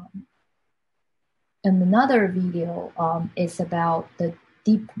it. And another video is about the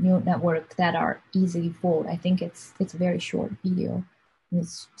deep neural network that are easily fooled. I think it's a very short video.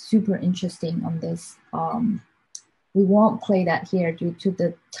 It's super interesting on this. We won't play that here due to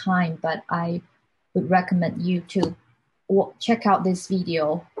the time, but I would recommend you to check out this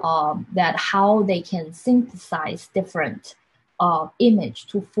video that how they can synthesize different image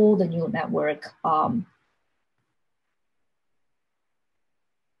to fool the neural network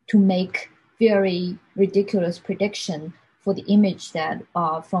to make very ridiculous prediction for the image that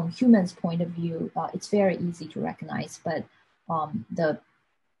from humans' point of view, it's very easy to recognize, but the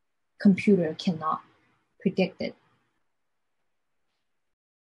computer cannot predict it.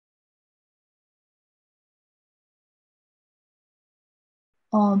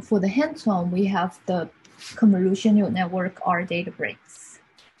 For the hands-on, we have the convolutional network R data breaks.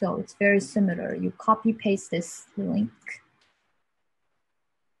 So it's very similar. You copy paste this link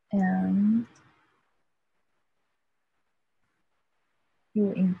and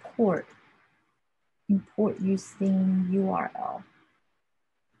you import using URL.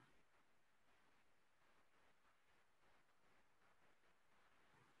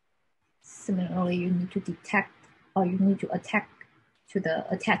 Similarly, you need to detect, or you need to attach to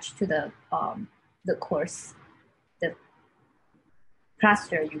the course, the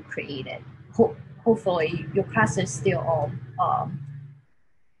cluster you created. Hopefully, your cluster is still on.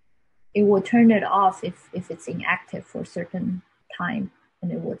 It will turn it off if it's inactive for a certain time,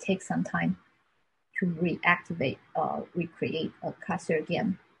 and it will take some time to reactivate, recreate a cluster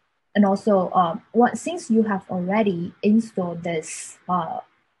again. And also, since you have already installed this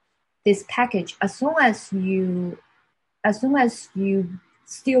package, as long as you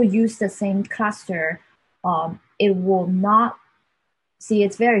still use the same cluster, it will not see.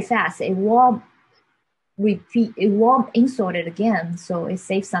 It's very fast. It won't repeat. It won't install it again. So it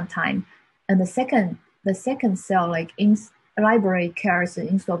saves some time. And the second cell, like library chars and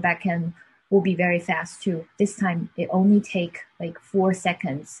install backend, will be very fast too. This time it only take like 4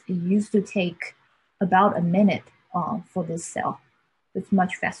 seconds. It used to take about a minute for this cell. It's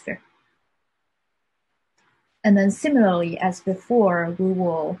much faster. And then similarly as before, we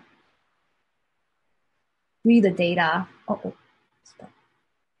will read the data.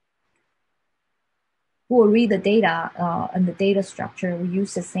 We'll read the data and the data structure. We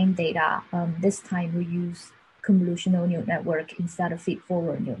use the same data. This time we use convolutional neural network instead of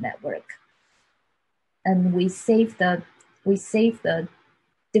feedforward neural network. And we save the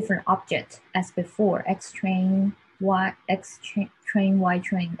different object as before: X train, Y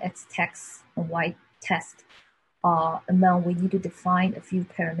train, X text, and Y test. And then we need to define a few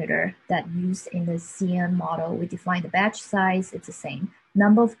parameters that used in the CN model. We define the batch size, it's the same.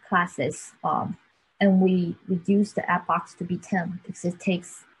 Number of classes, and we reduce the app box to be 10 because it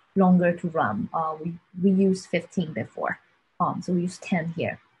takes longer to run. We used 15 before, so we use 10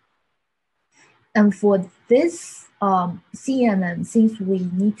 here. And for this CNN, since we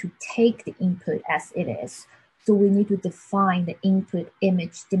need to take the input as it is, so we need to define the input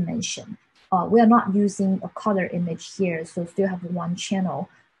image dimension. We are not using a color image here, so still have one channel,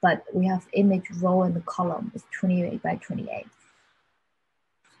 but we have image row and the column is 28 by 28.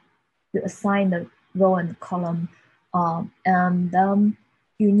 To assign the row and the column, and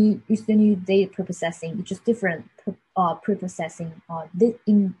you still need data preprocessing, which is different preprocessing.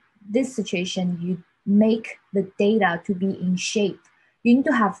 In this situation, you make the data to be in shape. You need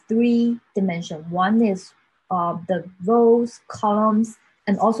to have 3 dimensions. One is the rows, columns,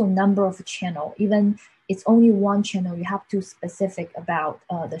 and also number of channel. Even it's only one channel, you have to specific about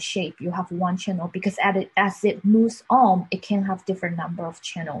the shape. You have one channel because as it moves on, it can have different number of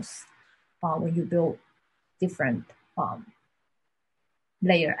channels when you build different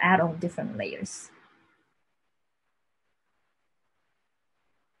layer, add on different layers.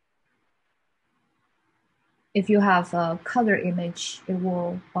 If you have a color image, it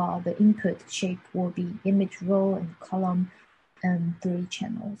will the input shape will be image row and column and 3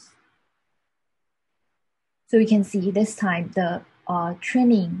 channels. So you can see this time the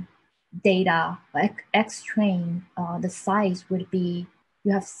training data, X train, the size would be,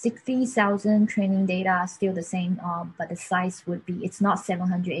 you have 60,000 training data, still the same, but the size would be, it's not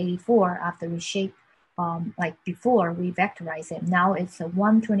 784 after we shape. Like before, we vectorize it. Now it's a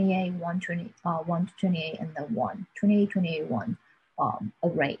 128, 128, and then 1, 28, 28, 1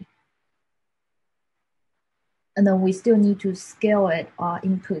 array. And then we still need to scale it,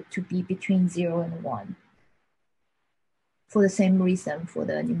 input to be between 0 and 1. For the same reason, for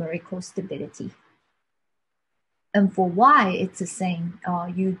the numerical stability. And for Y, it's the same.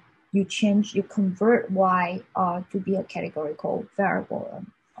 You convert Y to be a categorical variable,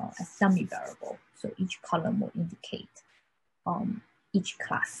 a semi-variable. So each column will indicate each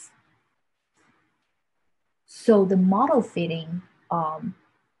class. So the model fitting,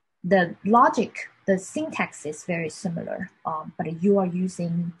 the logic, the syntax is very similar, but you are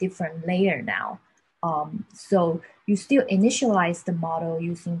using different layer now. So you still initialize the model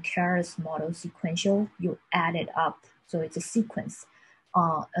using Keras model sequential. You add it up, so it's a sequence,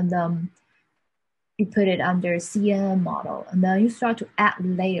 and then you put it under CNN model, and then you start to add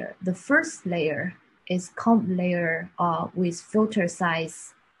layer. The first layer is comp layer with filter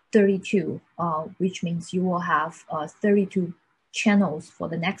size 32, which means you will have 32 channels for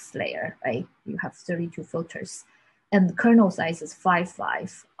the next layer, right? You have 32 filters, and the kernel size is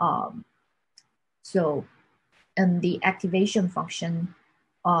 55. So, and the activation function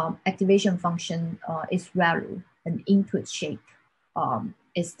is value, and input shape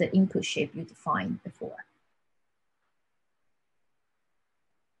is the input shape you defined before.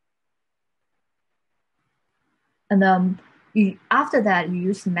 And After that, you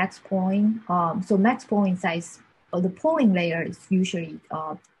use max polling. So max polling size, the polling layer is usually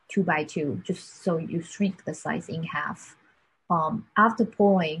 2 by 2, just so you shrink the size in half. After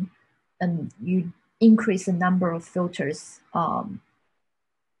polling, and you increase the number of filters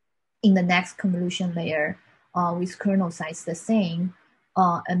in the next convolution layer with kernel size the same.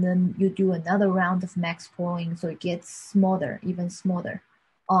 And then you do another round of max polling, so it gets smaller, even smaller.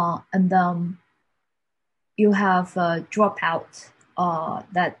 And then you have a dropout.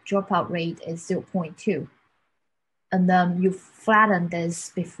 That dropout rate is 0.2. And then you flatten this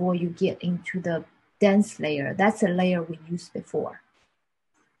before you get into the dense layer. That's the layer we used before.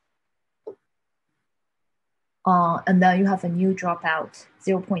 And then you have a new dropout,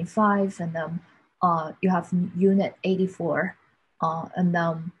 0.5, and then you have unit 84. And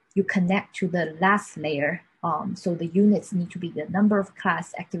then you connect to the last layer. So the units need to be the number of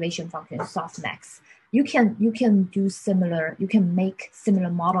class activation function softmax. You can do similar, you can make similar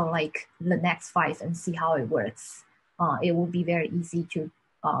model like the next 5 and see how it works. It will be very easy to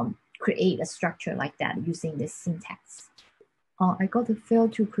create a structure like that using this syntax. I got to fail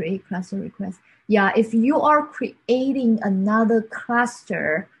to create cluster request. Yeah, if you are creating another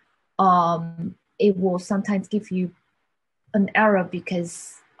cluster, it will sometimes give you an error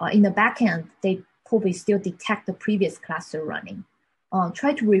because in the backend, they probably still detect the previous cluster running.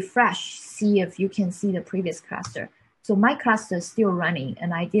 Try to refresh, see if you can see the previous cluster. So my cluster is still running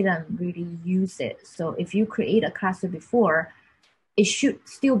and I didn't really use it. So if you create a cluster before, it should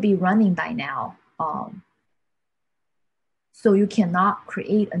still be running by now. So you cannot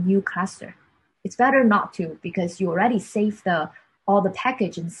create a new cluster. It's better not to because you already saved all the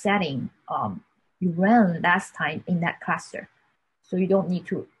package and setting you ran last time in that cluster. So you don't need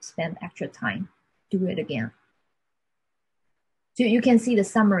to spend extra time, do it again. So you can see the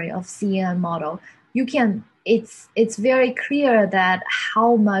summary of CNN model. You can, it's very clear that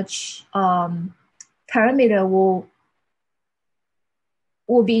how much parameter will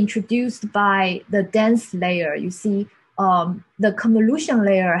be introduced by the dense layer. You see the convolution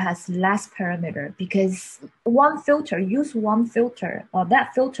layer has less parameter because use one filter,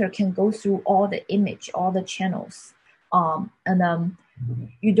 that filter can go through all the image, all the channels.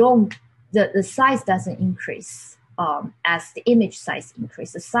 You don't, the size doesn't increase as the image size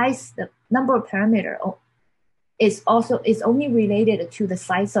increases. The number of parameter is only related to the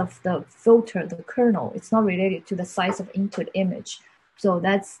size of the filter, the kernel. It's not related to the size of input image. So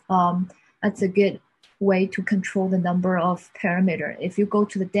that's a good way to control the number of parameter. If you go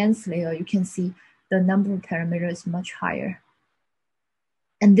to the dense layer, you can see the number of parameters is much higher.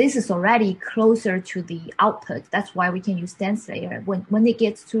 And this is already closer to the output. That's why we can use dense layer. When it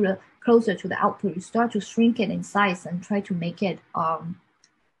gets to closer to the output, you start to shrink it in size and try to make it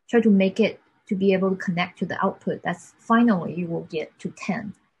to be able to connect to the output. That's finally you will get to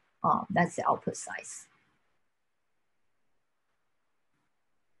 10. That's the output size.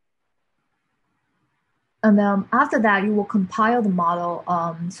 And then after that, you will compile the model.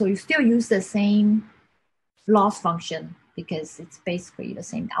 So you still use the same loss function because it's basically the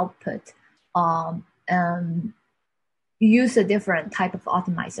same output. And you use a different type of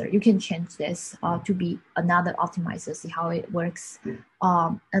optimizer. You can change this to be another optimizer, see how it works.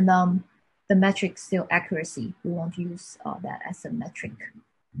 And the metric still accuracy. We want to use that as a metric,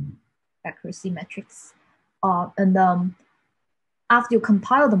 accuracy metrics. And after you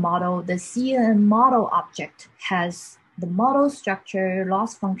compile the model, the CNN model object has the model structure,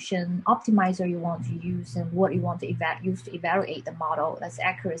 loss function, optimizer you want to use, and what you want to use to evaluate the model, that's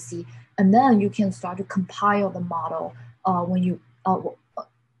accuracy. And then you can start to compile the model when you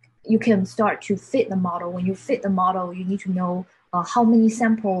can start to fit the model. When you fit the model, you need to know how many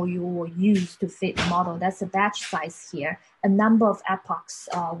samples you will use to fit the model. That's the batch size here. A number of epochs,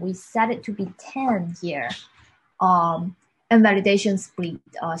 we set it to be 10 here. And validation split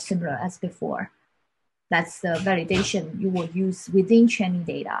similar as before. That's the validation you will use within training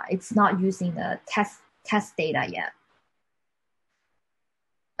data. It's not using the test data yet.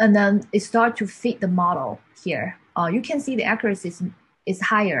 And then it starts to fit the model here. You can see the accuracy is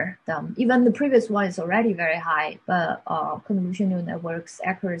higher. Even the previous one is already very high, but convolutional networks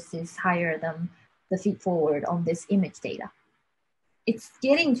accuracy is higher than the feedforward on this image data. It's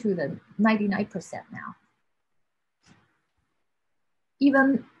getting to the 99% now.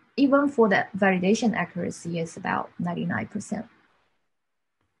 Even for that validation accuracy is about 99%.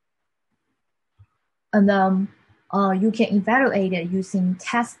 And then you can evaluate it using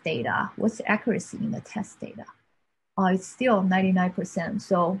test data. What's the accuracy in the test data? It's still 99%.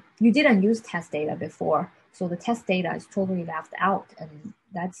 So you didn't use test data before. So the test data is totally left out, and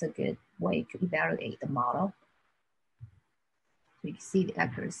that's a good way to evaluate the model. So you can see the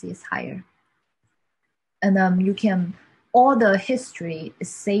accuracy is higher. And you can, all the history is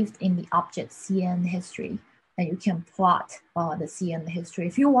saved in the object CN history, and you can plot the CN history.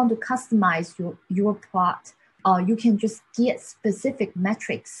 If you want to customize your plot, you can just get specific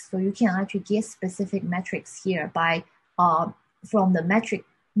metrics. So you can actually get specific metrics here by from the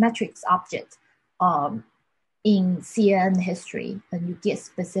metrics object in CN history, and you get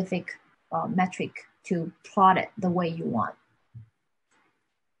specific metric to plot it the way you want.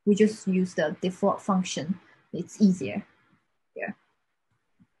 We just use the default function. It's easier here.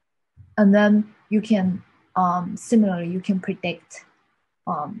 And then you can, similarly, you can predict.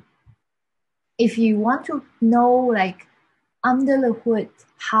 If you want to know, like, under the hood,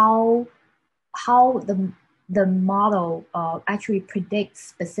 how the model actually predicts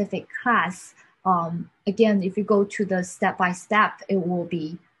specific class, again, if you go to the step-by-step, it will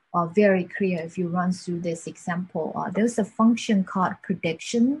be very clear if you run through this example. There's a function called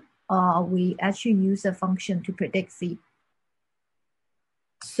prediction. We actually use a function to predict Z.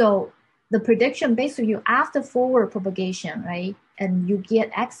 So the prediction, basically, after forward propagation, right, and you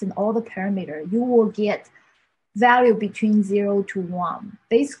get X in all the parameters, you will get value between 0 to 1.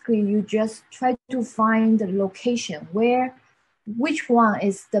 Basically, you just try to find the location which one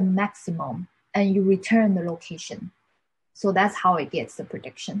is the maximum, and you return the location. So that's how it gets the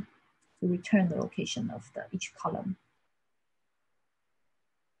prediction. You return the location of each column,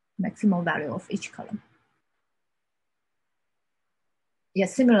 maximum value of each column. Yeah,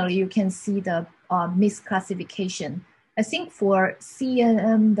 similarly, you can see the misclassification. I think for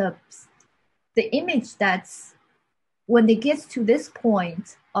CNN, the image that's, when it gets to this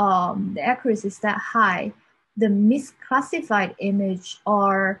point, the accuracy is that high, the misclassified image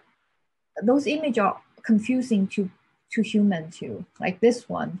those images are confusing to human too. Like this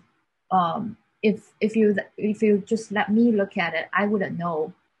one, if you just let me look at it, I wouldn't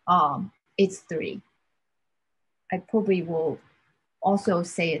know it's 3. I probably will also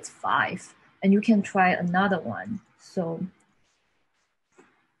say it's 5, and you can try another one. So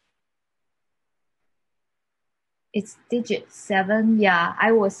it's digit 7. Yeah,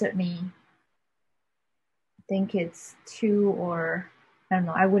 I will certainly think it's 2, or I don't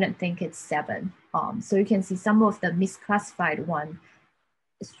know, I wouldn't think it's 7. So you can see some of the misclassified one.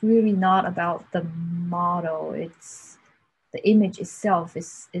 It's really not about the model. It's the image itself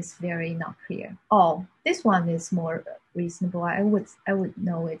is very not clear. Oh, this one is more reasonable. I would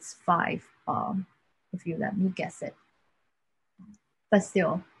know it's 5 if you let me guess it. But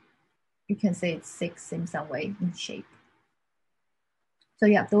still, you can say it's 6 in some way in shape. So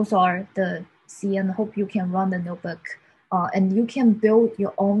yeah, those are the CN. Hope you can run the notebook and you can build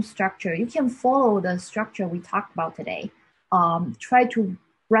your own structure. You can follow the structure we talked about today. Try to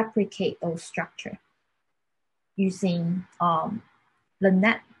replicate those structure using the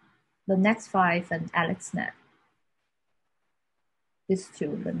Next5 and AlexNet. These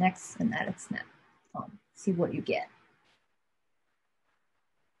two, the Next and AlexNet. See what you get.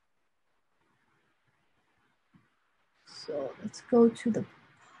 So let's go to the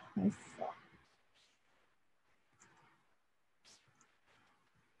Python.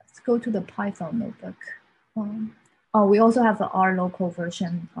 Let's go to the Python notebook. Oh, we also have the R local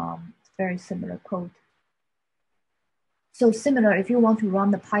version. Very similar code. So similar, if you want to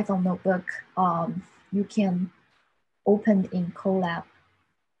run the Python notebook, you can open in Colab,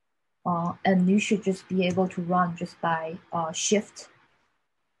 and you should just be able to run just by shift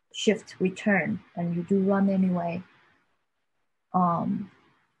return, and you do run anyway.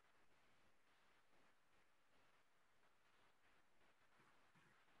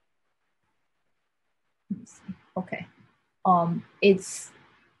 Okay, it's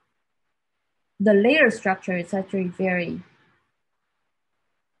the layer structure is actually very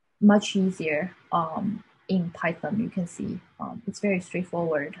much easier in Python. You can see it's very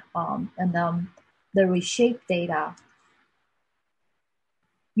straightforward, and the reshape data,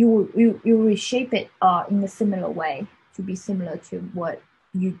 you reshape it in a similar way to be similar to what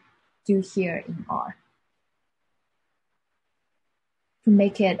you do here in R, to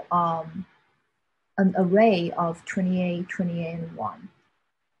make it an array of 28, 28, and 1.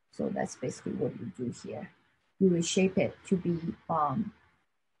 So that's basically what you do here. You reshape it to be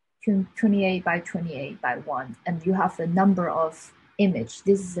 28 by 28 by 1, and you have the number of image.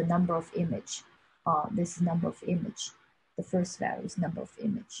 This is the number of image. This is number of image. The first value is number of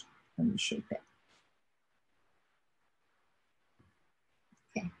image, and we shape it.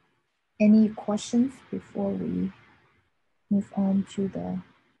 Okay. Any questions before we move on to the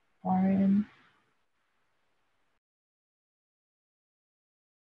RM?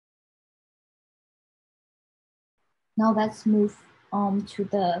 Now let's move to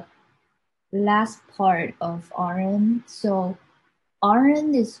the last part of RN. So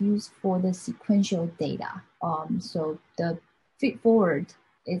RN is used for the sequential data. So the feedforward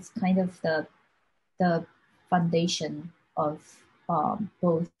is kind of the foundation of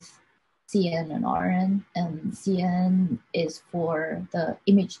both CN and RN, and CN is for the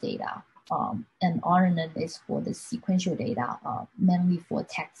image data, and RNN is for the sequential data, mainly for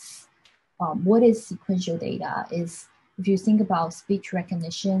text. What is sequential data is, if you think about speech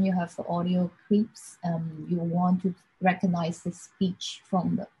recognition, you have the audio clips, you want to recognize the speech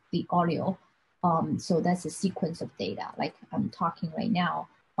from the audio. So that's a sequence of data. Like I'm talking right now,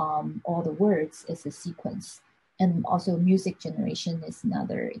 all the words is a sequence. And also music generation is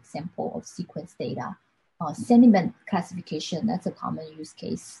another example of sequence data. Sentiment classification, that's a common use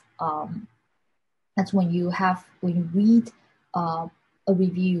case. That's when you read a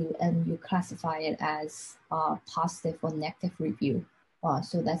review and you classify it as positive or negative review.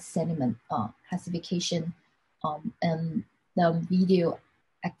 So that's sentiment classification. And the video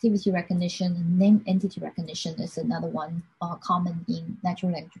activity recognition, name entity recognition is another one common in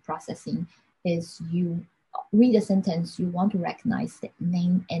natural language processing. Is you read a sentence, you want to recognize the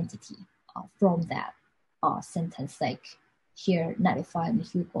name entity from that sentence. Like here, Netlify and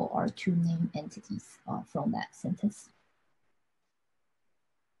Hugo are two name entities from that sentence.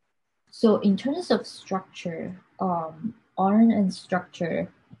 So in terms of structure, RNN structure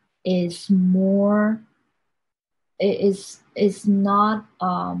is more, it's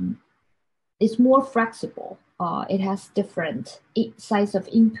more flexible. It has different size of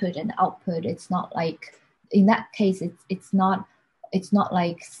input and output. It's not like, in that case, it's not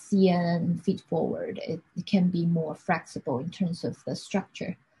like CN feedforward. It can be more flexible in terms of the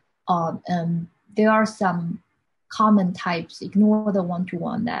structure. And there are some common types. Ignore the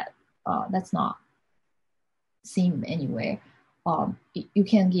one-to-one that's not seen anywhere. You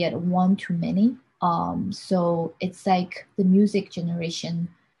can get one-to-many. So it's like the music generation.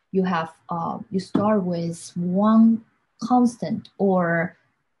 You have you start with one constant or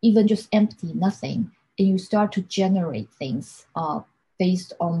even just empty, nothing, and you start to generate things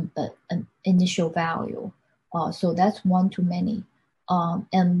based on an initial value. So that's one-to-many,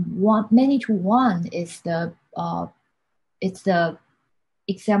 and many-to-one is it's the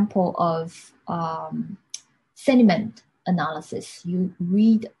example of sentiment analysis. You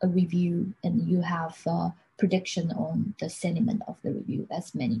read a review and you have a prediction on the sentiment of the review.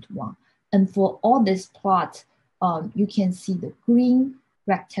 That's many-to-one. And for all this plot, you can see the green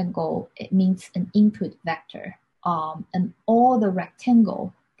rectangle. It means an input vector. And all the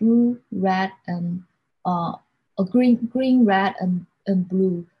rectangle, blue, red, and green, red, and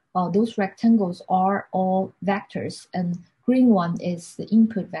blue, those rectangles are all vectors. And green one is the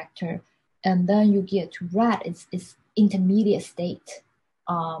input vector. And then you get to red, it's intermediate state.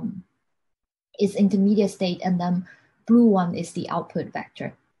 It's intermediate state, and then blue one is the output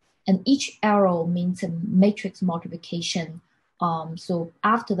vector. And each arrow means a matrix multiplication. So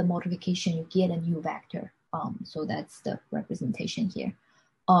after the multiplication, you get a new vector. So that's the representation here.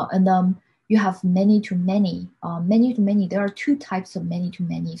 And then you have many-to-many. Many-to-many, there are two types of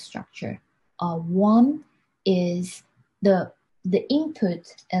many-to-many structure. One is the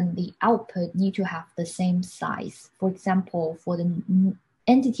input and the output need to have the same size. For example, for the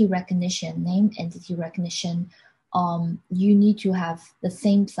entity recognition, name entity recognition, you need to have the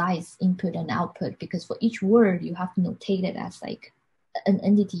same size input and output, because for each word, you have to notate it as like an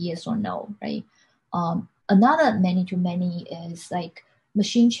entity yes or no, right? Another many-to-many is like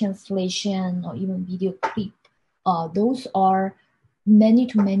machine translation or even video clip. Those are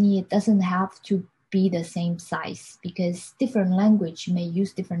many-to-many. It doesn't have to be the same size, because different language may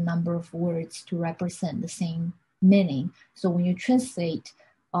use different number of words to represent the same meaning. So when you translate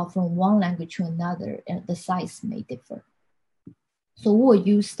from one language to another, the size may differ. So we'll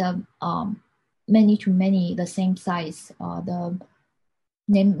use the many-to-many, the same size, the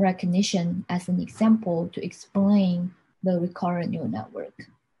name recognition as an example to explain the recurrent neural network.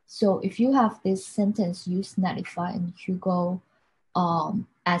 So if you have this sentence, use Netlify and Hugo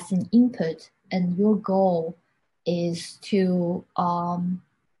as an input, and your goal is to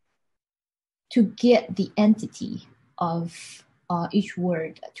get the entity of each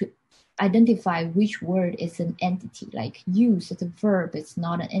word, to identify which word is an entity. Like use as a verb, it's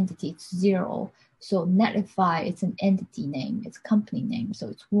not an entity, it's 0. So Netlify, it's an entity name, it's company name, so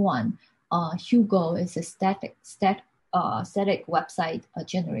it's 1. Hugo is a static website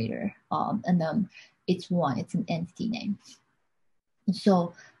generator, and then it's 1, it's an entity name.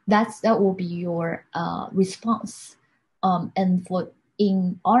 So that will be your response. And for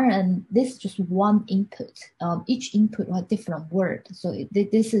in RNN, this is just one input. Each input will have different word. So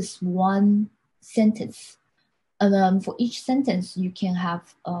this is one sentence. And for each sentence, you can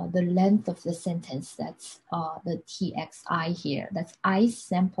have the length of the sentence. That's the TXI here. That's I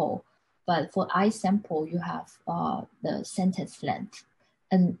sample. But for I sample, you have the sentence length.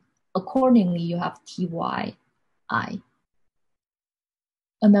 And accordingly, you have TYI.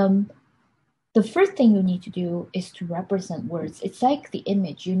 And then the first thing you need to do is to represent words. It's like the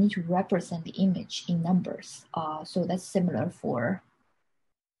image. You need to represent the image in numbers. So that's similar for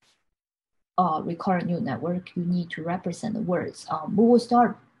recurrent neural network. You need to represent the words. We will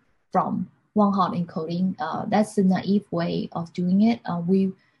start from one-hot encoding. That's the naive way of doing it.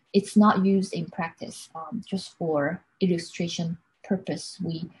 It's not used in practice. Just for illustration purpose,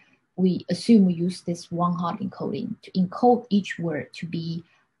 we assume we use this one-hot encoding to encode each word to be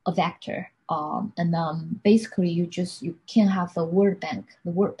a vector. Basically you can have a word bank.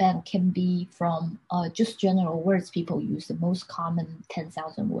 The word bank can be from just general words people use, the most common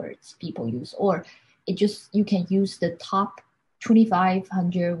 10,000 words people use, or you can use the top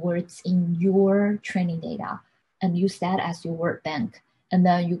 2,500 words in your training data and use that as your word bank. And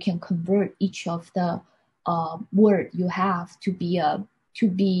then you can convert each of the word you have to be a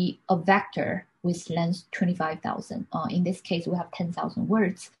vector with length 25,000. In this case, we have 10,000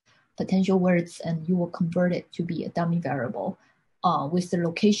 words, potential words, and you will convert it to be a dummy variable with the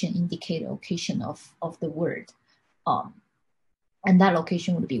location indicate location of the word. And that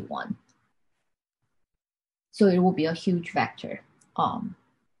location would be 1. So it will be a huge vector.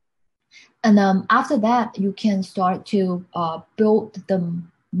 And after that, you can start to build the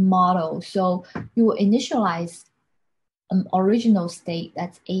model. So you will initialize an original state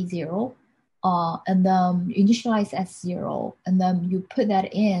that's A0, and then you initialize S0, and then you put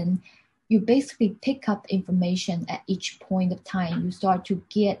that in. You basically pick up information at each point of time. You start to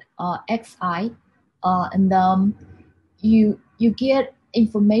get XI, and then you get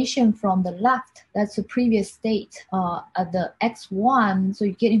information from the left. That's the previous state at the X1. So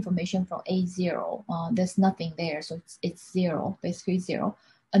you get information from A0. There's nothing there, so it's 0, basically 0.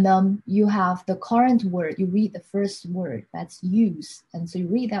 And then you have the current word. You read the first word, that's use. And so you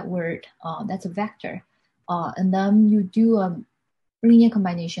read that word, that's a vector. And then you do a linear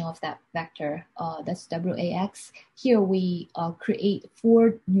combination of that vector, that's WAX. Here we create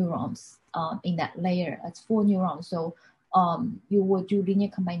 4 neurons in that layer. That's 4 neurons. So you will do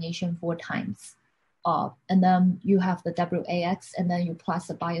linear combination 4 times. And then you have the WAX, and then you plus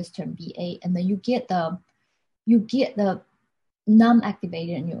the bias term BA, and then you get the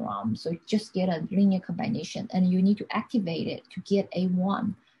non-activated neuron. So you just get a linear combination, and you need to activate it to get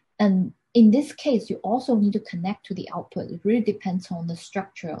A1. And in this case, you also need to connect to the output. It really depends on the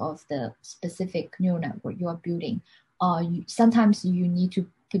structure of the specific neural network you are building. Sometimes you need to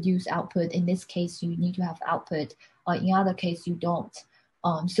produce output. In this case, you need to have output. In other case, you don't.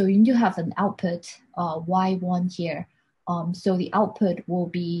 So you need to have an output Y1 here. So the output will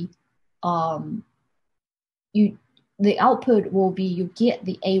be you get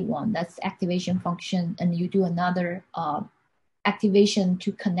the A1, that's the activation function, and you do another activation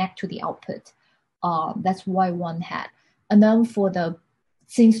to connect to the output. That's Y1 hat. And then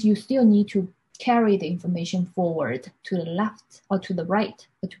since you still need to carry the information forward to the left or to the right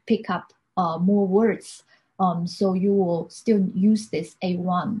to pick up more words, so you will still use this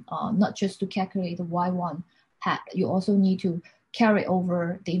A1, not just to calculate the Y1 hat. You also need to carry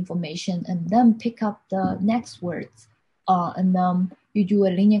over the information and then pick up the next words. And then you do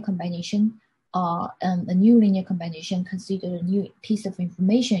a linear combination, and a new linear combination, consider a new piece of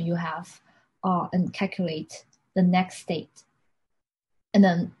information you have, and calculate the next state. And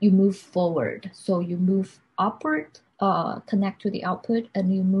then you move forward. So you move upward, connect to the output,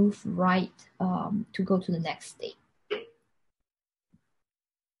 and you move right to go to the next state.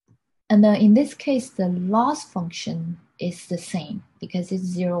 And then in this case, the loss function is the same because it's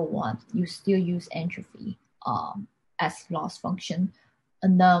 0, 1. You still use entropy as loss function.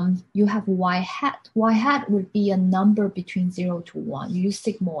 And then you have Y hat. Y hat would be a number between 0 to 1. You use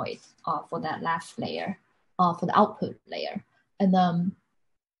sigmoid for that last layer, for the output layer. And then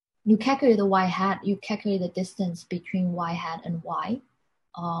you calculate the Y hat, you calculate the distance between Y hat and Y.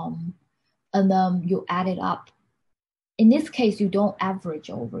 And then you add it up. In this case, you don't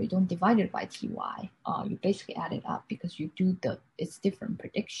average over, you don't divide it by TY. You basically add it up because you do it's different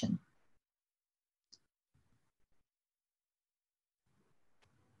prediction.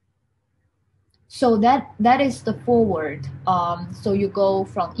 So that is the forward. So you go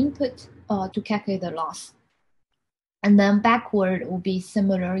from input to calculate the loss. And then backward will be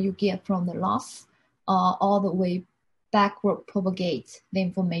similar. You get from the loss all the way backward propagate the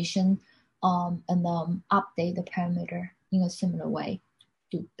information and update the parameter in a similar way,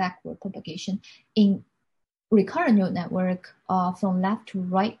 do backward propagation. In recurrent neural network, from left to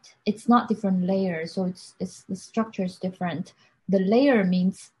right, it's not different layers, so it's the structure is different. The layer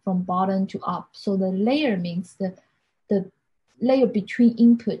means from bottom to up, so the layer means the layer between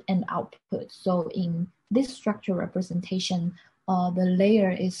input and output. So in this structure representation, the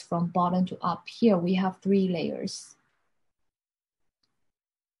layer is from bottom to up. Here we have 3 layers.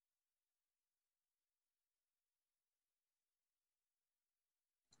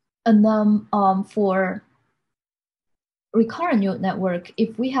 And then for recurrent neural network,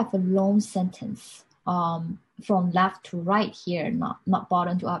 if we have a long sentence from left to right here, not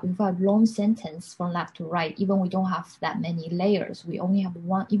bottom to up, if we have long sentence from left to right, even we don't have that many layers, we only have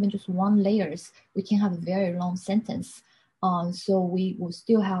one, even just one layers, we can have a very long sentence. So we will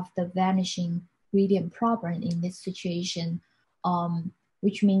still have the vanishing gradient problem in this situation,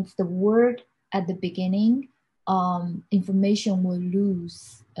 which means the word at the beginning, information will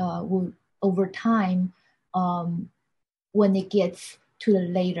lose will over time when it gets to the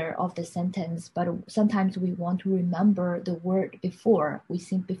later of the sentence. But sometimes we want to remember the word before, we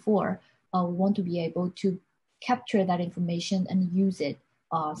think before, we want to be able to capture that information and use it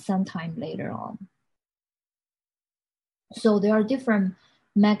sometime later on. So there are different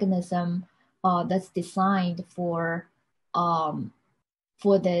mechanisms that's designed for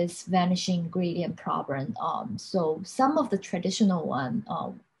this vanishing gradient problem. So some of the traditional one,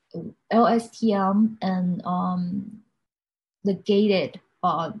 LSTM and the gated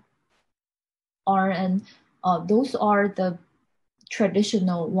RN, those are the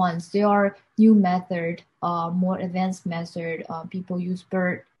traditional ones. There are new method, more advanced method. People use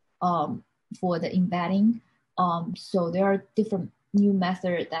BERT for the embedding. So there are different new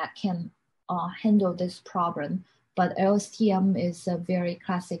methods that can handle this problem. But LSTM is a very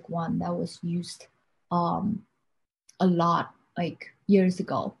classic one that was used a lot, like years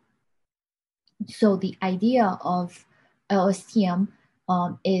ago. So the idea of LSTM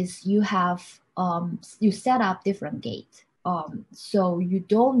is you have you set up different gates. So you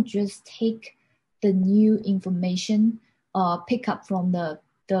don't just take the new information, pick up from the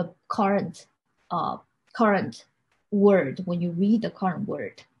current word. When you read the current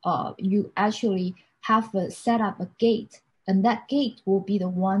word, you actually have set up a gate, and that gate will be the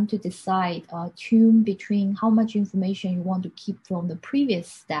one to decide tune between how much information you want to keep from the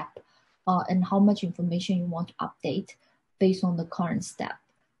previous step and how much information you want to update based on the current step.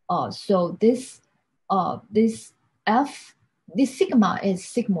 So this sigma is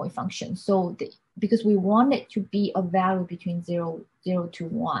sigmoid function. So because we want it to be a value between 0 to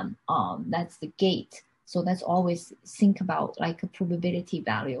 1, that's the gate. So that's always think about like a probability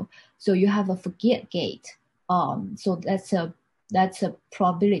value. So you have a forget gate. So that's a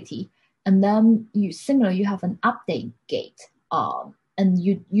probability. And then you have an update gate. And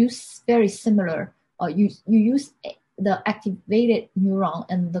you use very similar, you use the activated neuron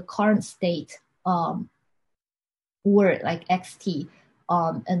and the current state word like XT,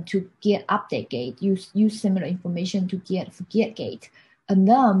 and to get update gate, use similar information to get forget gate. And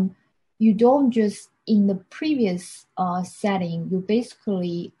then you don't just, in the previous setting, you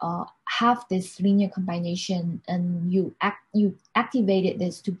basically have this linear combination, and you activated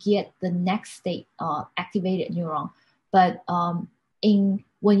this to get the next state activated neuron. But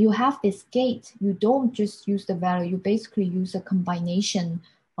when you have this gate, you don't just use the value, you basically use a combination.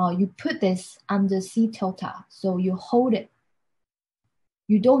 You put this under C tilde, so you hold it.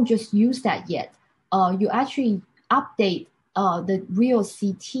 You don't just use that yet. You actually update the real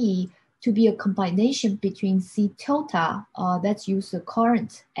CT to be a combination between C tilde, that's use the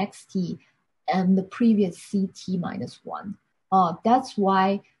current XT, and the previous CT minus 1. That's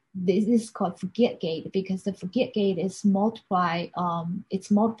why this is called forget gate, because the forget gate is multiplied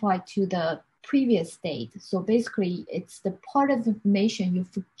to the previous state. So basically, it's the part of the information you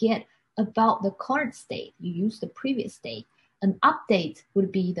forget about the current state. You use the previous state. An update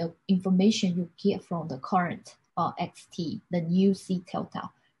would be the information you get from the current XT, the new C tilde,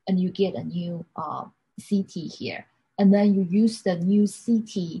 and you get a new CT here. And then you use the new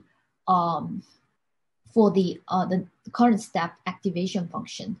CT for the current step activation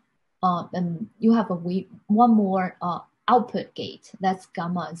function. And you have one more output gate, that's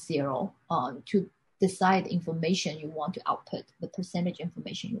gamma 0, to decide the information you want to output, the percentage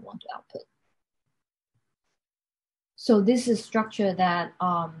information you want to output. So this is structure that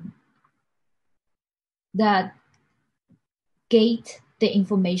that gate the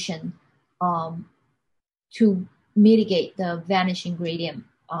information to mitigate the vanishing gradient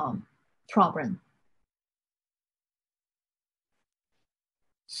problem.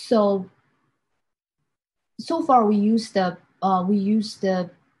 so far we use the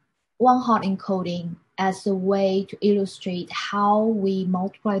one-hot encoding as a way to illustrate how we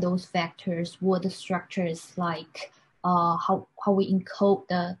multiply those vectors, what the structure is like, how we encode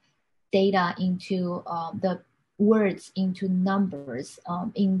the data into the words into numbers.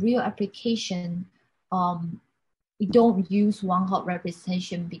 In real application, we don't use one-hot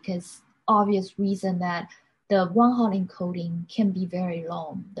representation because obvious reason that the one-hot encoding can be very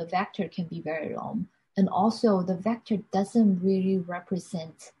long. The vector can be very long. And also the vector doesn't really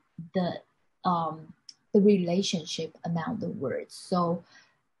represent the relationship among the words. So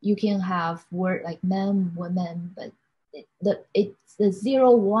you can have word like man, woman, but the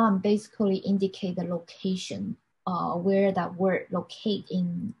 0, 1 basically indicate the location where that word locate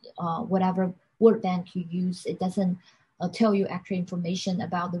in whatever word bank you use. It doesn't tell you actual information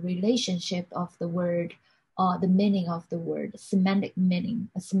about the relationship of the word, the meaning of the word, semantic meaning,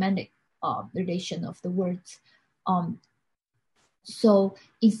 a semantic relation of the words. So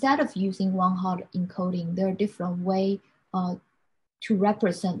instead of using one-hot encoding, there are different ways to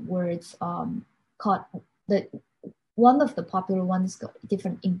represent words. One of the popular ones is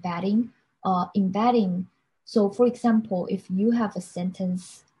different embedding. So for example, if you have a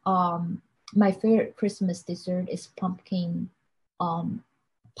sentence, my favorite Christmas dessert is pumpkin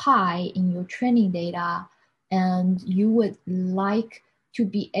pie in your training data, and you would like to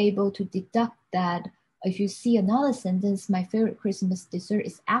be able to deduct that. If you see another sentence, my favorite Christmas dessert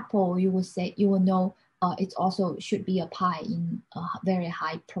is apple, you will know it also should be a pie in a very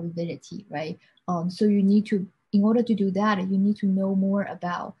high probability, right? So you need to, in order to do that, you need to know more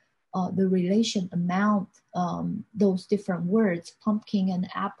about the relation among those different words, pumpkin and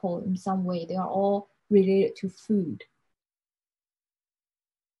apple. In some way, they are all related to food.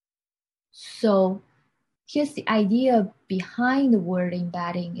 So here's the idea behind the word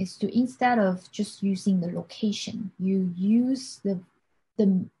embedding is to, instead of just using the location, you use the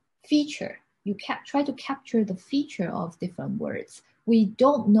feature. You try to capture the feature of different words. We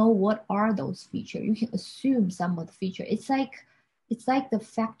don't know what are those features. You can assume some of the feature. It's like the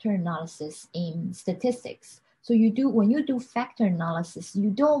factor analysis in statistics. So when you do factor analysis, you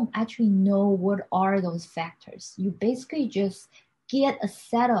don't actually know what are those factors. You basically just get a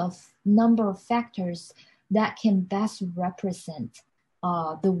set of number of factors that can best represent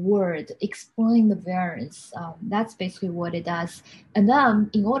the word, explain the variance. That's basically what it does. And then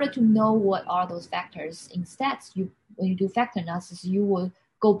in order to know what are those factors in stats, when you do factor analysis, you will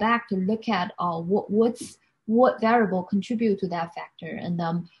go back to look at what variable contribute to that factor, and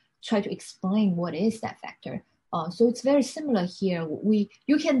try to explain what is that factor. So it's very similar here.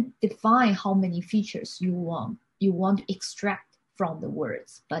 You can define how many features you want to extract from the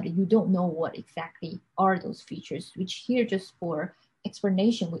words, but you don't know what exactly are those features, which here, just for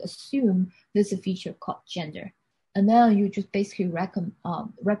explanation, we assume there's a feature called gender. And then you just basically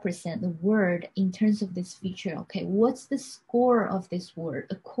represent the word in terms of this feature. Okay, what's the score of this word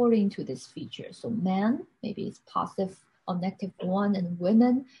according to this feature? So man, maybe it's positive or negative 1, and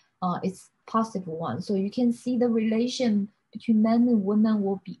women, it's positive 1. So you can see the relation between men and women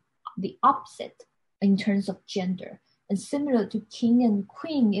will be the opposite in terms of gender. And similar to king and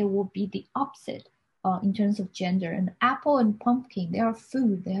queen, it will be the opposite in terms of gender. And apple and pumpkin, they are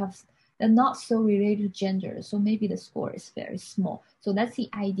food. They're not so related to gender. So maybe the score is very small. So that's the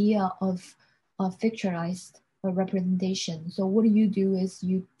idea of fictionalized representation. So what you do is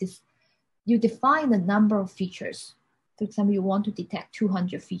you define the number of features. For example, you want to detect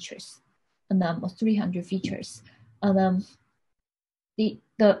 200 features, and then or 300 features, and then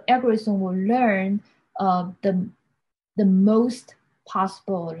the algorithm will learn the most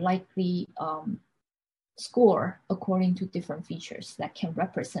possible likely score according to different features that can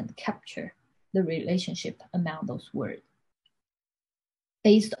capture the relationship among those words.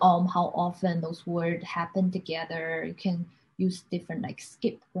 Based on how often those words happen together, you can use different like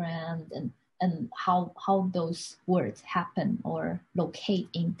skip grams and how those words happen or locate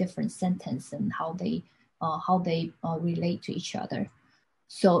in different sentences and how they relate to each other.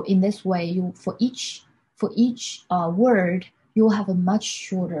 So in this way, for each word, you'll have a much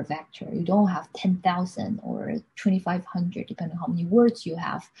shorter vector. You don't have 10,000 or 2,500, depending on how many words you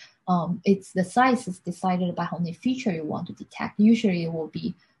have. The size is decided by how many features you want to detect. Usually it will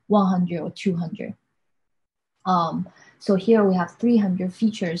be 100 or 200. So here we have 300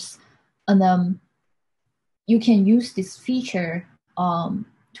 features, and you can use this feature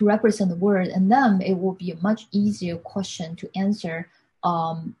to represent the word, and then it will be a much easier question to answer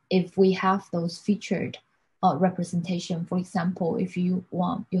if we have those featured representation. For example, if you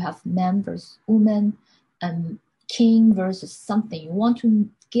have man versus woman, and king versus something. You want to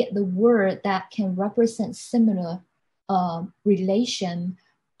get the word that can represent similar relation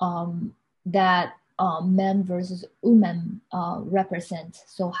that men versus women represent.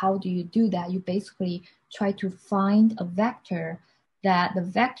 So how do you do that? You basically try to find a vector that the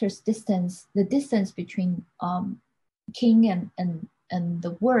vector's distance, the distance between king and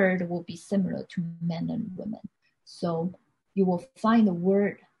the word will be similar to men and women. So you will find the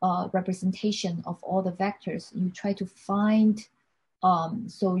word representation of all the vectors. You try to find,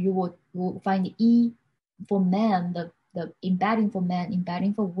 so you will find E for man, the embedding for man,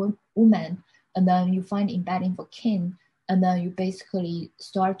 embedding for woman, and then you find embedding for king, and then you basically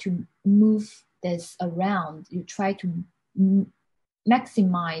start to move this around. You try to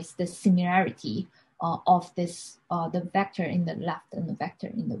maximize the similarity of this, the vector in the left and the vector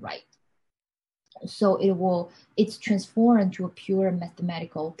in the right. So it's transformed to a pure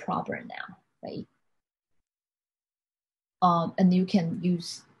mathematical problem now, right? And you can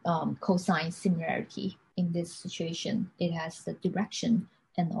use cosine similarity in this situation. It has the direction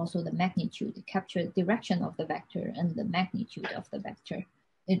and also the magnitude, capture the direction of the vector and the magnitude of the vector,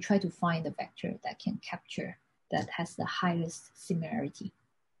 and try to find the vector that can capture, that has the highest similarity.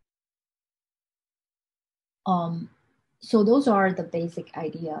 So those are the basic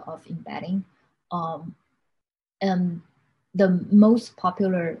idea of embedding. And the most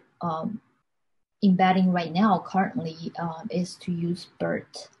popular embedding right now currently is to use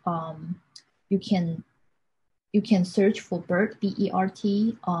BERT. You can search for BERT,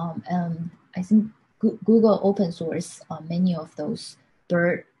 B-E-R-T, and I think Google open source many of those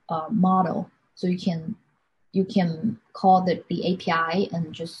BERT model. So you can call the API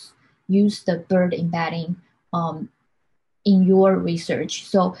and just use the BERT embedding in your research.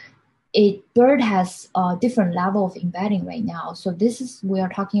 So BERT has a different level of embedding right now. So we are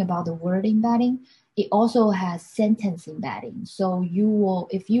talking about the word embedding. It also has sentence embedding. So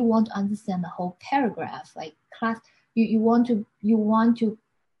if you want to understand the whole paragraph, like you want to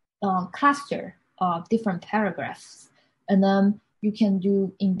cluster different paragraphs, and then you can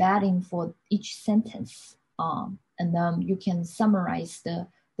do embedding for each sentence, and then you can summarize the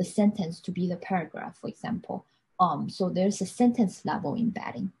sentence to be the paragraph, for example. So there's a sentence level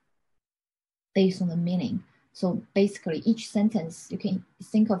embedding based on the meaning. So basically each sentence, you can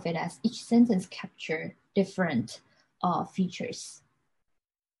think of it as each sentence capture different features.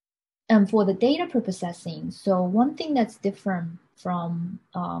 And for the data preprocessing, so one thing that's different from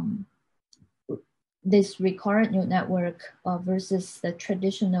this recurrent neural network versus the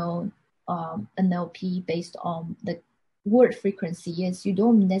traditional NLP based on the word frequency is you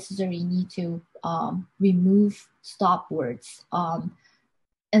don't necessarily need to remove stop words.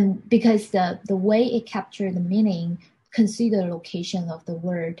 And because the way it captures the meaning, consider the location of the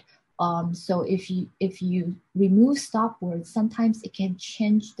word. So if you remove stop words, sometimes it can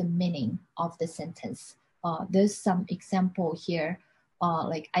change the meaning of the sentence. There's some example here,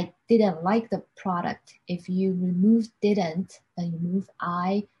 like I didn't like the product. If you remove didn't and you remove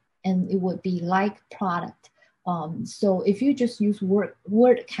I, and it would be like product. So if you just use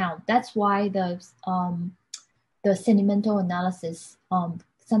word count, that's why the sentimental analysis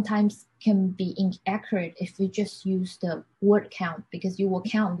sometimes can be inaccurate if you just use the word count, because you will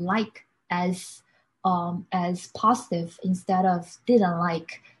count like as positive instead of didn't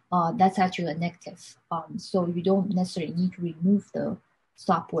like. That's actually a negative. So you don't necessarily need to remove the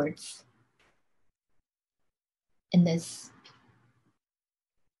stop words in this.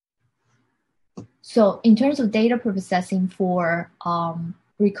 So in terms of data preprocessing for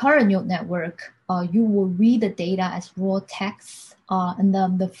recurrent neural network, you will read the data as raw text. And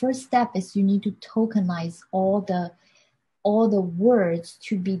then the first step is you need to tokenize all the words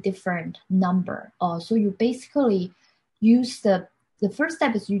to be different number. So you basically use the first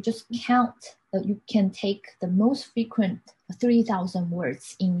step is you just count. You can take the most frequent 3,000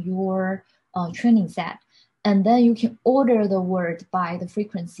 words in your training set, and then you can order the word by the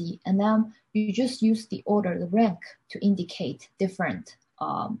frequency, and then you just use the order, the rank, to indicate different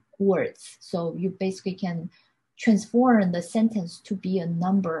words. So you basically can transform the sentence to be a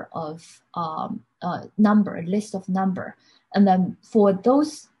number of a list of number. And then for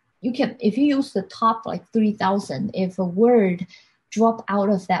those, you can, if you use the top like 3,000, if a word drop out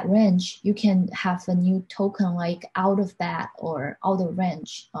of that range, you can have a new token like out of that or out of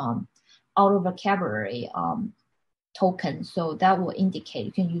range, out of vocabulary token. So that will indicate,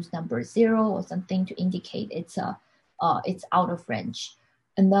 you can use number 0 or something to indicate it's out of range.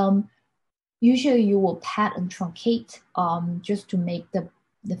 And then usually you will pattern truncate just to make the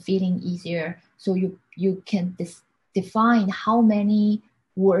feeding easier. So you can define how many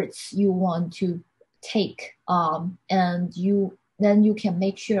words you want to take, and then you can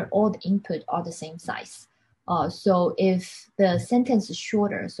make sure all the input are the same size. So if the sentence is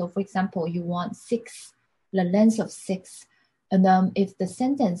shorter, so for example, you want 6, the length of 6, and then if the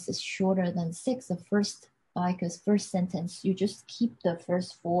sentence is shorter than 6, the first sentence, you just keep the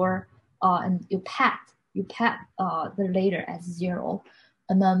first 4, and you pad the later as 0,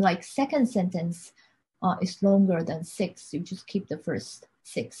 and then like second sentence is longer than 6, you just keep the first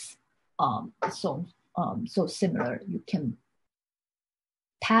 6. So similar, you can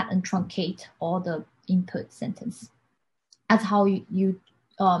pad and truncate all the input sentence. That's how you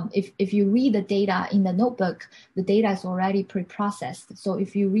if you read the data in the notebook, the data is already pre-processed. So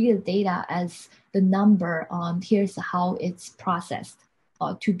if you read the data as the number, here's how it's processed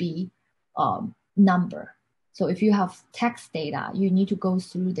to be number. So if you have text data, you need to go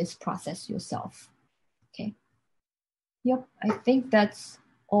through this process yourself. Okay. Yep, I think that's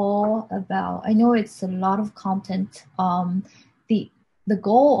all about. I know it's a lot of content. The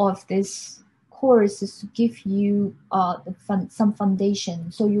goal of this course is to give you some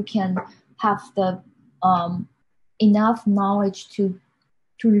foundation, so you can have the enough knowledge to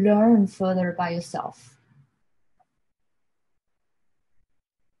learn further by yourself.